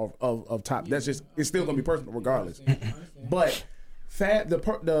overall of top. That's just, it's still gonna be personal regardless. But Fab, the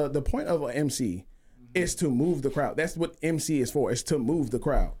point of an MC is to move the crowd. That's what MC is for. It's to move the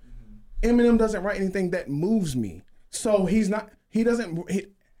crowd. Eminem doesn't write anything that moves me. So his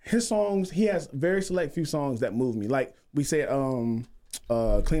songs, he has very select few songs that move me. Like we said,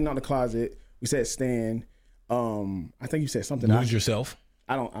 Clean Out the Closet. We said Stand. I think you said something. Lose Yourself.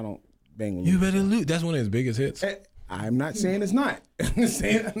 I don't bang with You better lose. That's one of his biggest hits. I'm not saying it's not. I'm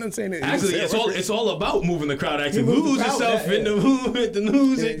not saying it. Actually, it's all about moving the crowd. Actually, You move the lose crowd, yourself yeah. in the movement, to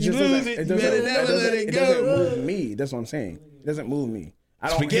lose it, you lose it. You better never let it It doesn't go. move me. That's what I'm saying. It doesn't move me. I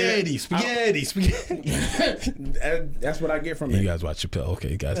don't Spaghetti. That's what I get from You it. guys watch Chappelle,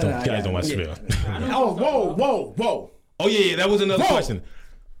 okay? Guys don't watch Chappelle. Oh, whoa. Oh yeah, that was another Whoa. question.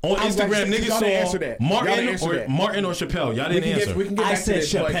 On I was like, Instagram, y'all niggas didn't answer saw that. Y'all didn't answer that. Martin or Chappelle. Y'all didn't answer. We can get I back to said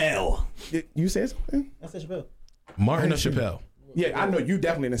this, but- Chappelle. You said something? I said Chappelle. Martin or Chappelle. Yeah, I know you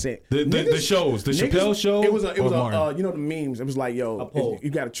definitely didn't say it. The shows, the Chappelle show. It was a Martin? you know the memes. It was like, yo, poll. you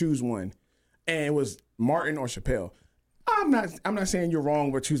got to choose one, and it was Martin or Chappelle. I'm not saying you're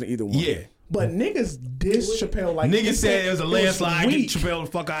wrong for choosing either one. Yeah. But niggas diss Chappelle like Niggas said it was a landslide. Get weak. Chappelle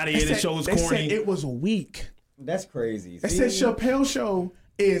the fuck out of They here. This said- show is they said corny. it was weak. That's crazy. They said Chappelle show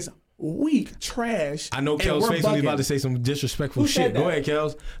is weak, trash. I know and Kel's we're face when he's bugging. about to say some disrespectful Who shit. said Go that? ahead,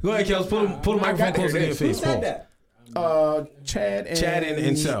 Kels. Go ahead, Kels. Pull the I got microphone it. closer to your Who face. said Pause. that? Chad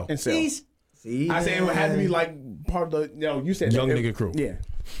and Cell. See, I said it would have to be like part of the. You said Young that. nigga crew. Yeah,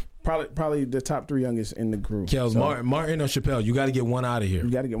 probably the top 3 youngest in the crew. Kels, So, Martin or Chappelle, you got to get one out of here.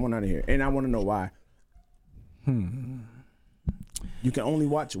 you got to get one out of here, and I want to know why. You can only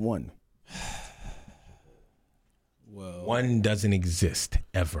watch one. well, One doesn't exist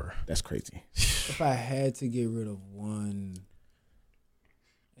ever. That's crazy. if I had to get rid of one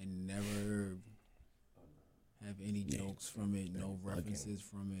and never have any jokes from it, no references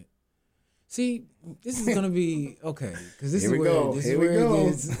from it. See, this is gonna be okay because this Here is we where go. this Here is we where go.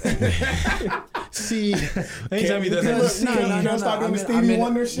 it gets. See, anytime he does Look, that, no, start doing the Stevie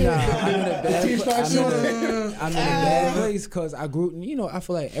Wonder shit. I'm in a bad Team pla- starts I'm in showing. a bad place because I grew. You know, I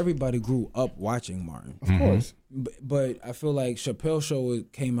feel like everybody grew up watching Martin. Of course. But I feel like Chappelle Show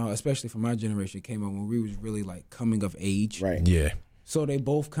came out, especially for my generation, it came out when we was really like coming of age. Right. yeah. So they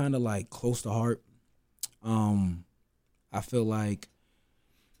both kind of like close to heart. I feel like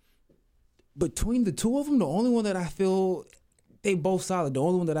between the two of them, the only one that I feel they both solid. The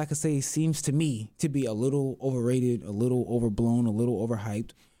only one that I could say seems to me to be a little overrated, a little overblown, a little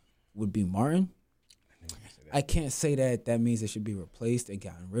overhyped would be Martin. I can't say that means it should be replaced and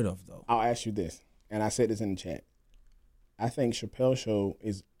gotten rid of though. I'll ask you this, and I said this in the chat. I think Chappelle Show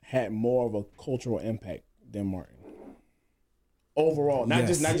had more of a cultural impact than Martin. Overall, not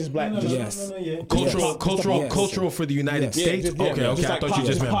Yes. just black. Just, Yes. Cultural for the United Yes. States. Okay. I like thought pop- you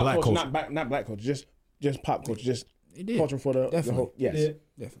just meant pop black culture. Not black culture. Just pop culture. Just It did. culture for the Definitely. whole. Yes.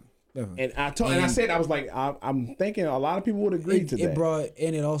 Definitely. And I said I was like I'm thinking a lot of people would agree to that.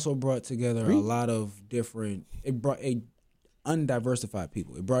 It also brought together a lot of different. It brought a undiversified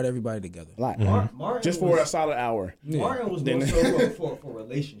people. It brought everybody together. a lot. Martin Just for was, a solid hour. Martin was Then- more so for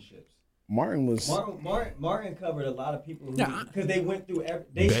relationships. Martin was. Martin covered a lot of people Yeah, because they went through.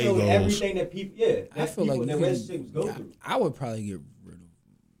 They showed Bagels. everything that people. Yeah, I that feel people like in their you relationships go can, through. I would probably get rid of.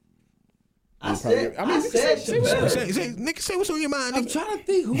 I said Chappelle. Nigga, say what's on your mind. I'm trying to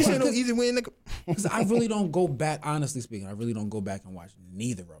think who. This ain't no easy win, nigga. Because I really don't go back. Honestly speaking, I really don't go back and watch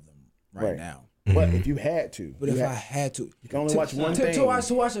neither of them right now. But if you had to, But if I had to, you can only watch one thing. to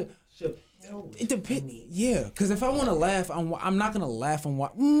watch it. It depends. Yeah, because if I want to laugh, I'm not gonna laugh and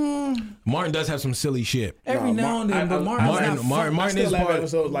watch. Martin does have some silly shit. Every now and then, but Martin's Martin not I still is laugh part.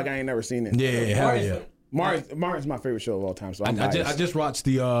 episodes like I ain't never seen it. Yeah, hell yeah. Martin's my favorite show of all time. So I'm I biased. just watched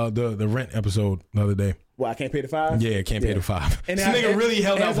the Rent episode the other day. Well, I can't pay the $5. Yeah, can't pay the $5. And This it- nigga it- really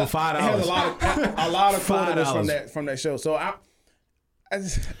held it out has for It has $5. a lot of quotables $5. from that show. So it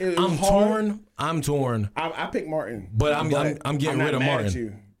was I'm hard. torn, I picked Martin, but I'm getting not rid of mad at Martin.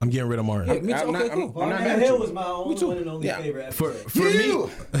 you. I'm getting rid of Martin. Me too. I'm Okay, not- cool. I'm not Barnett mad at Hill you. was my only one and only favorite For episode. for me, You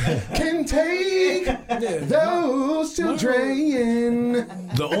can take those children.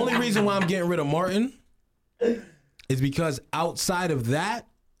 the only reason why I'm getting rid of Martin is because outside of that,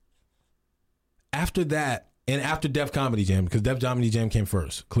 after that, and after Def Comedy Jam, because Def Comedy Jam came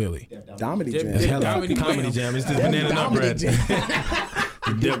first, clearly. Comedy Jam. It's hella Comedy Jam. It's this banana nut bread.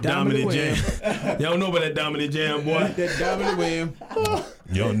 Def Dominant Jam. Y'all know about that Dominant Jam, boy. That dominant wham.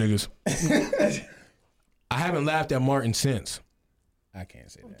 Yo, niggas. I haven't laughed at Martin since. I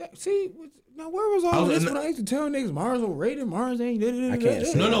can't say that. See, now where was all this when I used to tell niggas Mars overrated, Mars ain't. I can't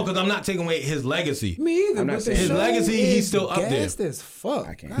say No, because I'm not taking away his legacy. Me either. I'm not But saying- the His show legacy, he's is still up there. gassed as fuck.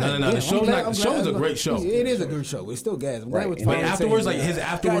 I can't. No. The show's a great show. It is a good show. It's still gas. I'm glad Right. we're But But finally afterwards, saying like his that.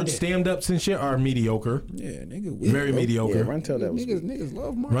 afterwards Goddamn. stand-ups and shit are mediocre. Yeah, nigga. Very mediocre. Yeah, Run Tell That was Niggas, weak. niggas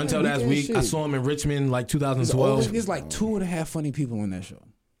love Martin. Run Tell That's weak. I saw him in Richmond like 2012. There's like 2.5 funny people on that show.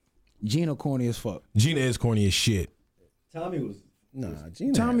 Gina corny as fuck. Gina is corny as shit. Tommy was. Nah,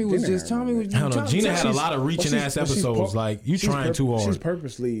 Gina. Tommy was Gina just Tommy was. I don't know. Gina had a lot of reaching ass episodes. Like, you trying too hard. She's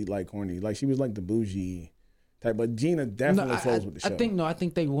purposely like corny. Like she was like the bougie type, but Gina definitely flows with the show. I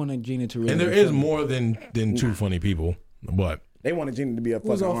think they wanted Gina to really. And there is more than two funny people. But They wanted Gina to be a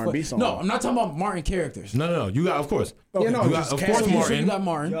Who's fucking all R&B fu- song. No, I'm not talking about Martin characters. no. You got, of course. Yeah, no, you got, just of cast- course, So Martin. you got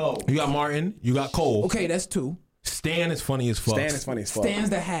Martin. You got Martin. You got Cole. Okay, that's 2. Stan is funny as fuck. Stan is funny as fuck. Stan's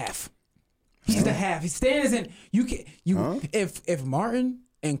the half. He's the half. Stan isn't. You can if Martin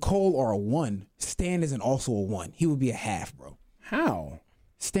and Cole are a 1, Stan isn't also a 1. He would be a half, bro. How?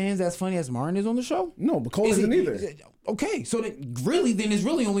 Stan's as funny as Martin is on the show. No, but Cole Is isn't he- either. Okay, so then it's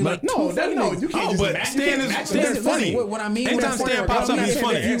really only like No, two that funny no, niggas. you can't Oh, just but match. Stan is Listen, funny. what I mean, Anytime what Stan pops up, he's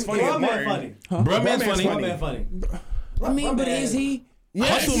funny. It's funny. Raw as man Martin. funny. Bruh Man's Man's funny. Raw man funny. I mean, but man. is he?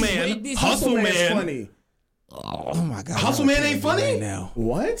 Hustle Man. Is he- Hustle Man's Man. funny. Oh my god, Hustle Man ain't funny? right now.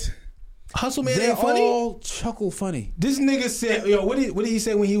 What? Hustle Man They're ain't funny. all chuckle funny. This nigga said, yo, what did he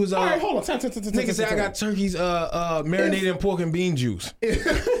say when he was All right, hold on. Nigga said I got turkeys marinated in pork and bean juice.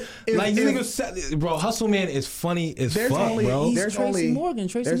 Like this nigga said, bro, Hustle Man is funny as There's fuck, only- bro. He's There's Tracy only- Morgan.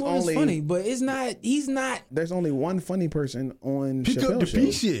 Tracy there's Morgan's only- funny, but it's not. He's not. There's only one funny person on Pick up the Chappelle's show.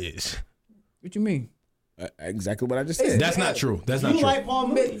 pieces. What you mean? Exactly what I just said. That's not true. That's not You true. like Paul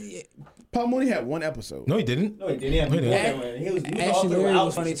Mooney? Paul Mooney had one episode. No, he didn't. No, he didn't. He had No, he didn't. more than one. He was all Ashley Larry throughout.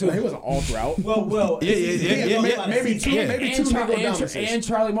 was funny No, too. he wasn't all throughout. Well. Yeah. Maybe two. Yeah. Maybe two. And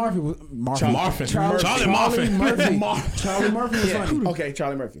Charlie Murphy was Marfin. Charlie Murphy. Marfin. Charlie Murphy was funny. Okay,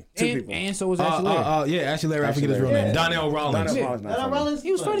 Charlie Murphy. Two people. And so was Ashley Larry. Yeah, Ashley Larry. I forget his Ashley real Larry. name. Donnell Rollins. Donnell Rollins not Donnell funny. Rollins?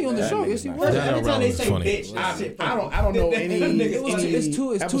 He was funny on the show. Yes, he nigga's was. not Every time they say Funny. bitch, that shit funny. I don't know any. It's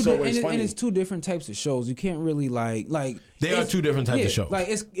two episode where it's and funny. it's two different types of shows. You can't really like They are it's- two different types yeah, of shows. Like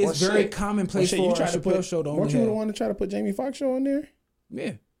it's Well, very shit. commonplace Shit, for you a tried to Chappelle put. show to only Weren't you the have. one to try to put Jamie Foxx show in there?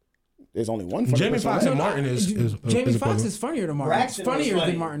 Yeah. There's only one funny Jamie person Foxx on and there. Martin is Jamie a Foxx couple. is funnier than Martin. Braxton was Funnier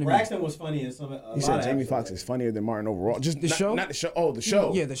funny. than Martin to me. Braxton was funny in some. He said Jamie Foxx is funnier than Martin overall. Just The not, show? not the show. Oh, the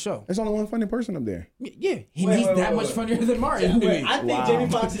show. Yeah, the show. There's only one funny person up there. Yeah, he's Wait, that much wait. funnier than Martin to me. I think Wow. Jamie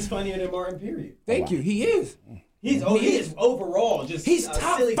Foxx is funnier than Martin. Period. Thank you. He is. He is overall just. He's a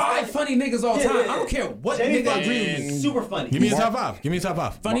top silly 5 guy. funny niggas all Yeah, time. yeah, yeah. I don't care what Jamie nigga Foxx agree with me. is super funny. Give me a top five. Give me a top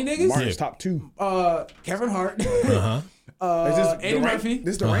five. Funny niggas? Martin's Yeah. top 2. Kevin Hart. Is this Eddie the rank? Murphy.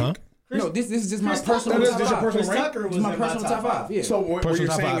 This the rank? No, this is just my Chris personal Tucker- top this is your 5. personal Chris rank? Tucker This was is my in personal top 5. Yeah. So what Personal you're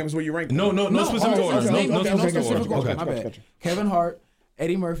top saying five. is where you rank? No specific order. okay, No okay, specific specific order. order. Okay. My bad. Gotcha. Kevin Hart,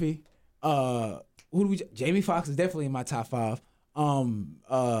 Eddie Murphy. Who do we? Jamie Foxx is definitely in my top 5.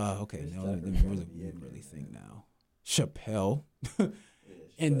 Okay. Now let me really think now. Chappelle,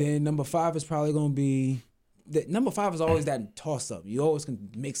 and then number 5 is probably gonna be. Number 5 is always that toss up. You always can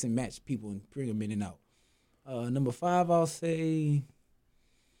mix and match people and bring them in and out. Number 5, I'll say.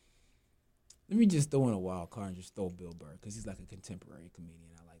 Let me just throw in a wild card and just throw Bill Burr because he's like a contemporary comedian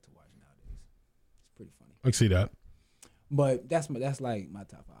I like to watch nowadays. It's pretty funny. I can see that. But that's like my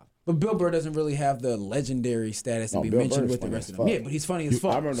top 5. But Bill Burr doesn't really have the legendary status to No, be Bill mentioned Burr's with the funny rest as of them. fuck. Yeah, but he's funny as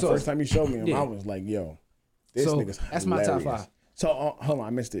fuck. I remember the So- first time you showed me him, Yeah. I was like, yo, this So, nigga's that's my top hilarious. 5. So hold on, I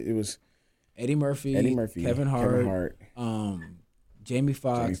missed it. It was Eddie Murphy, Kevin Kevin Hart, Hart, Jamie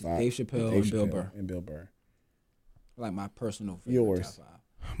Foxx, Jamie Foxx, Dave Chappelle, and Bill Burr. And Bill Burr. Like my personal favorite Yours. top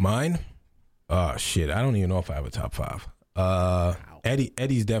 5. Mine? Shit. I don't even know if I have a top 5.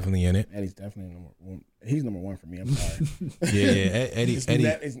 Eddie's definitely in it. Eddie's definitely number 1. He's number 1 for me. I'm sorry. Yeah. Eddie.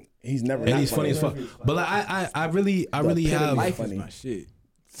 He's never. Eddie's not funny as fuck. But like, I really have. Life is funny. my shit.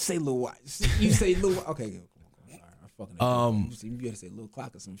 Say Lil White. You say Lil White. Okay, come on. Sorry, I'm fucking. You gotta say Lil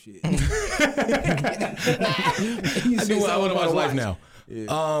Clock or some shit. I do. I want to watch Life now.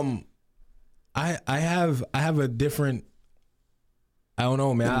 Yeah. I have a different. I don't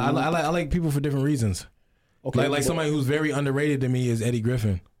know, man. I like people for different reasons. Okay, Like somebody who's very underrated to me is Eddie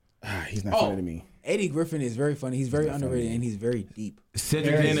Griffin. He's not funny to me. Eddie Griffin is very funny. He's very underrated and he's very deep.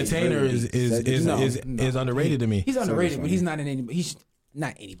 Cedric the Entertainer is underrated to me. He's underrated, but he's not in any. He's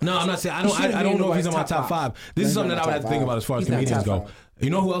not anybody. No, I'm not saying I don't know if he's in my top five. This is something that I would have to think about as far as comedians go. You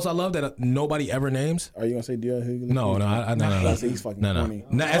know who else I love that nobody ever names? Are you gonna say D.L. Hughley? No. He's fucking funny.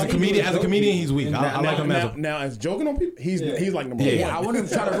 No, as a comedian, he's weak. I like him as now as joking on people, he's like number one. Yeah, I want him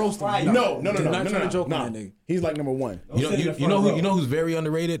to try to roast him. No. Not try to joke on that nigga. He's like number one. You know who's very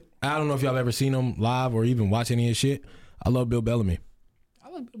underrated? I don't know if y'all ever seen him live or even watch any of his shit. I love Bill Bellamy.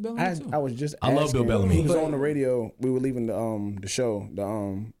 I was just I love Bill Bellamy. He was on the radio. We were leaving the show,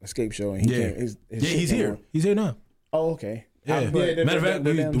 the Escape show, and he came, he's here. He's here now. Oh, okay. Yeah. Matter of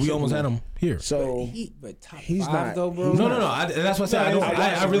fact, we almost had him here. So he's not though, bro. No. That's what I said.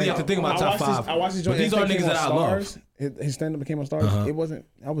 I really have to think about top five. I watched his joint. But these are niggas that I love. His stand up became on Stars. It wasn't.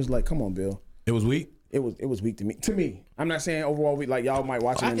 I was like, come on, Bill. It was weak. It was weak to me. To me, I'm not saying overall weak. Like y'all might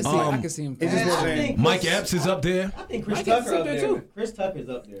watch it. I can see him. It just wasn't. Mike Epps is up there. I think Chris Tucker up there too. Chris Tucker's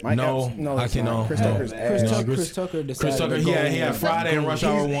up there. No, I can't. Chris Tucker's ass. Chris Tucker. He had Friday and Rush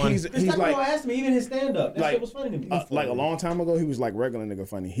Hour 1. He's Chris Tucker like, asked me even his stand up. That shit was funny to me. Like a long time ago, he was like regular nigga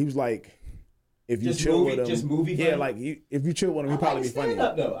funny. He was like, if you Just chill movie- with him, just movie yeah, funny? like if you chill with him, he'd probably be funny. Stand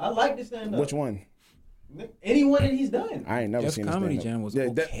up though. I like the stand up. Which one? Anyone that he's done. I ain't never Def seen Comedy a stand-up. Jam was yeah,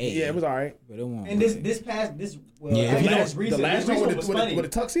 okay. yeah, it was all right. But it won't. And this past Yeah, if you don't- The last one with was the funny.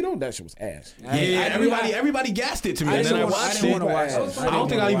 tuxedo, that shit was ass. Yeah, everybody gassed it to me. I And then I didn't watched wanna it. watch it. I don't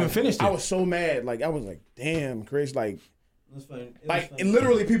think I even finished I it. was so mad. Like I was like, damn, Chris. Like, It was funny. It was like funny. and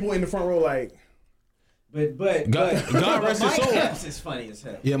literally people in the front row like, But God rest his Mike soul. Epps is funny as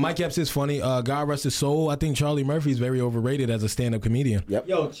hell. Yeah, Mike Epps is funny. God rest his soul. I think Charlie Murphy is very overrated as a stand-up comedian.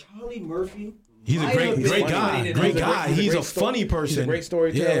 Yo, Charlie Murphy. He's a might have been great funny guy. than Great others. guy. He's a funny person. He's a great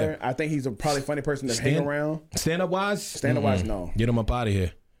storyteller. Yeah. I think he's a probably funny person to hang around. Stand-up wise? Stand-up wise, no. Get him up out of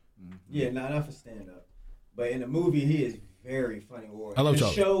here. Yeah, not for stand up. But in the movie, he is very funny. Or I love the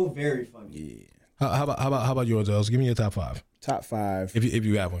Charlie. show, very funny. Yeah. How about yours, Els? Give me your top five. Top five. If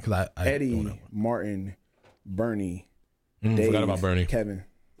you have one, because I don't Eddie, have one. Martin, Bernie, Dave, forgot about Bernie. Kevin.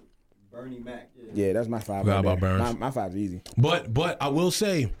 Bernie Mac. Yeah, that's my five. Forgot right about there. Burns. My five's easy. But I will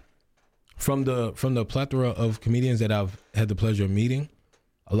say, from the plethora of comedians that I've had the pleasure of meeting,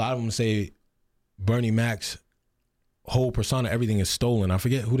 a lot of them say Bernie Mac's whole persona, everything is stolen. I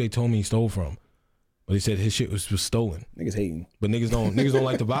forget who they told me he stole from, but he said his shit was stolen. Niggas hating. But niggas don't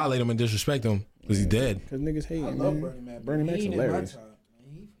like to violate him and disrespect him because he's dead. Cause niggas hating. I man. love Bernie Mac. Bernie Mac's He ain't in my hilarious. top,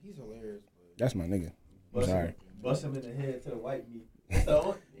 man. He's hilarious. That's my nigga. I'm sorry. Bust him in the head to the white meat.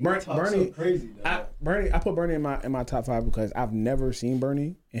 Bernie, so crazy. Dog. I put Bernie in my top five because I've never seen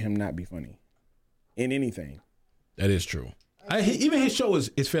Bernie and him not be funny in anything. That is true. Even his show is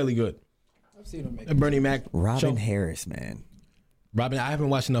fairly good. I've seen him make Bernie Mac. Robin show. Harris, man. Robin, I haven't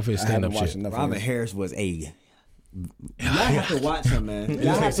watched enough of his I haven't stand-up watched shit. enough. Robin of it. Harris was a. Y'all have to watch him, man.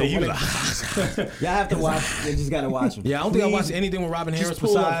 Y'all have to, y'all have to watch. You just gotta watch him. Yeah, I don't think I watched anything with Robin Harris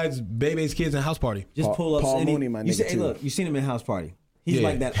pull up. besides Bebe's Kids and House Party. Just pull up Paul any. Mooney, my you nigga, say, hey, too. look, you seen him in House Party. He's Yeah.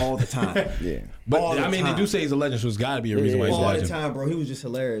 like that all the time. Yeah. But All the I mean, they time. do say he's a legend, so it's got to be a reason why he's a all the legend. time, bro. He was just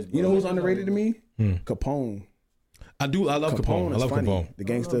hilarious. Bro. You know who's underrated to me? Capone. I love Capone. I is love funny. Capone. The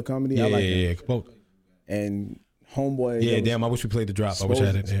gangster comedy. Yeah, I like him. yeah, Capone. And Homeboy. Yeah, that was damn. I wish we played the drop. I wish I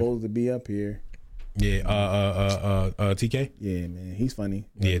had it. Yeah. Supposed to be up here. Yeah. TK. Yeah, man. He's funny.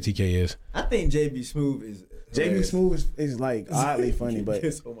 Yeah, TK is. I think JB Smooth is. JB Smooth is like oddly funny, but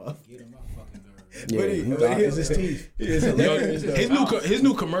Piss him off. Get him my fucking nerves. yeah, it's his teeth. He is Yo, hilarious. though. his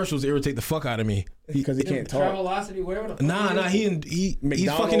new commercials irritate the fuck out of me. Because he can't talk. Travelocity, whatever. The Nah, he's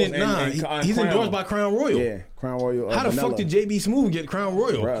McDonald's fucking it. and- Nah, and he's Crown. endorsed by Crown Royal. Yeah, Crown Royal. How the fuck did JB Smooth get Crown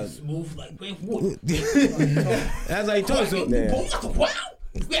Royal? Bruh. Smooth like Brentwood. As I told you,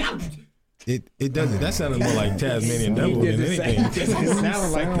 Yeah. it doesn't. That sounded more like Tasmanian Devil than anything. It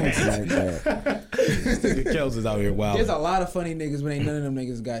sounds like that. Kels is out here wild. There's a lot of funny niggas, but ain't none of them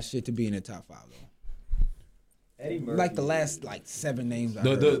niggas got shit to be in the top five though. Eddie Murphy. Like the last 7 names. I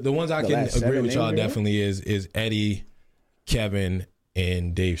heard. The ones I The can last agree seven with y'all names, definitely is Eddie, Kevin,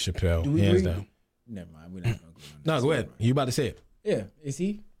 and Dave Chappelle. Do we Hands agree? down. Never mind. We're not gonna agree on that. No, go ahead. You about to say it? Yeah, is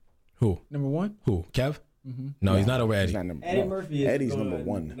he Who? number one? Who? Kev? No, he's not over Eddie. He's not number Eddie one. Murphy is Eddie's going number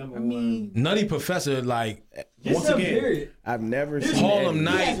one. Number I mean, Nutty Professor, like Once again, period. I've never seen Harlem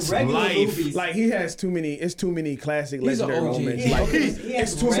Eddie. Nights, regular Life. movies. Like he has too many. It's too many classic He's an legendary OG. moments. He Like has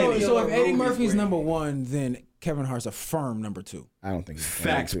it's too regular many. so if Eddie movies Murphy's where- number one, then Kevin Hart's a firm number 2. I don't think he's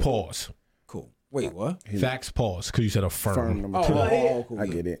Facts. too. Pause. Cool. Wait, what? Facts, pause, because you said affirm. Firm number Oh, 2. oh, cool. I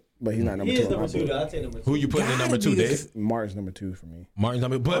get it, but he's not number He 2. is in my number 2, book. though. I'll take number 2. Who you putting in number 2, Dave? Martin's number 2 for me. Martin's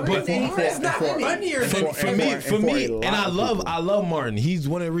number, but It's not funnier than for me, a lot and of I love Martin. He's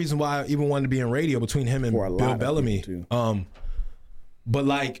one of the reasons why I even wanted to be in radio between him and For a lot Bill of Bellamy. people, too. But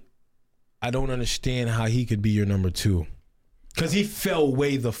like, I don't understand how he could be your number 2. Cause he fell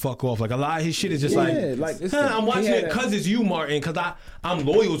way the fuck off. Like a lot of his shit is just I'm watching it cause it's you, Martin. Cause I'm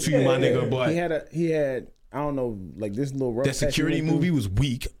loyal to you, my nigga. But he had I don't know, like this little rough that security movie was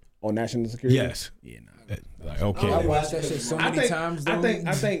weak. on national security. Yes. Yeah. No. Like, okay. I watched that shit so many times. Though.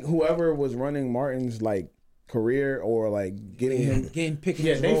 I think whoever was running Martin's like career or like getting picking.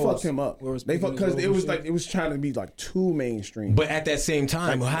 Yeah, his they roles. fucked him up. Where was They picking fucked his because it roles was and like shit. it was trying to be like too mainstream. But at that same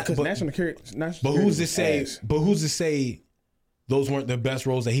time, because but national security. who's to say? But who's to say? Those weren't the best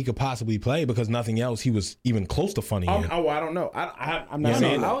roles that he could possibly play because nothing else he was even close to funny in. I don't know. I'm not Yeah,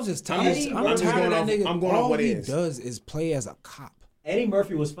 saying. I was just tired. I'm just tired going of off. that nigga. I'm going all off what he it is. does is play as a cop. Eddie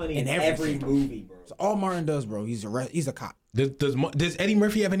Murphy was funny in every movie, bro. That's all Martin does, bro. He's a cop. Does Eddie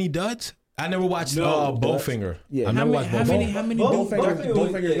Murphy have any duds? I never watched Bowfinger. Yeah. I never watched How many?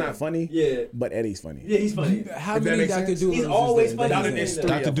 Bowfinger's not funny. Yeah. But Eddie's funny. Yeah, he's funny. How If that many makes Dr. sense. Doolittle? He's always funny.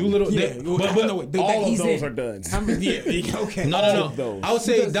 Dr. Doolittle. Yeah, All of those are duds. Okay. No. those. I would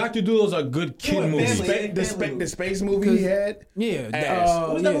say Dr. Doolittle's a good kid movie. The space movie he had. Yeah. Ass.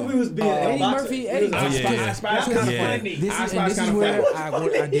 What's that movie was big? Eddie Murphy. Eddie. I yeah. Spy's kind of Yeah. funny. This is where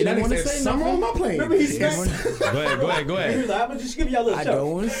I didn't want to say Summer on nothing. my plane. Remember he said, Go ahead. he was like, I'm gonna just give y'all a little I show.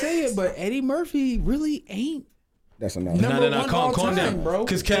 don't want to say it, but Eddie Murphy really ain't. That's enough. Number No. one all Calm time, down, bro.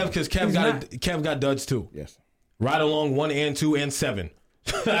 Because Kev got duds too. Yes. Ride Along 1 and 2 and 7.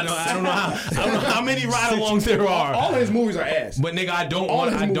 I don't know how many ride alongs there are. All of his movies are ass. But nigga, I don't All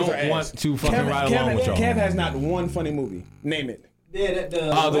of his want movies are ass. to fucking ride along with y'all. Kev has not one funny movie. Name it. Yeah,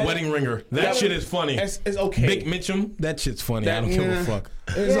 The Wedding Ringer. That shit is funny. It's okay. Big Mitchum. That shit's funny. I don't give a fuck.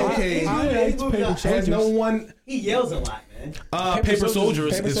 It's okay. Has no one. He yells a lot, man. Paper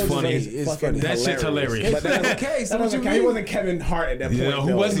Soldiers is funny. It's funny. That shit's hilarious. But that's Okay, so that doesn't what you count. He mean? wasn't Kevin Hart at that point. Yeah, who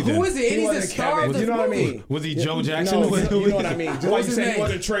though. was he then? Who is it? He He's the wasn't star Kevin. of the You know what I movie. mean? Was he Joe Jackson? No, you know what I mean. Just like What's you his said, he name?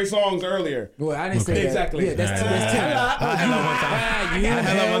 wasn't Trey Songz earlier. Well, I didn't say that. Exactly. Yeah, that's Tim. I had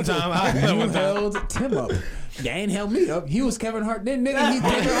that one time. You held Tim up. You ain't held me up. He was Kevin Hart. Then nigga, he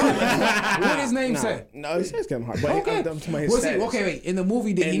Kevin Hart. What his name say? No, he says Kevin Hart. But Okay. I'm talking about his Was he status. okay? Wait, in the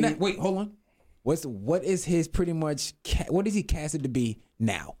movie, did he And- not? Wait, hold on. What is his pretty much? What is he casted to be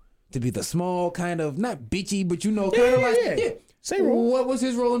now? To be the small kind of not bitchy, but you know, kind of like yeah. Same role. What was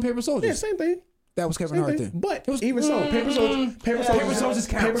his role in Paper Soldiers? Yeah, same thing. That was Kevin Same Hart thing. then. But It was, even so, Paper Soldiers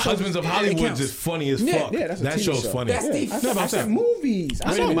counts. Husbands of It Hollywood counts. is funny as Yeah, fuck. Yeah, that's a That TV show's show. funny. That's the I fuck. said movies.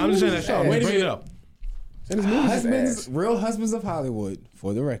 I said I'm just saying that movies. show. Wait a Bring it minute. up. And his movies is Husbands, ass. Real Husbands of Hollywood,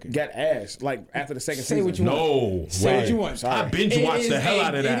 for the record. Got ass. Like after the second Say season. what you want. No. Say what you want. Sorry. I binge watched the hell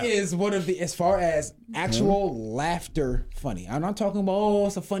out of that. It is one of the, as far as actual laughter funny. I'm not talking about, oh,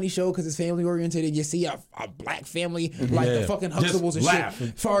 it's a funny show because it's family oriented and you see a black family like the Yeah. fucking Just Huxtables and laugh.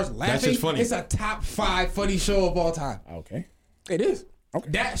 shit. As far as laughing, shit's funny. it's a top 5 funny show of all time. Okay. It is. Okay.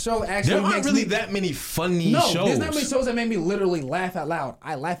 That show actually There aren't makes really me, that many funny no, shows. there's not many shows that made me literally laugh out loud.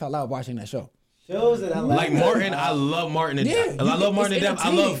 I laugh out loud watching that show. Shows that I like. Like Martin, I love Martin to death. I love Martin to death. I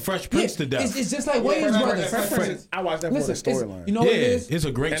love Fresh Prince to death. It's just like Wayne's Brothers. Fresh Prince. I watched that Listen, for the storyline. you know what it is? It's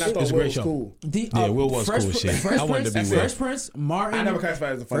a great, And I thought it's a Will great was show. cool. Yeah, Will was cool as shit. I wanted to be Will. Fresh Prince, Martin. I never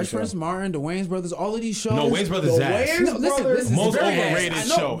classified as a funny Fresh show. Prince, Martin, the Wayans Brothers, all of these shows. No, Wayne's Brothers The ass. Wayans- No, listen, Brothers, it's most very overrated ass. I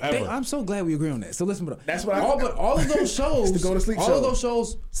know, show ever. I'm so glad we agree on that. So listen, bro. That's what I- but all of those shows, It's the go to sleep all show. of those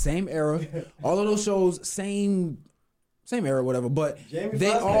shows, same era. All of those shows, same era, whatever. But Jamie they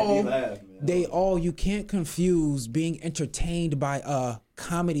Foxx made all, me laugh, man. you can't confuse being entertained by a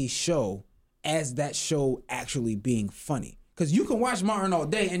comedy show as that show actually being funny. Because you can watch Martin all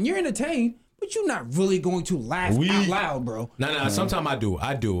day and you're entertained, but you're not really going to laugh out loud, bro. Nah. Sometimes I do.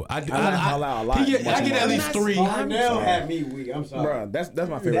 I laugh out loud a lot. I get at least 3. Darnell had me weak. I'm sorry. Bro, that's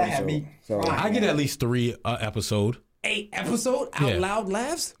my favorite That had show. me So I get at least 3 episode. 8 episode out Yeah. loud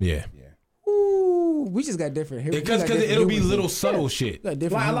laughs. Yeah. Ooh, we just got different. Because it'll be little subtle shit. Got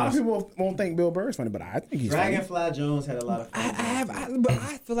different. like, a lot of humors. people won't think Bill Burr's funny, but I think he's funny. Dragonfly Jones had a lot of fun. But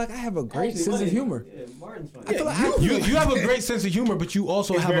I feel like I have a great Actually, sense of funny. humor. Yeah, Martin's funny. I feel like You have a great sense of humor, but you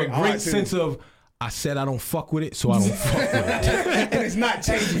also have very a odd, great too. sense of, I said I don't fuck with it, so I don't fuck with it. And it's not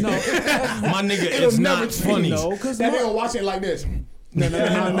changing. no, My nigga, it's never not change, funny. no, because That nigga watch it like this. No,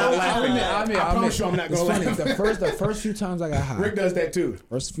 not laughing. I promise you I'm not it's gonna funny. laugh. The first few times I got high. Rick does that too.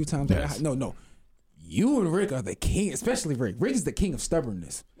 First few times I got Yes. high. No. You and Rick are the king, especially Rick. Rick is the king of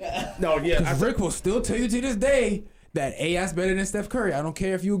stubbornness. No, yeah. Rick will still tell you to this day that AI's better than Steph Curry. I don't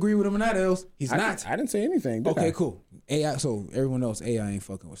care if you agree with him or not, else. He's not. I didn't say anything. Did Okay, I? cool. AI. So everyone knows AI ain't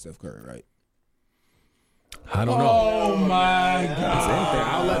fucking with Steph Curry, right? I don't know. Oh my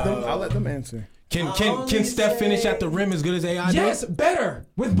God. I'll let them answer. Can Steph finish at the rim as good as AI Yes, does? better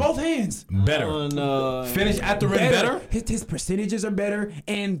with both hands. Better. Finish at the rim better? His percentages are better,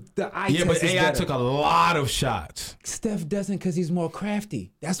 and the eye Yeah, test but is AI better. took a lot of shots. Steph doesn't because he's more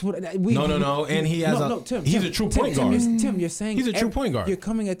crafty. That's what we. No, and he has he's a true point guard. Tim, you're saying He's a true point guard. You're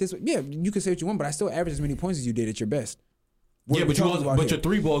coming at this. Yeah, you can say what you want, but I still average as many points as you did at your best. Yeah, but your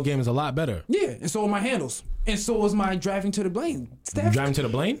 3-ball game is a lot better. Yeah, and so are my handles, and so was my driving to the lane. Steph, Driving to the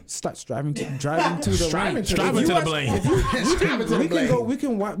lane? stop driving to the lane. Striving to the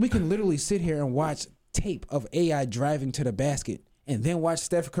blame. We can literally sit here and watch tape of AI driving to the basket, and then watch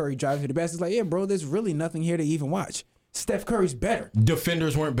Steph Curry driving to the basket. It's like, yeah, bro, there's really nothing here to even watch. Steph Curry's better.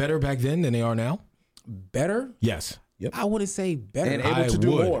 Defenders weren't better back then than they are now? Better? Yes. Yep. I wouldn't say better. And able to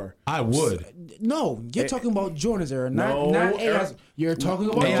do more. I would. No, you're talking about Jordan's era, not No, AI's. You're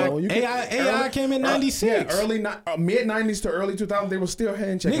talking about AI came in 96. Mid 90s to early 2000s, they were still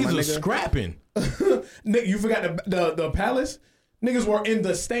hand checking. Niggas was scrapping. Nick, you forgot the Palace? Niggas were in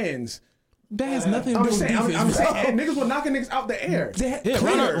the stands. That has nothing to do with defense. I'm saying, niggas were knocking niggas out the air.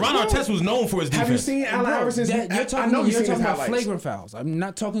 Ron Artest was known for his defense. Have you seen Allen Iverson's? You're talking you've seen about his flagrant fouls. I'm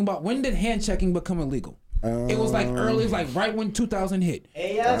not talking about when did hand checking become illegal. It was like early, like right when 2000 hit.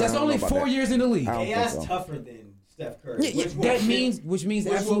 That's only 4 years in the league. AI's tougher than Steph Curry. Which means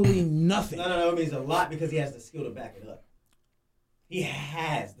absolutely nothing. No, it means a lot because he has the skill to back it up. He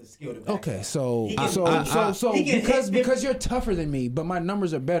has the skill to back Okay, it up. so He can because you're tougher than me, but my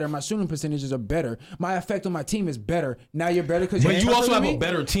numbers are better, my shooting percentages are better, my effect on my team is better. Now you're better because you're But you tougher also than have me? a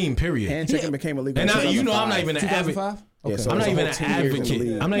better team, period. Hand checking became illegal. And now, in you know I'm not even an advocate. 2005? Yeah, Okay. so I'm it's not a even whole an 10 years in the advocate.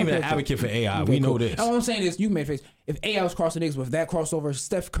 league. I'm not even an Okay. advocate for AI. Okay, We know cool. this. All I'm saying is, you made face. If AI was crossing niggas with that crossover,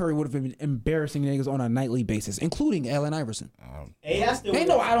 Steph Curry would have been embarrassing niggas on a nightly basis, including Allen Iverson. AI still. Ain't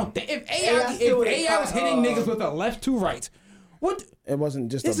no, I don't think if AI was hitting niggas with a left to right, what? It wasn't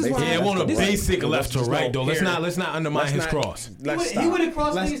just This a is basic. why- Yeah, it wasn't a This- basic left to just right no though. here. Let's not undermine Let's his not- cross. He would have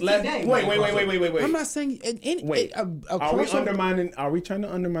crossed niggas today. Wait. I'm not saying Wait. a Are we crossover. undermining? Are we trying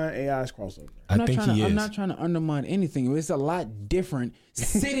to undermine AI's crossover? I think he is. I'm not trying to undermine anything. It's a lot different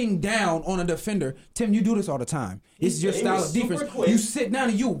sitting down on a defender. Tim, you do this all the time. It's your He style was of super defense. quick. You sit down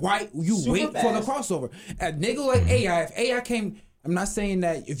and you wait Super for the fast. crossover. A nigga like AI, if AI came, I'm not saying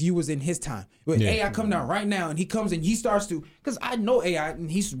that if you was in his time, but Yeah. AI come down right now and he comes and he starts to, because I know AI and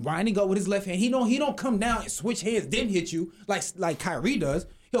he's winding up with his left hand. He don't come down and switch hands then hit you like Kyrie does.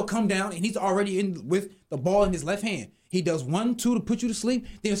 He'll come down and he's already in with the ball in his left hand. He does 1, 2 to put you to sleep.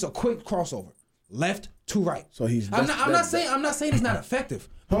 Then it's a quick crossover, left to right. So he's. I'm not saying it's not effective.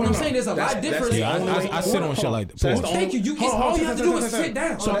 But what I'm saying there's a lot difference. Yeah, I sit on shit like that. So that's Pause. the Thank you. All you have to do is sit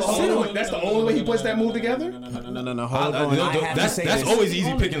down. So that's the only way he puts that move together. No. Hold on. I have to say That's this. always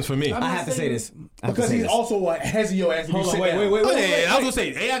easy pickings for me. I have to say this. Because he's also a hezio as you Hold on, sit wait. down. Oh, yeah, I was gonna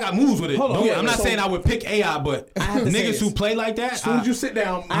say AI got moves with it. Hold on. I'm not So- saying I would pick AI, but have to say niggas this. who play like that, As soon as you sit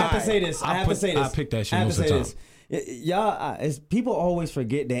down, I have to say this. I pick that shit I have most to of say the this. Y'all, people always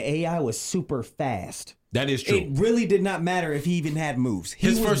forget that AI was super fast. that is true. It really did not matter if he even had moves. He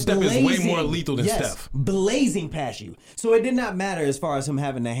His was first step is way blazing- more lethal than yes, Steph. blazing past you. So it did not matter as far as him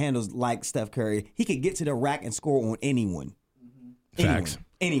having the handles like Steph Curry. He could get to the rack and score on anyone. Facts.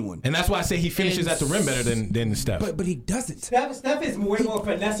 Anyone. And that's why I say he finishes at the rim better than Steph. But he doesn't. Steph is way more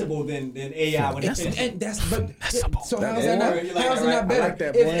finessable than AI when he finishes. So how's That's that not? boring. How's it not I better? like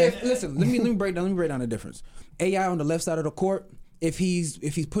that, If listen, let me break down the difference. AI on the left side of the court, if he's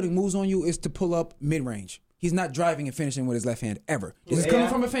putting moves on you, is to pull up mid range. He's not driving and finishing with his left hand ever. This is coming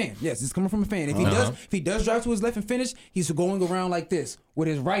from a fan. Yes, this is coming from a fan. If he does drive to his left and finish, he's going around like this with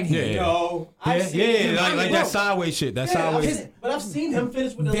his right hand. Yeah. No, I've seen him- like that sideways shit. That sideways. But I've seen him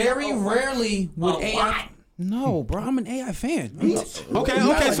finish with the Very left. rarely would A AI. lot. No, bro, I'm an AI fan.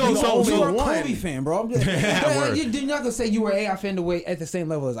 Okay, so you're a Ryan. Kobe fan, bro. Word. You're not gonna say you were an AI fan at the same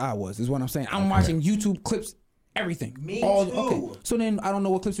level as I was. Is what I'm saying. I'm watching YouTube clips. Everything. Me Okay. too. So then I don't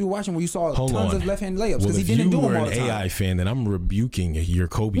know what clips you were watching where you saw Hold tons on. of left-hand layups Well, because he if didn't you do were them all an the time. AI fan, then I'm rebuking your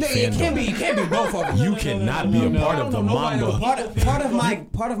Kobe No, it can't fandom. be both of them. You cannot be a part of the Mamba.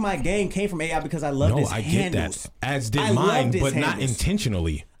 Part of my game came from AI because I loved No, his I get handles. that. As did I mine, loved his but not handles.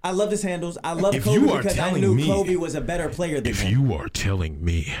 intentionally. I loved his handles. I loved If Kobe you are because I telling knew me- Kobe was a better player than If him. you are telling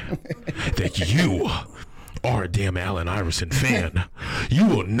me that you are a damn Allen Iverson fan, you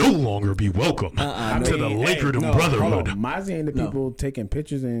will no longer be welcome to the Lakerdom Brotherhood. Mozzie ain't the people taking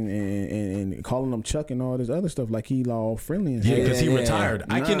pictures and calling them Chuck and all this other stuff like he all friendly and Yeah, shit. because he retired.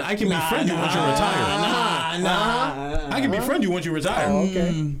 I can befriend you once you retire. I can befriend you once you retire.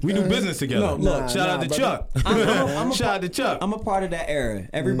 Okay. We do business together. Look, shout out to Chuck. Shout out to Chuck. I'm a part of that era.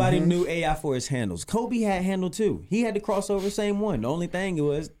 Everybody knew AI for his handles. Kobe had handle too. He had the crossover, same one. The only thing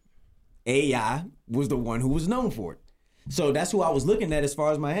was AI was the one who was known for it. So that's who I was looking at as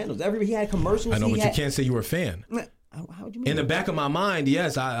far as my handles. He had commercials. I know, but you can't say you were a fan. How would you mean? In the back of my mind,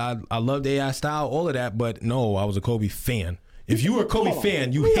 yes, I loved AI style, all of that, but no, I was a Kobe fan. If you were a Kobe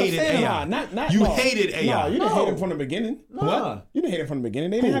fan, you hated AI. You hated AI. No, you didn't hate him from the beginning. What? You didn't hate him from the beginning.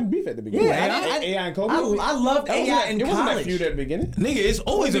 They didn't have beef at the beginning. Yeah, AI and Kobe. I loved AI in It wasn't a college. feud at the beginning. Nigga, it's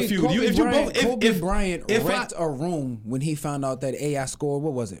always a feud. Kobe Bryant wrecked a room when he found out that AI scored.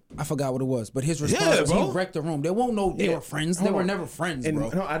 What was it? I forgot what it was. But his response was bro. he wrecked the room. They won't know they were friends. They were never friends, bro.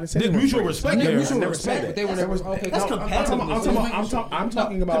 No, I didn't say There's they were mutual friends. respect there. Mutual never respect, said but they were that. never. Okay, That's competitive. I'm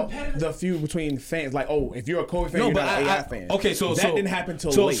talking about the feud between fans. Like, oh, if you're a Kobe fan, No, you're but not an AI fan. okay, so that didn't happen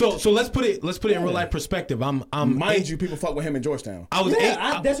till late. So let's put it in real life perspective. Mind you, people fuck with him in Georgetown. I was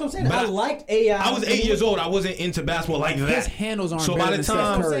That's what I'm saying. but I liked AI. I was 8 years old. I wasn't into basketball like that. His handles aren't so better by the than Steph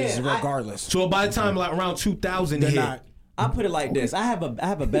time, Curry's, saying, regardless. so by the time like around 2000 They're hit, not. I put it like this. I have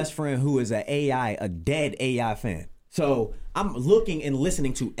a best friend who is a dead AI fan. So I'm looking and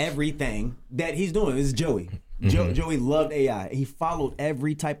listening to everything that he's doing. This is Joey. Joey loved AI. He followed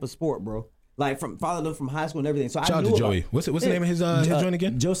every type of sport, bro. Like followed him from high school and everything. So shout I out knew to Joey. What's the name of his joint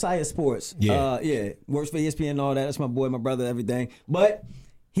again? Josiah Sports. Yeah. Works for ESPN and all that. That's my boy, my brother, everything. But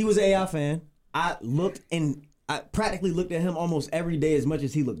he was an AI fan. I practically looked at him almost every day as much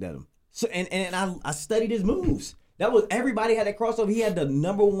as he looked at him. So and I studied his moves. That was everybody had that crossover. He had the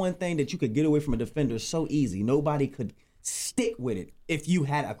number one thing that you could get away from a defender so easy. Nobody could stick with it if you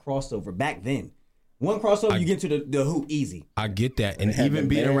had a crossover back then. One crossover, you get to the hoop easy. I get that, and even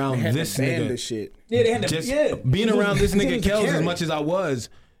being around this nigga, this shit. Yeah, they had being around this nigga Just to Kels carry. as much as I was,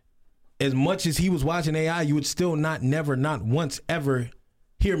 as much as he was watching AI, you would still not once ever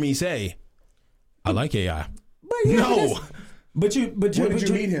hear me say, "I like AI." But yeah, No, but you're When did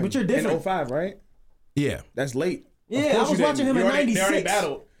you meet him? But you're different. In 05, right? yeah, That's late. Yeah, Of I course was you watching didn't. him in They already '96.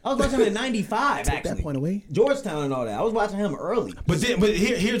 battled. I was watching him in '95. Take Actually, that point away. Georgetown and all that. I was watching him early. but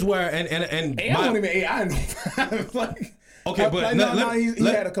here's where and AI wasn't even AI in 05. Like, Okay, but he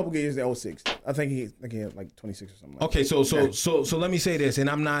had a couple games in 06. I think he had like 26 or something. Like okay, so let me say this, and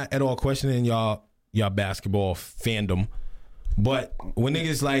I'm not at all questioning y'all basketball fandom, but when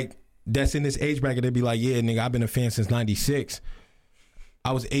niggas like that's in this age bracket, they be like, yeah, nigga, I've been a fan since '96.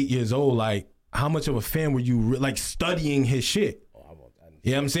 I was 8 years old. Like, how much of a fan were you? Like studying his shit.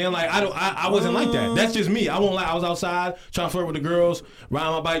 You know what I'm saying? Like, I wasn't like that. That's just me. I won't lie. I was outside trying to flirt with the girls,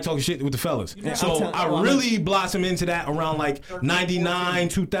 riding my bike, talking shit with the fellas. So I really blossomed into that around like 99,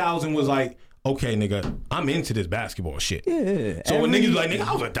 2000 was like, okay, nigga, I'm into this basketball shit. Yeah. So when niggas like, nigga,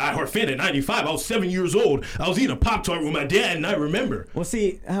 I was a diehard fan at 95. I was 7 years old. I was eating a Pop-Tart with my dad, and I remember. Well,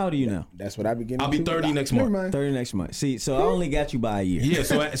 see, how old are you now? that's what I be getting. I'll be 30 next month. 30 next month. See, so I only got you by a year. Yeah,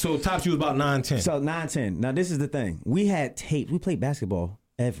 so Tops, you was about 9, 10. So 9, 10. Now this is the thing. We had tape. We played basketball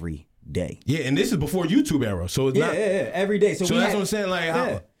every day. Yeah, and this is before YouTube era, so it's not. Yeah, every day. So So we that's had, what I'm saying. Like,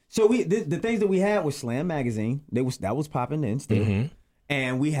 how? So the things that we had was Slam Magazine. That was popping then still,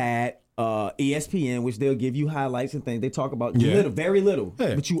 and we had ESPN, which they'll give you highlights and things. They talk about very little,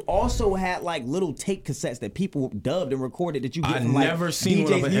 but you also had like little tape cassettes that people dubbed and recorded that you get I've from like never seen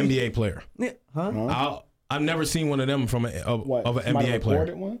one of an DJs. NBA player. Huh? I've never seen one of them from of an Somebody NBA player.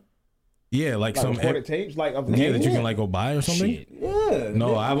 recorded one? Yeah, like Like some recorded tapes, like of the yeah game? that you can like go buy or something. Yeah.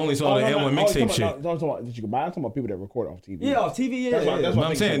 No, I've only saw the N1 mixtape shit. That you can buy. I'm talking about people that record off TV. Yeah, off TV. Yeah. That's what- that's But what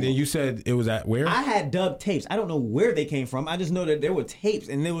I'm saying, then you said it was at where? I had dubbed tapes. I don't know where they came from. I just know that there were tapes,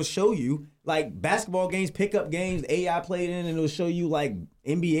 and they will show you like basketball games, pickup games, AI played in, and it'll show you like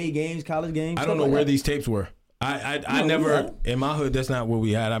NBA games, college games. I don't know where these tapes were. I never in my hood. That's not what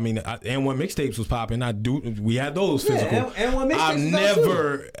we had. I mean, N1 mixtapes was popping. We had those physical. Yeah, N1 mixtapes I've was out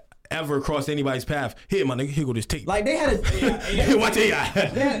never ever crossed anybody's path. Here, my nigga, here go this tape. Like they had Watch AI.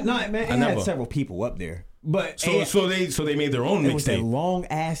 it had several people up there, but So they made their own it was a mixtape. long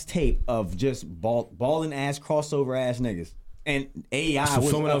ass tape of just balling ass crossover ass niggas, and AI. So was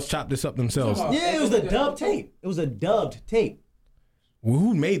someone up. else chopped this up themselves. Yeah, it was a dubbed tape. It was a dubbed tape. Well,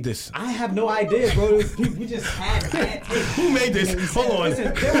 who made this? I have no idea, bro. We just had tape. Who made this? Hold on.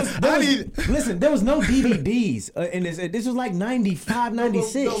 Listen, there was no DVDs in this. This was like 95,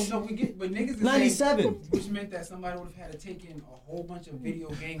 96. No, we get, but niggas is 97. saying, which meant that somebody would have had to take in a whole bunch of video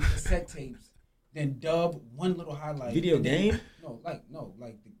game cassette tapes then dub one little highlight. Video game? No,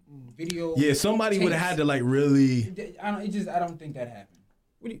 like the video. Yeah, somebody would have had to like really. I don't think that happened.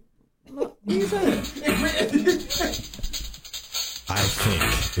 What are you saying? I think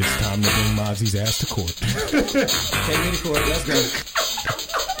it's time to bring Mozzie's ass to court. Take me to court. Let's go.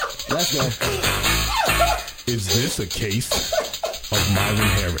 Let's go. Is this a case of Myron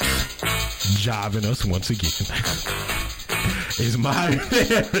Harris jiving us once again? Is Myron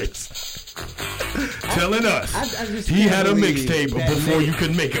Harris telling us I just he can't had a believe mixtape that before you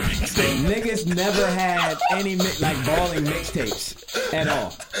could make a mixtape? Niggas never had any balling mixtapes at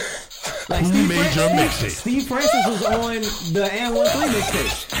all. Like Who made your mixtape? Steve Francis was on the N13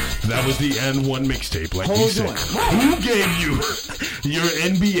 mixtape. That was the N1 mixtape, like you Hold said. on. Who gave you your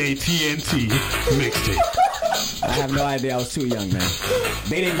NBA TNT mixtape? I have no idea. I was too young, man.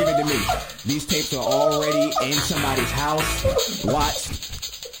 They didn't give it to me. These tapes are already in somebody's house. Watched.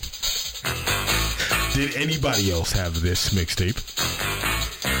 Did anybody else have this mixtape?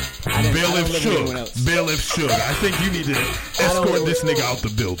 I don't Bailiff live with anyone else. Suge. Bailiff Suge. I think you need to escort this nigga out the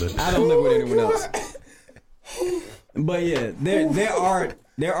building. I don't live with anyone else. But yeah,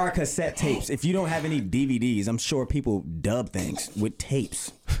 there are cassette tapes. If you don't have any DVDs, I'm sure people dub things with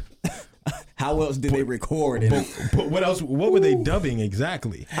tapes. How else did they record it? But what else? What were they dubbing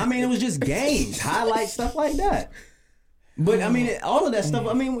exactly? I mean, it was just games, highlights, stuff like that. But I mean, all of that stuff.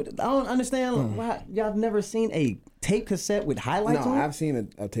 I mean, I don't understand why y'all have never seen a tape cassette with highlights No, on it. I've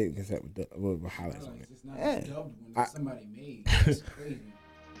seen a tape cassette with highlights on it. It's not a dubbed one that somebody made. That's crazy.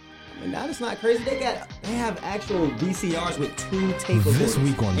 I mean, that's not crazy. They have actual VCRs with 2 tape recorders. This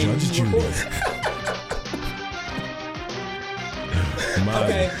week on And Judge you Judy. record.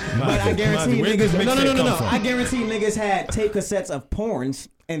 Okay, but I guarantee niggas. No. I guarantee niggas had tape cassettes of porns,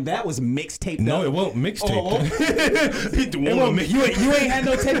 and that was mixtape. No, it won't mixtape. You ain't had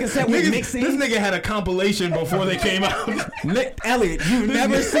no tape cassette with This mixing. nigga had a compilation before they came out. Elliot, you've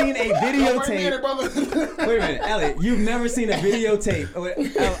never seen a videotape. Wait a minute, Elliot, you've never seen a videotape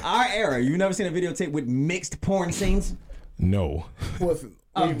of our era. You've never seen a videotape with mixed porn scenes. No.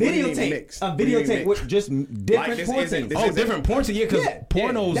 A videotape with just different porn scenes. Different porn scenes. Yeah, because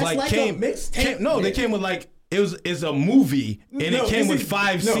pornos they came with like it's a movie and it came with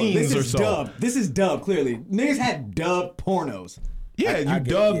 5 scenes or so. Dubbed. This is dubbed clearly. Niggas had dubbed pornos. Yeah, you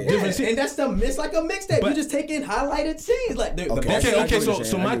dub different scenes. And that's it's like a mixtape. You just take in highlighted scenes like the best. Okay.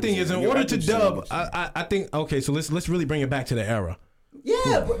 So my thing is, in order to dub, I think so let's really bring it back to the era.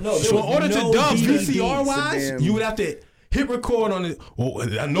 Yeah, but no. So in order to dub DVDs. VCR wise, you would have to hit record on it. Oh,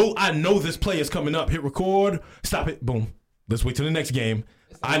 I know this play is coming up. Hit record. Stop it. Boom. Let's wait till the next game.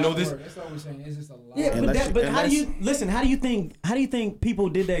 I know this. That's what we're saying. It's just a lot. Yeah, but how do you listen? How do you think people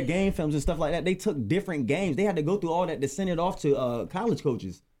did their game films and stuff like that? They took different games. They had to go through all that to send it off to college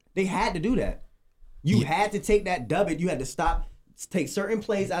coaches. They had to do that. You had to take that dub it. You had to stop. Take certain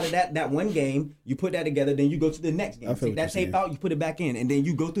plays out of that one game, you put that together, then you go to the next game. Take that tape out, you put it back in, and then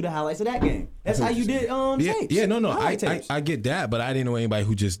you go through the highlights of that game. That's how you did tapes. Yeah, no. Highlight I get that, but I didn't know anybody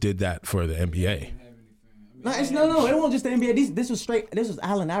who just did that for the NBA. No, it wasn't just the NBA. This was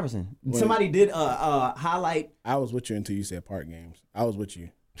Allen Iverson. Somebody did a highlight. I was with you until you said park games. I was with you.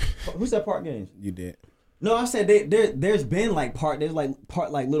 Who said park games? You did. No, I said there's been like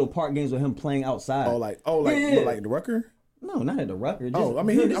little park games with him playing outside. Like the Rucker? No, not at the Rucker. This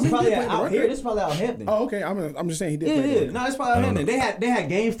is probably out here. This is probably out Hampton. Oh, okay. I'm just saying he did. Play No, it's probably out Hampton. They had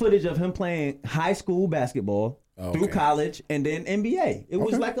game footage of him playing high school basketball through college and then NBA. It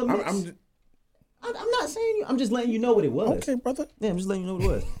was like a mix. I'm not saying you. I'm just letting you know what it was. Okay, brother. Yeah, I'm just letting you know what it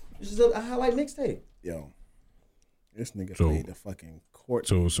was. This is a highlight mixtape. Yo, this nigga played the fucking court.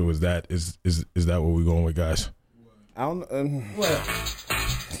 So is that what we're going with, guys? I don't. What?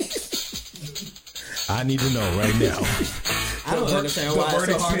 I need to know right now. I don't understand why it's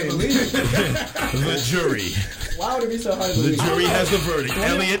so hard to believe. The jury. Why would it be so hard to The believe? jury has the verdict.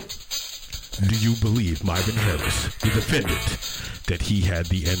 Elliot, do you believe Marvin Harris, the defendant, that he had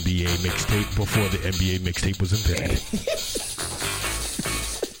the NBA mixtape before the NBA mixtape was invented?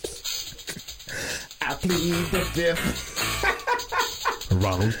 I plead the fifth.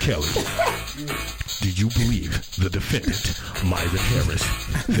 Ronald Kelly, do you believe the defendant, Marvin Harris,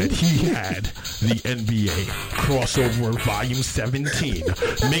 that he had the NBA Crossover Volume 17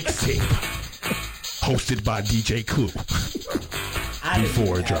 mixtape hosted by DJ Clue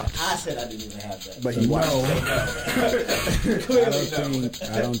before it dropped? I said I didn't even have that. But he watched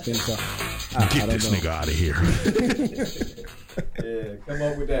I don't think so. Get this nigga out of here. Yeah, come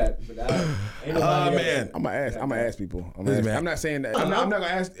up with that. Man. I'm gonna ask people. Listen, man. I'm not saying that. I'm not gonna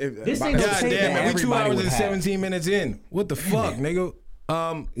ask. This ain't God say damn, that man. We 2 everybody hours would and have. 17 minutes in. What the fuck, nigga?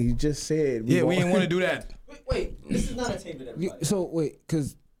 He just said. We ain't want to do that. Wait, this is not a tape of everybody. So wait,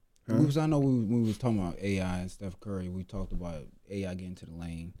 because I know we was talking about AI and Steph Curry. We talked about AI getting to the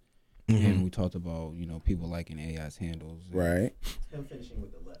lane, and we talked about people liking AI's handles, Right. Him finishing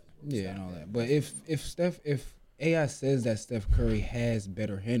with the left. Yeah, and all that. But if AI says that Steph Curry has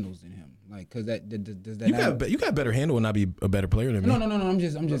better handles than him, like, cause does that You got better handle and not be a better player than me. No. I'm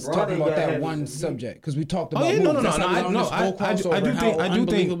just LeBron talking ain't about got that handles. one subject because we talked about. Oh yeah, moves. no. That's how we on this whole crossover and how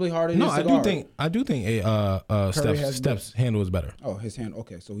unbelievably hard it is to guard. I do think Steph's handle is better. Oh, his hand.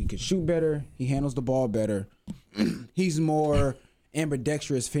 Okay, so he could shoot better. He handles the ball better. He's more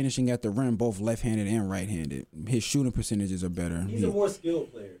ambidextrous finishing at the rim, both left-handed and right-handed. His shooting percentages are better. He's a more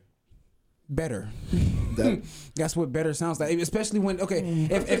skilled player. Better. That's what better sounds like. Especially when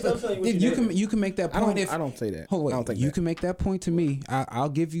if you can make that point. I don't say that. Hold on, wait. I don't think You that. can make that point to me. I'll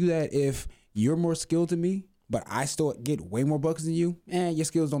give you that if you're more skilled than me, but I still get way more buckets than you. Your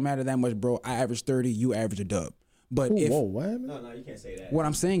skills don't matter that much, bro. I average 30, you average a dub. But Whoa, what? No, you can't say that. what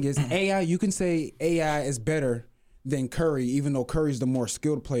I'm saying is AI. You can say AI is better than Curry, even though Curry's the more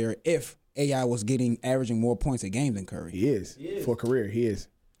skilled player. If AI was averaging more points a game than Curry, He is. For a career. He is.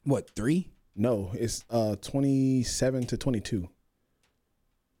 what 3? No, it's 27 to 22.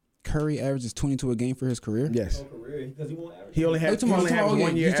 Curry averages 22 a game for his career. Yes. Career because he won't average. He only has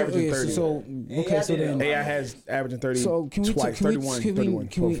 1 year averaging 30. So then AI has averaging 30 So can we twice, can 31, we, 31,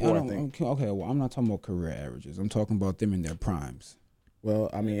 can we, 24, I think. okay, well, I'm not talking about career averages. I'm talking about them in their primes.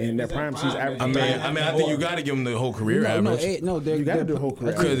 Well, I mean, in their prime, she's averaging. I think you got to give him the whole career average. You got to do a whole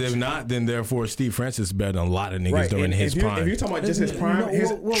career Because average. if not, then therefore Steve Francis is better than a lot of niggas Right, during and his if prime. If you're talking about just his prime,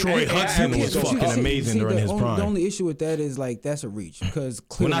 Troy Hudson was fucking amazing during his prime. The only issue with that is like that's a reach because Well,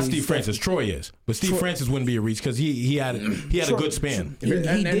 clearly not Steve Francis. Troy is, but Steve Francis wouldn't be a reach because he had a good span. If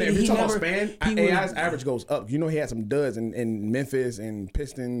you're talking about span, AI's was- average goes up. You know, he had some duds in Memphis and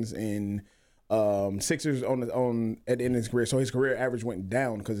Pistons and Sixers at the end of his career. So his career average went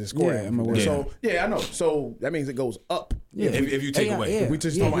down because his score. Yeah, I'm aware. So I know. So that means it goes up. Yeah. If you take AI, away, yeah. We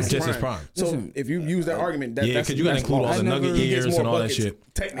just talking about just his his prime. prime. So Listen, if you use that argument, that's because you got to that's include all lost. the nugget He gets years more and all that buckets,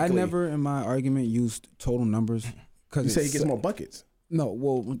 shit. Technically, I never in my argument used total numbers because You say he gets more buckets, No,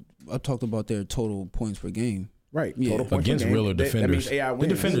 well, I talked about their total points per game. right? Yeah. Total points per Against game. realer That defenders. means AI The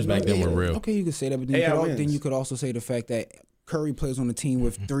wins. defenders back then were real. Okay, you could say that, but then AI then wins. you could also say the fact that Curry plays on a team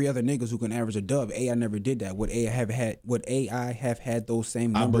with 3 other niggas who can average a dub. AI never did that. Would AI have had those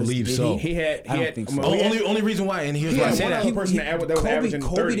same I numbers? believe Did so. He had. I don't think so. Only reason why, and here's He why I had say one that. other person that was averaging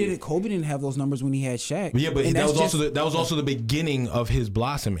 30. Kobe didn't have those numbers when he had Shaq. Yeah, but And that that's was also the beginning of his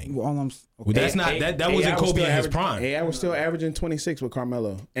blossoming. All I'm. Well, that's not that wasn't AI was Kobe still in his averaging- prime. AI was still averaging 26 with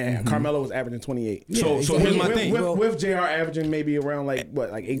Carmelo, and Carmelo was averaging 28. So exactly. here's my thing. With JR averaging maybe around like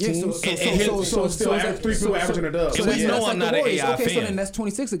 18. Yeah, so still three people averaging a dub. So we know I'm not an AI okay, so fan. then that's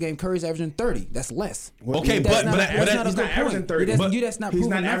 26 a game. Curry's averaging 30. That's less. Okay, That's but not- but that's not a he's good not averaging point. 30. That's not He's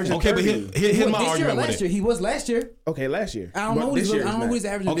proving not averaging nothing. okay, but 30. here's my This year, argument with last it. year, he was last year. Okay, last year. I don't But know what this he's. year I don't know what he's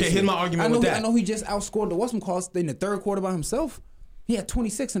averaging. Okay, this here's year. my argument I know, with that. I know he just outscored the whatchamacallit in the third quarter by himself. He had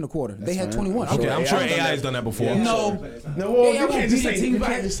 26 in the quarter. They had 21. Okay, I'm sure AI AI has done that before. Yeah. No. No, well, AI you won't can't just beat a say team you by-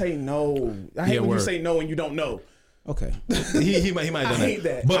 can't just say no. I hate Yeah, when word. you say no and you don't know. Okay. He might have done I hate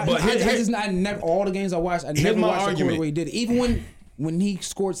that. But I never all the games I watched. I never my watched a quarter argument. where he did it. Even when he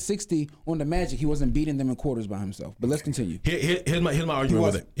scored 60 on the Magic, he wasn't beating them in quarters by himself. But let's continue. here's my argument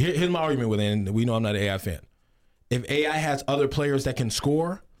with it. Here's my argument with it, and we know I'm not an AI fan. If AI has other players that can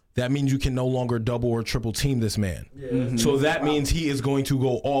score, that means you can no longer double or triple team this man. So that means he is going to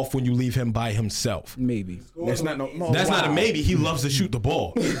go off when you leave him by himself. Maybe. That's not no. That's not a maybe. He loves to shoot the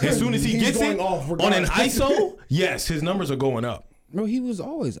ball. As soon as he He's gets going it off on an regardless. ISO, yes, his numbers are going up. Bro, he was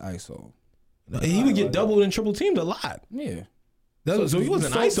always ISO. He would get doubled and triple teamed a lot. Yeah. So he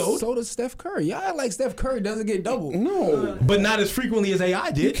wasn't ISO, So does Steph Curry. Y'all like Steph Curry doesn't get doubled. No. but not as frequently as AI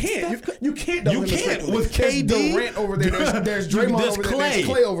did. You can't. You can't. double You him can't. frequently. With There's KD, Durant over there. There's Draymond there's over there. Clay. There's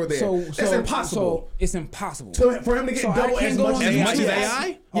Clay over there. So That's impossible. So it's impossible. So for him to get So I double can't as go much on as As AI. much as yes.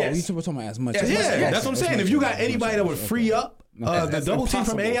 AI? Oh, Yes. you talking about as much Yes. as Yes. Yeah, Yes. that's what I'm saying. If you got anybody that would free up the That's double team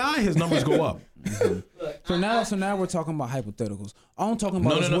from impossible. AI, his numbers go up. So now we're talking about hypotheticals. All I'm talking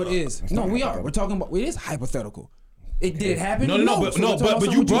about No, is no, what no. is. No, we are. We're talking about it is hypothetical. It did happen. But So we're talking about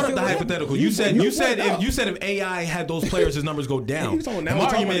you brought something up the feel like- hypothetical. You said if AI had those players, his numbers go down. You talking- now And we're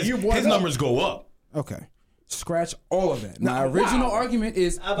my talking argument about you is brought his it up. numbers go up. Okay. Scratch all of that. My No, original wow. argument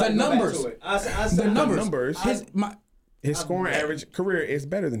is I'm about the to go back numbers. to it. I The said numbers. numbers. His scoring average career is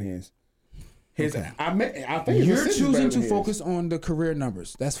better than his. His. Okay. I think his You're assist is choosing better to than his. focus on the career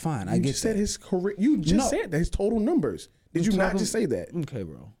numbers. That's fine. I You get just said that. his career. You just No. said that his total numbers. Did you not just say that? Okay,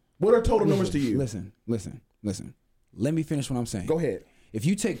 bro. What are total numbers to you? Listen. Let me finish what I'm saying. Go ahead. If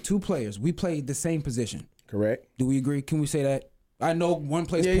you take two players, we played the same position. Correct. Do we agree? Can we say that? I know one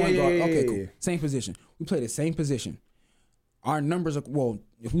plays point guard. Okay, cool. Same position. We play the same position. Our numbers are, well,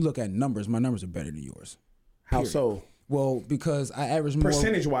 if we look at numbers, my numbers are better than yours. How so? Well, because I average more.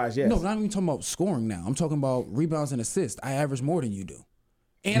 Percentage-wise, yes. No, not even talking about scoring now. I'm talking about rebounds and assists. I average more than you do.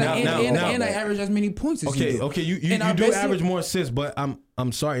 And I average as many points as you do. Okay, you do average more assists, but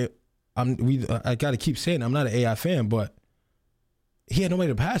I'm sorry. I got to keep saying I'm not an AI fan, but he had nobody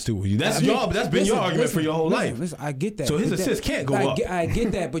to pass to. That's been your argument for your whole life. Listen, I get that. So his assists can't go up. I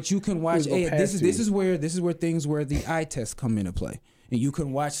get that, but you can watch AI. This is where things where the eye tests come into play. And you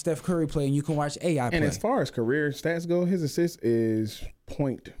can watch Steph Curry play, and you can watch AI play. And as far as career stats go, his assist is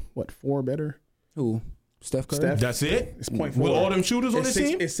 4 better. Who? Steph Curry? That's it? It's 0.4. With all them shooters on the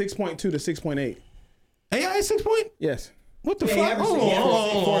team? It's 6.2 to 6.8. AI is 6 point? Yes. What the fuck?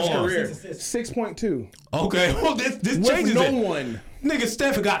 For his career. 6.2. Okay. Well, this With changes no it. one. Nigga,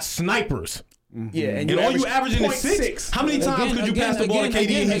 Steph got snipers. Yeah, and all you averaging is 6? How many times could you pass the ball to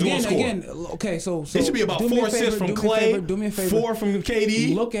KD and he's going to score? Okay, so it should be about 4 assists from Clay, do me a favor. 4 from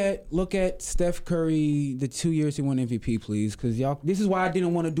KD. Look at Steph Curry the 2 years he won MVP, please, because y'all. This is why I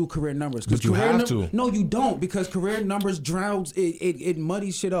didn't want to do career numbers. But you have to. No, you don't, because career numbers drowns it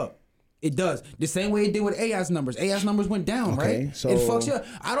muddies shit up. It does. The same way it did with AI's numbers. AI's numbers went down, right? So it fucks you up.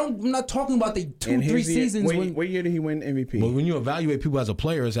 I'm not talking about the 2-3 seasons. What year did he win MVP? But when you evaluate people as a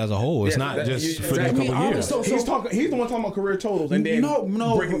player as a whole, it's not just for a couple years. He's the one talking about career totals and then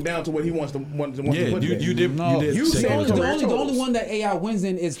breaking them down to what he wants to put you did. The only one that AI wins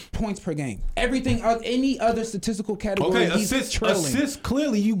in is points per game. Everything, any other statistical category, he's trailing. Assists,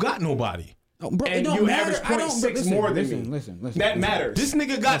 clearly you got nobody. Bro, and you average 0.6 more than me. Listen. That matters. This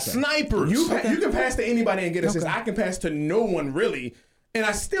nigga got snipers. You can pass to anybody and get assists. I can pass to no one really, and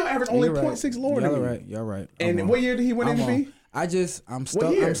I still average only 0.6 lower than you. You're right. And what year did he win MVP? I'm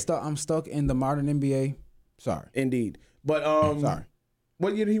stuck in the modern NBA. Sorry. Indeed. But sorry.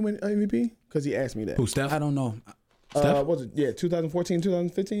 What year did he win MVP? Because he asked me that. Who, Steph? I don't know. Was it 2014,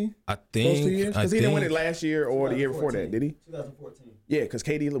 2015? I think. Those 2 years? Because he didn't win it last year or the year before that, did he? 2014. Yeah, because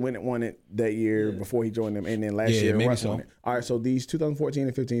KD won it that year before he joined them, and then last year Russ won it. All right, so these 2014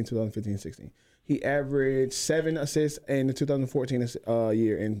 and 15, 2015 and 16. He averaged 7 assists in the 2014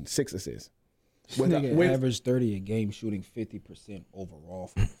 year and 6 assists. Averaged 30 a game, shooting 50% overall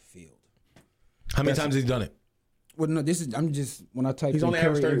from the field. How many times has he done it? Well, no, when I typed he's in only Curry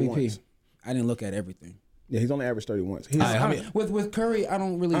averaged 30 MVP, once. I didn't look at everything. Yeah, he's only averaged 30 once. With Curry, I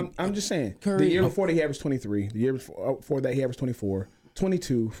don't really. I'm just saying. Curry, the year before that, he averaged 23. The year before that, he averaged 24,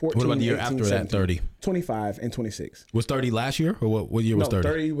 22, 14. What about the year 18, after 17, that? 30, 25, and 26. Was 30 last year, or what year was 30?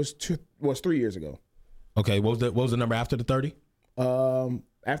 30 was 3 years ago. Okay, what was the number after the 30?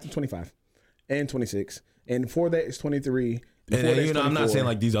 After 25 and 26, and before that is 23. And I'm not saying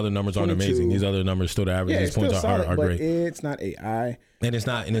like these other numbers aren't amazing. These other numbers still the average. These points are great. But it's not AI. And it's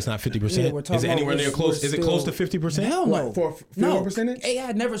not 50%. Is it anywhere near close? Is it close to 50%? Hell no. For field percentage?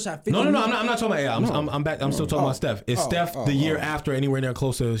 AI never shot 50%. No. I'm not talking about AI. I'm back. I'm still talking about Steph. Is Steph the year after anywhere near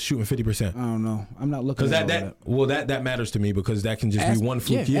close to shooting 50%? I don't know. I'm not looking at that. Well, that matters to me because that can just be one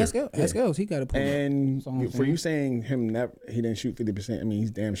fluke year. Ask Els. He got a point. And for you saying he didn't shoot 50%, I mean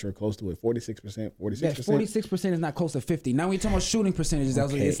he's damn sure close to it. 46%, 46%. Yeah, 46% is not close to 50. Now we're talking about shooting percentages.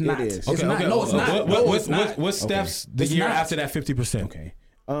 It's not. It is. It's not. No, it's not. What's Steph's the year after that 50%? Okay.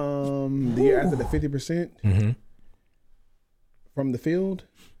 The year after the 50% from the field,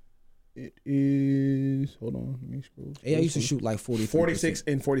 it is. Hold on, let me scroll. AI used to shoot like 46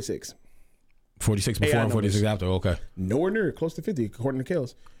 and 46. 46 before and 46 after. Okay. Nowhere near close to 50 according to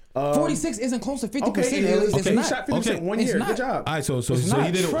Kels. 46 isn't close to 50%. Okay, It's he not. shot 50% 1 year. Good job. All right, so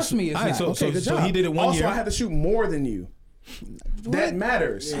he did it. Trust me, it's not. Good job. So he did it 1 year. Also, I had to shoot more than you. That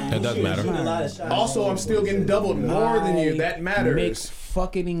matters. That does matter. Also, I'm still getting doubled more than you. That matters.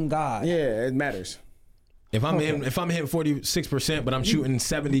 Fucking God. Yeah, it matters. If I'm hitting 46%, but I'm shooting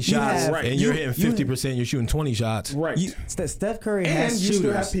 70 shots, and you're hitting 50%, you're shooting 20 shots. Right. Steph Curry and has you shooters.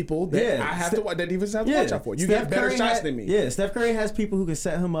 still have people that I have to that defense have to watch out for. You get better shots than me. Yeah, Steph Curry has people who can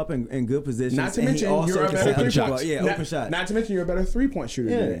set him up in good positions. Not to mention you're a better open shots. Open shots. Not to mention you're a better 3-point shooter.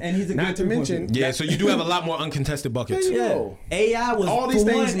 Yeah, and he's a not to mention. Yeah, so you do have a lot more uncontested buckets. Yeah. AI was all these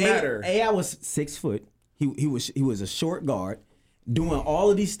things matter. AI was 6 foot. He was a short guard. Doing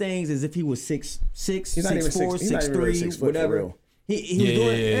all of these things as if he was 6'4", 6'3", whatever. He was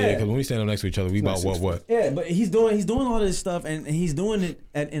doing because when we stand up next to each other, we about what? Yeah, but he's doing all this stuff and he's doing it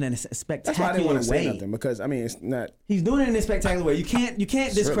in a spectacular That's why I didn't want to way. say nothing because I mean it's not. He's doing it in a spectacular way. You can't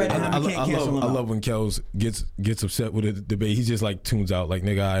discredit him. You can't cancel him. I love when Kels gets upset with a debate. He just like tunes out like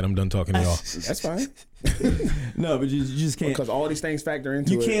nigga. All right, I'm done talking to y'all. That's fine.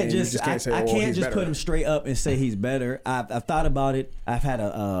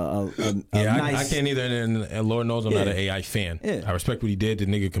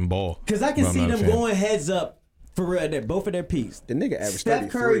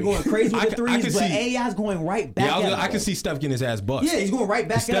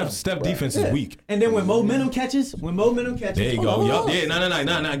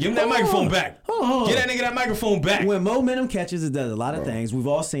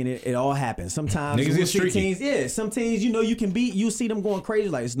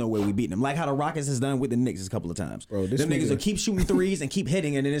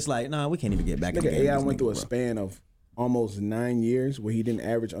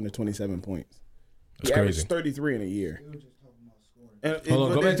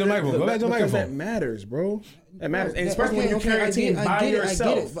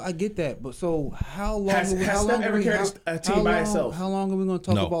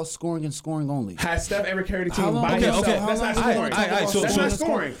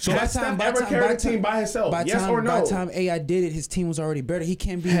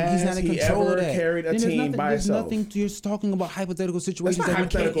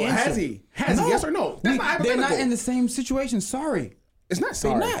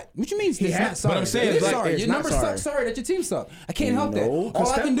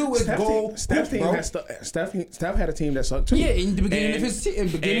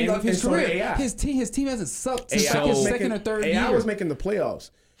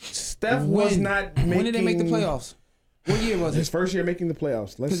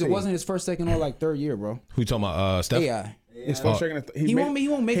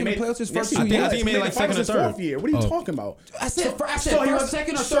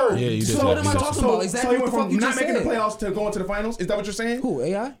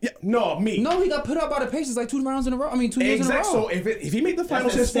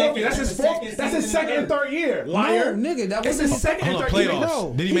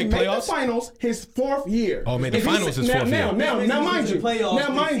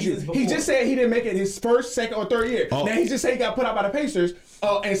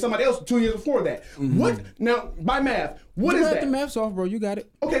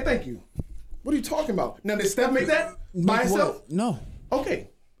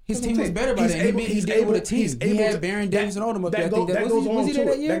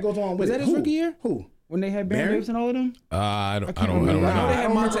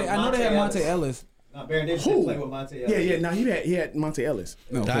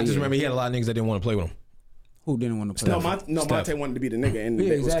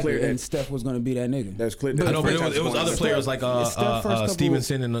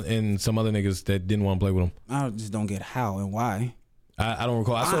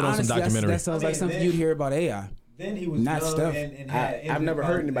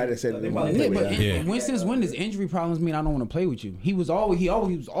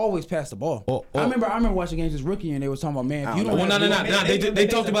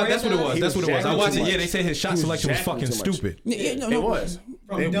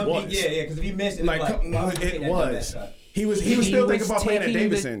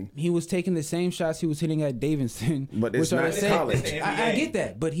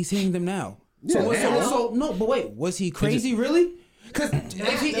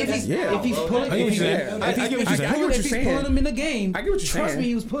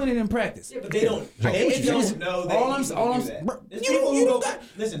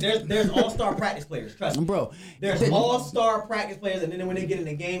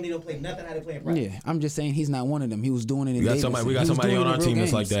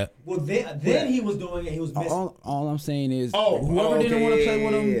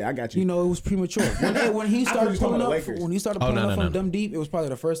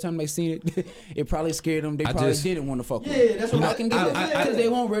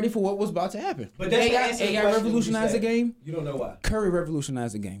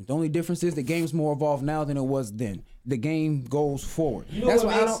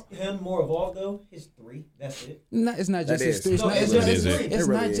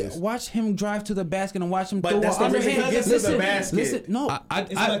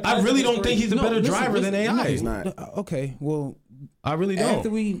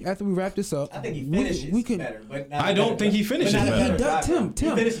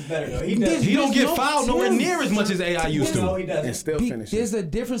 as much as AI used No, he to. doesn't. And still finish. There's a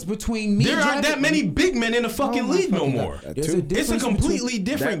difference between me. There aren't that driving- many big men in the fucking league no more. There's a It's a difference completely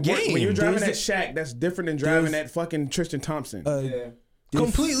different game. When you're driving that There's Shaq, that's different than driving that fucking Tristan Thompson.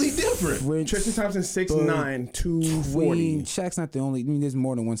 completely different. Tristan Thompson 6'9", 240. Shaq's not the only. I mean, there's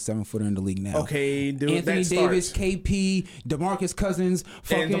more than one 7-footer in the league now. Okay, dude. Anthony that Davis, starts. KP, DeMarcus Cousins,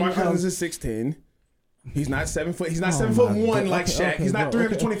 And DeMarcus Cousins is 6'10". He's not 7 foot. He's not 7'1" like Shaq. He's not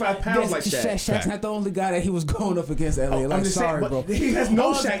 325 pounds like Shaq. Shaq's not the only guy that he was going up against LA. I'm Like, just sorry, saying, bro. but he has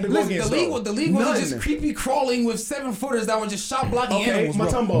no Shaq to go against. The league was just creepy crawling with 7-footers that were just shot blocking Okay, animals, bro.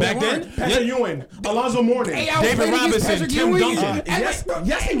 Mutombo. Back then, Patrick Ewing, Alonzo Mourning. David Robinson, Tim Duncan. Yes,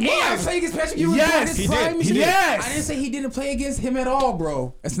 he I was. played against Patrick Ewing. Yes, during his he did. prime. He did. Yes. I didn't say he didn't play against him at all,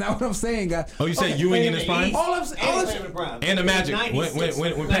 bro. That's not what I'm saying, guys. Oh, you said Ewing in his prime? All I'm saying. And the Magic.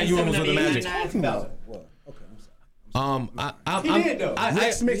 When Pat Ewing was with the Magic. He did though.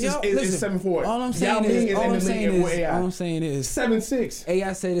 Rick Smith is 7'4". All I'm Yao saying Ming is, all I'm in the saying league with is, AI. all I'm saying is, 7'6".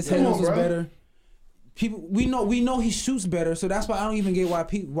 AI said his Come handles on, was bro. better. People, we know he shoots better, so that's why I don't even get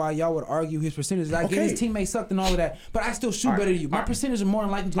why y'all would argue his percentages. I get Okay. his teammates sucked and all of that, but I still shoot All right, better than you. My all right. percentage is more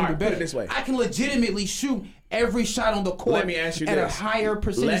than likely going to All be right, better. put it this way. I can legitimately shoot every shot on the court Let me ask you at this. a higher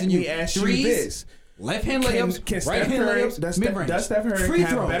percentage Let than you. me ask you Threes, this. left hand Can layups, Steph right hand Curry, layups, does mid range. Steph Curry Free have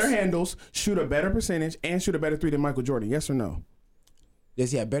throws. better handles, shoot a better percentage, and shoot a better 3 than Michael Jordan? Yes or no?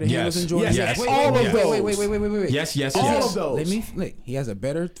 Does he have better Yes. handles than Jordan? Yes, yes. Wait, all wait, of wait, those. wait. Yes. All of those. Let me look. He has a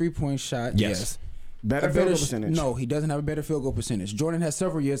better 3-point shot. Yes. Yes. Better A field goal sh- percentage. No, he doesn't have a better field goal percentage. Jordan has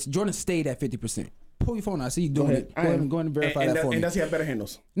several years. Jordan stayed at 50%. Pull your phone out. I see you doing it. Go ahead and verify that for me. And does he have better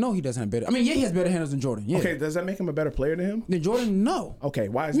handles? No, he doesn't have better. I mean, yeah, he has better handles than Jordan. Yeah. Okay, does that make him a better player than him? Then Jordan, no. Okay,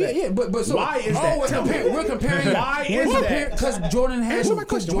 why is Yeah, that? yeah, but so Why is that? We're Tell me. comparing. Why is that? Because Because Jordan has. Answer my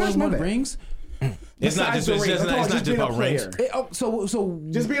Because question. Why is Jordan won that? rings. It's not just about rings. So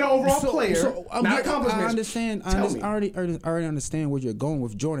Just being an overall player, not accomplishments. I understand. Tell me. I already understand where you're going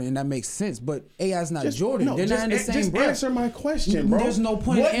with Jordan, and that makes sense. But AI's not Jordan. No, They're not in the same just breath. answer my question, bro. There's no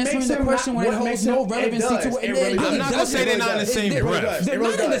point What in answering makes the him question not- when it what holds makes no him- relevancy does. to it. It really It does. I'm not gonna say they're not in the same It really breath. does. They're It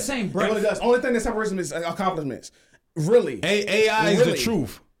really not in the does. same It breath. really does. Only thing that separates them is accomplishments. Really. AI is the Really.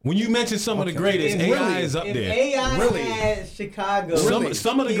 truth. When you mention some of the greatest, AI is up If there. AI Really? had Chicago,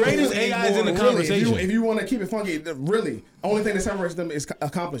 Some of the greatest AI is in the Really, conversation. if you want to keep it funky, really, only thing that separates them is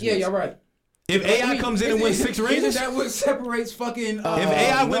accomplishments. Yeah, you're right. If AI comes in and wins 6 rings, Isn't that what separates fucking? if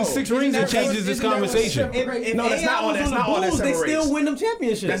AI wins no. 6 rings, it changes this conversation. If No, that's AI not all- was that's on the not all that Bulls, they separates. still win them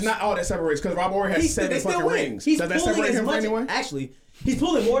championships. That's not all that separates because Rob Horry has 7 fucking rings. He's Does that pulling separate as him much. from anyone? Actually, he's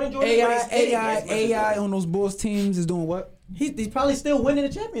pulling more than Jordan. but he's AI on those Bulls teams is doing what? He's probably still winning the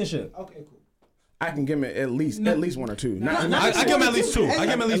championship. Okay, cool. I can give him at least 1 or 2. not I give him at least 2. I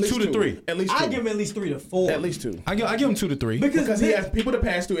give him at least 2 to 3. At least 2. I give him at least 3 to 4. At least 2. I give him 2 to 3. Because he has people to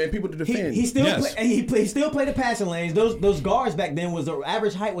pass to and people to defend. He still Yes. he still played the passing lanes. Those guards back then was the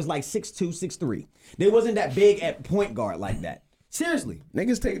average height was like 6'2", 6'3". They wasn't that big at point guard like that. Seriously,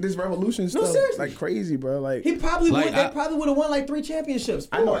 Niggas take this revolution stuff seriously. like crazy, bro. Like he probably Like, would. They probably would have won like 3 championships.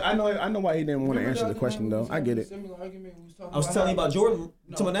 I know why he didn't want to answer the question though. I get it. I was telling you about Jordan.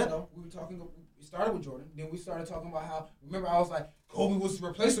 No, we were talking. We started with Jordan, then we started talking about how. Remember, I was like, Kobe was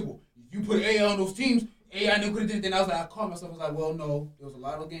replaceable. If you put AI on those teams, AI never could have did it. Then I was like, I called myself. I was like, well, no. There was a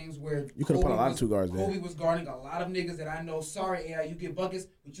lot of games where You could have put a lot of 2 guards there. Kobe was guarding a lot of niggas that I know. Sorry, AI, you get buckets,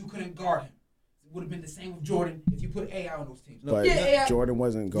 but you couldn't guard him. It would have been the same with Jordan if you put AI on those teams. But AI. Jordan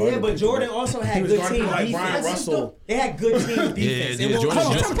wasn't guarding. Yeah, but Jordan also had He was good guarding team like defense. Brian Russell. They had good team defense. yeah, It was- Jordan-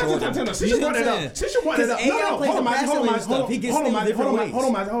 Hold on, Jordan- time. Since you brought that up. Since you brought that up. Because AI plays the passing lane Hold stuff. He gets steals different ways.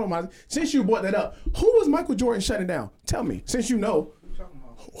 on. Since you brought that up, who was Michael Jordan shutting down? Tell me. Since you know,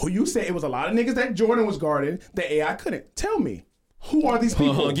 who you said it was a lot of niggas that Jordan was guarding that AI couldn't. Tell me. Who are these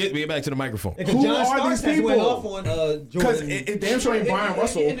people? Hold on, get back to the microphone. Because Who John are Starks these has people? went off on Because Jordan. it damn sure ain't Brian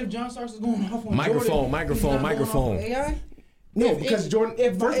Russell. And if John Starks is going off on Microphone, Jordan, microphone, he's not going microphone. off on AI? No, because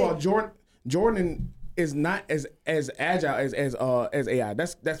Jordan. First of all, Jordan is not as agile as AI.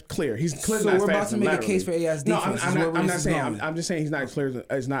 That's clear. He's clearly So not we're fast about to and make a laterally. case for AI's No, defense. I'm is where not this is saying. going. I'm just saying he's not as clear.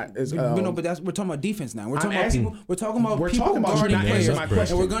 As not as. But no, but we're talking about defense now. We're I'm talking about asking- people. We're talking about we're people talking about you guarding not players, answering my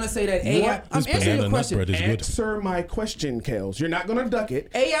question. and we're gonna say that AI. I'm This answering your banana nut question. bread is good. Answer my question, Kels. You're not gonna duck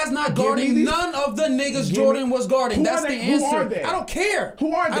it. AI's not Give me guarding these- none of the niggas Give Jordan me- was guarding. Who That's are the they? Who are answer. they? I don't care.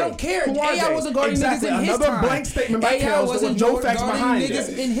 Who are they? I don't care. Who are AI they? wasn't guarding Exactly. niggas in his Another time. blank statement by AI Kels wasn't with no facts guarding behind niggas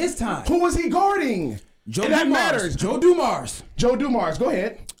it. in his time. Who was he guarding? Joe And that Dumars. matters. Joe Dumars. Joe Dumars. Go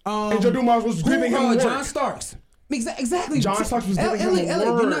ahead. And Joe Dumars was giving him work. John Starks. Exactly. John Starks was giving him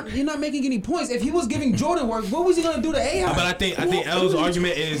work. You're not making any points. If he was giving Jordan work, what was he gonna do to AI? But I think L's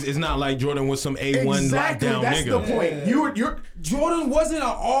argument is not like Jordan was some A1 Exactly. lockdown That's nigga. the point. You're. Jordan wasn't an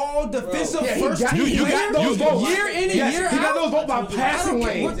all defensive Yeah, first got, team you got those votes. year in and Yes, year he out. got those votes by passing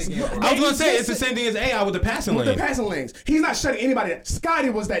lanes. I was gonna say it's the same thing as AI with the passing With lane. the passing lanes. He's not shutting anybody down. Scotty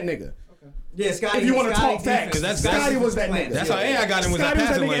was that nigga. Yeah, Scotty. If you want to talk facts, Because Scotty was that nigga. That's how AI got him, was that Scotty was that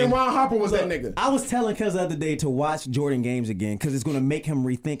passing nigga, lane. and Ron Harper was that nigga. I was telling Cuz the other day to watch Jordan games again because it's going to make him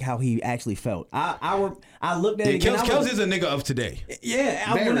rethink how he actually felt. I looked at it again. Kels is a nigga of today.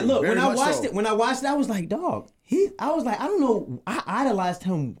 Yeah, Very, when I much watched so. it, I was like, dog. I was like, I don't know. I idolized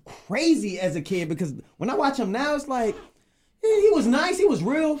him crazy as a kid because when I watch him now, it's like, yeah, he was nice, he was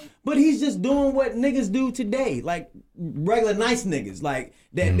real, but he's just doing what niggas do today, like regular nice niggas, like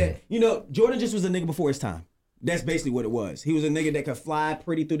that. That you know, Jordan just was a nigga before his time. That's basically what it was. He was a nigga that could fly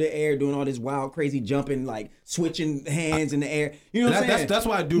pretty through the air, doing all this wild, crazy jumping, like switching hands in the air. You know what I'm saying? That's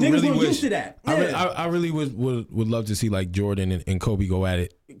why I do Niggas really weren't wish. used to that. I really would love to see like Jordan and Kobe go at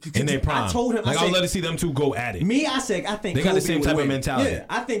it in their prime. I told him, like I I would said- love to see them two go at it. Me, I think They Kobe got the same would type of win. mentality. Yeah,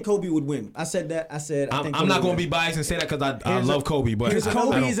 I think Kobe would win. I said that. I think I'm Kobe not would going to be win. biased and say that because I love Kobe, but Because I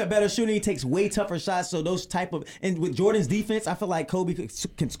Kobe don't- is a better shooter. He takes way tougher shots. So those type of and with Jordan's defense, I feel like Kobe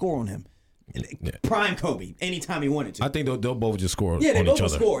can score on him. Yeah. Prime Kobe anytime he wanted to. I think they'll both just score Yeah, they on both each will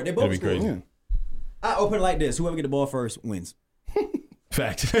other. score. They both That'd be score. crazy. I open it like this: whoever get the ball first wins.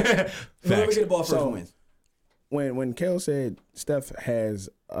 Fact. Whoever Facts. get the ball first wins. When Kel said Steph has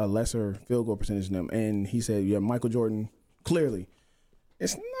a lesser field goal percentage than him, and he said, yeah, Michael Jordan, clearly,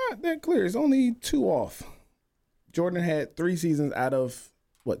 it's not that clear. It's only 2 off. Jordan had 3 seasons out of,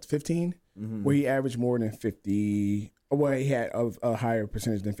 15? Where he averaged more than 50, or where he had a higher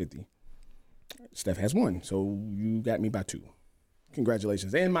percentage than 50. Steph has 1, so you got me by 2.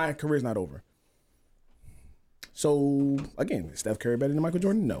 Congratulations. And my career's not over. So, again, is Steph Curry better than Michael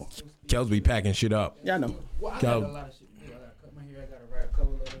Jordan? No. Kels be packing shit up. Yeah, I know. Well, I Cal- got a lot of shit to do. I gotta cut my hair. I gotta write a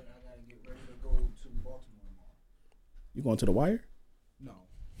cover letter. And I gotta get ready to go to Baltimore tomorrow. You going to the wire? No,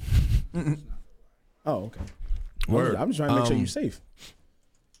 it's not the wire. Oh, okay. Word. I'm just trying to make sure you're safe.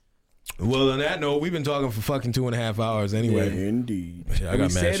 Well, on that note, we've been talking for fucking 2.5 hours anyway. Indeed. Shit, I And got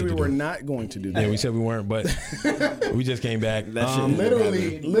we mad said shit we to were do. not going to do that. Yeah, we said we weren't, but we just came back.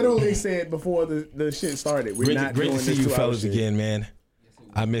 Literally said before the shit started. We're not great doing to see this you 2 fellas hours again, man.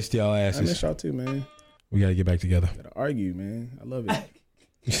 I missed y'all I miss asses. y'all too, man. We got to get back together. Gotta argue, man. I love it.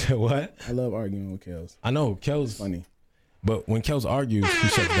 You said what? I love arguing with Kels. I know, Kels. Funny. But when Kels argues, he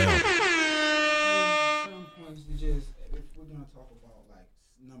shuts down. Some points to just, if we're gonna talk about like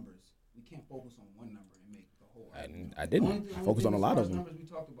numbers, we can't focus on one number and make the whole. argument. I didn't. I focused on a lot of them. Numbers we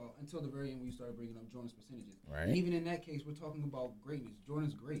talked about until the very end when you started bringing up Jordan's percentages. Right. And even in that case, we're talking about greatness.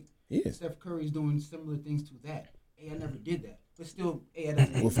 Jordan's great. He is. Steph Curry's doing similar things to that. AI never did that, but still AI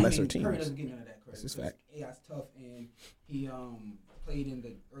doesn't. With lesser teams. Curry doesn't get none of that credit. That's his because fact. AI's tough and he played in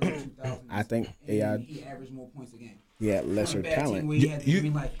the early 2000s. I think and AI he averaged more points a game. He had lesser On a bad team talent. where he had the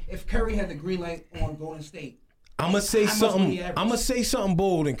green light. If Curry had the green light on Golden State, I'm gonna say How much would something. he average? I'm gonna say something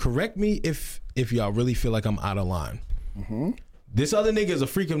bold and correct me if y'all really feel like I'm out of line. This other nigga is a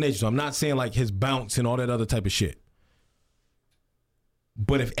freak of nature, so I'm not saying like his bounce and all that other type of shit.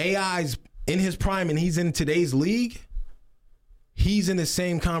 But if AI's in his prime and he's in today's league, he's in the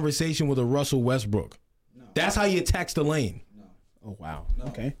same conversation with a Russell Westbrook. No. That's how you attacks the lane. Oh wow.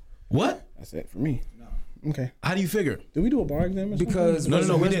 Okay. What? That's it for me. Okay. How do you figure? Did we do a bar exam? Because No,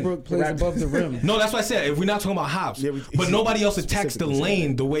 Russell we didn't. Westbrook plays above the rim. No, that's what I said. If we're not talking about Hobbs, Yeah, but nobody else attacks the specifically said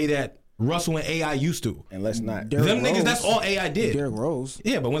lane the way that Russell and AI used to. And let's not. Derrick Them niggas, Rose. that's all AI did. Derrick Rose.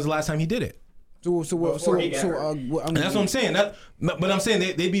 Yeah, but when's the last time he did it? So what? And that's what I'm saying. But I'm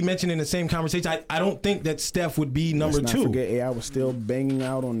saying they'd be mentioned in the same conversation. I don't think that Steph would be number Let's 2. not forget AI was still banging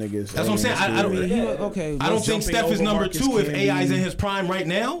out on niggas. That's what I'm saying. I don't. Okay. I don't think jumping Steph is over number Marcus 2 if Camby. AI is in his prime right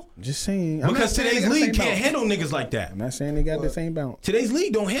now. Just saying. Because today's league can't handle niggas like that. I'm not saying they got the same bounce. Today's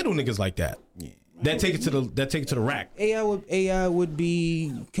league don't handle niggas like that. That take it to the rack. AI would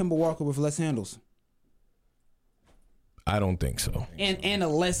be Kemba Walker with less handles I don't think so. and a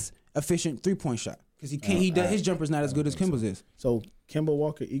less efficient 3-point shot because he can't. His jumper's not as good as Kemba's is. So Kemba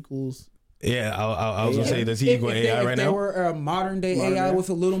Walker equals. Yeah, I was gonna say, does he equal AI right If there now? were a modern day Modern AI day. with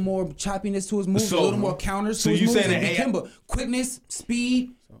a little more choppiness to his moves, So- a little more counters so to his you moves, saying it'd that be AI Kemba, quickness,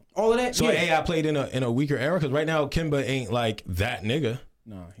 speed, all of that. So yeah. AI played in a weaker era because right now Kimba ain't like that nigga.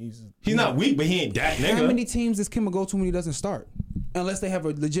 No, he's not weak, but he ain't that nigga. How many teams does Kemba go to when he doesn't start? Unless they have a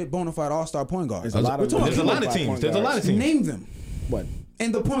legit bona fide all-star point guard. There's a lot of There's a lot of teams. There's a lot of teams. Name them. What?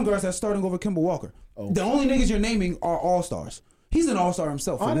 And the point guards that's starting over Kemba Walker. Oh. The only niggas you're naming are all-stars. He's an all-star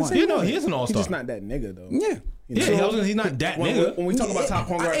himself for one. Yeah, no, he is an all-star. He's just not that nigga though. Yeah. Yeah, he's not that nigga. When we talk about top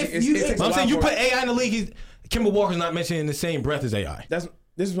point guards, If it you- takes But a I'm while saying you for- put AI in the league. Kimba Walker's not mentioned in the same breath as AI.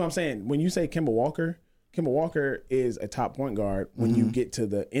 This is what I'm saying. When you say Kemba Walker, Kemba Walker is a top point guard when you get to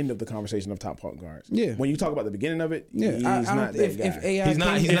the end of the conversation of top point guards. Yeah. When you talk about the beginning of it, Yeah, he's I not don't, that if guy. AI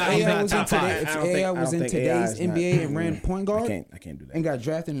He's not top five. If AI was in today's NBA and ran point guard, I can't do that. and got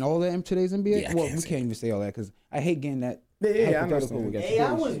drafted in all that in today's NBA, Yeah, I well, can't we say can't even say all that because I hate getting that. Yeah, I hypothetical understand. with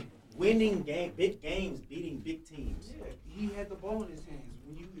AI was shit. winning big games, beating big teams. Yeah, he had the ball in his hands.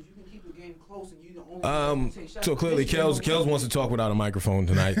 If you can keep the game close and you the only take shots. So clearly, Kels wants to talk without a microphone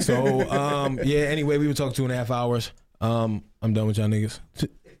tonight. So, yeah. Anyway, we were talking 2.5 hours. I'm done with y'all niggas.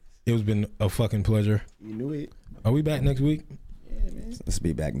 It's been a fucking pleasure. You knew it. Are we back next week? Yeah, man. Let's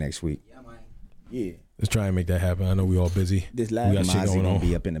be back next week. Yeah, man. Yeah. Let's try and make that happen. I know we all busy. This live. We got shit Mozzie going gonna on.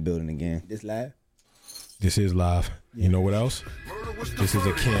 be up in the building again. This live. This is live. You know what else? This is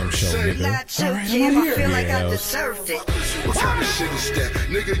a cam show, nigga. Not so cheap, I feel like I deserved it. What kind of shit is that?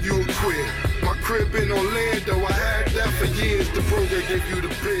 Nigga, you a quit. My crib in Orlando, I had that for years. The program gave you the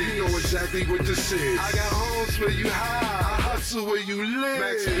bid. You know exactly what this is. I got homes where you hide. I hustle where you live.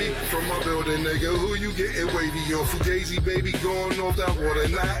 Max B from my building, nigga. Who you getting wavy on? Fugazi, baby, going off that water,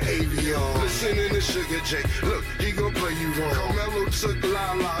 not Avion. Listening to Sugar J. Look, he gon' play you wrong. Carmelo took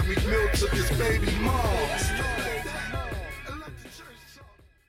Lala. Meek Mill took his baby mom.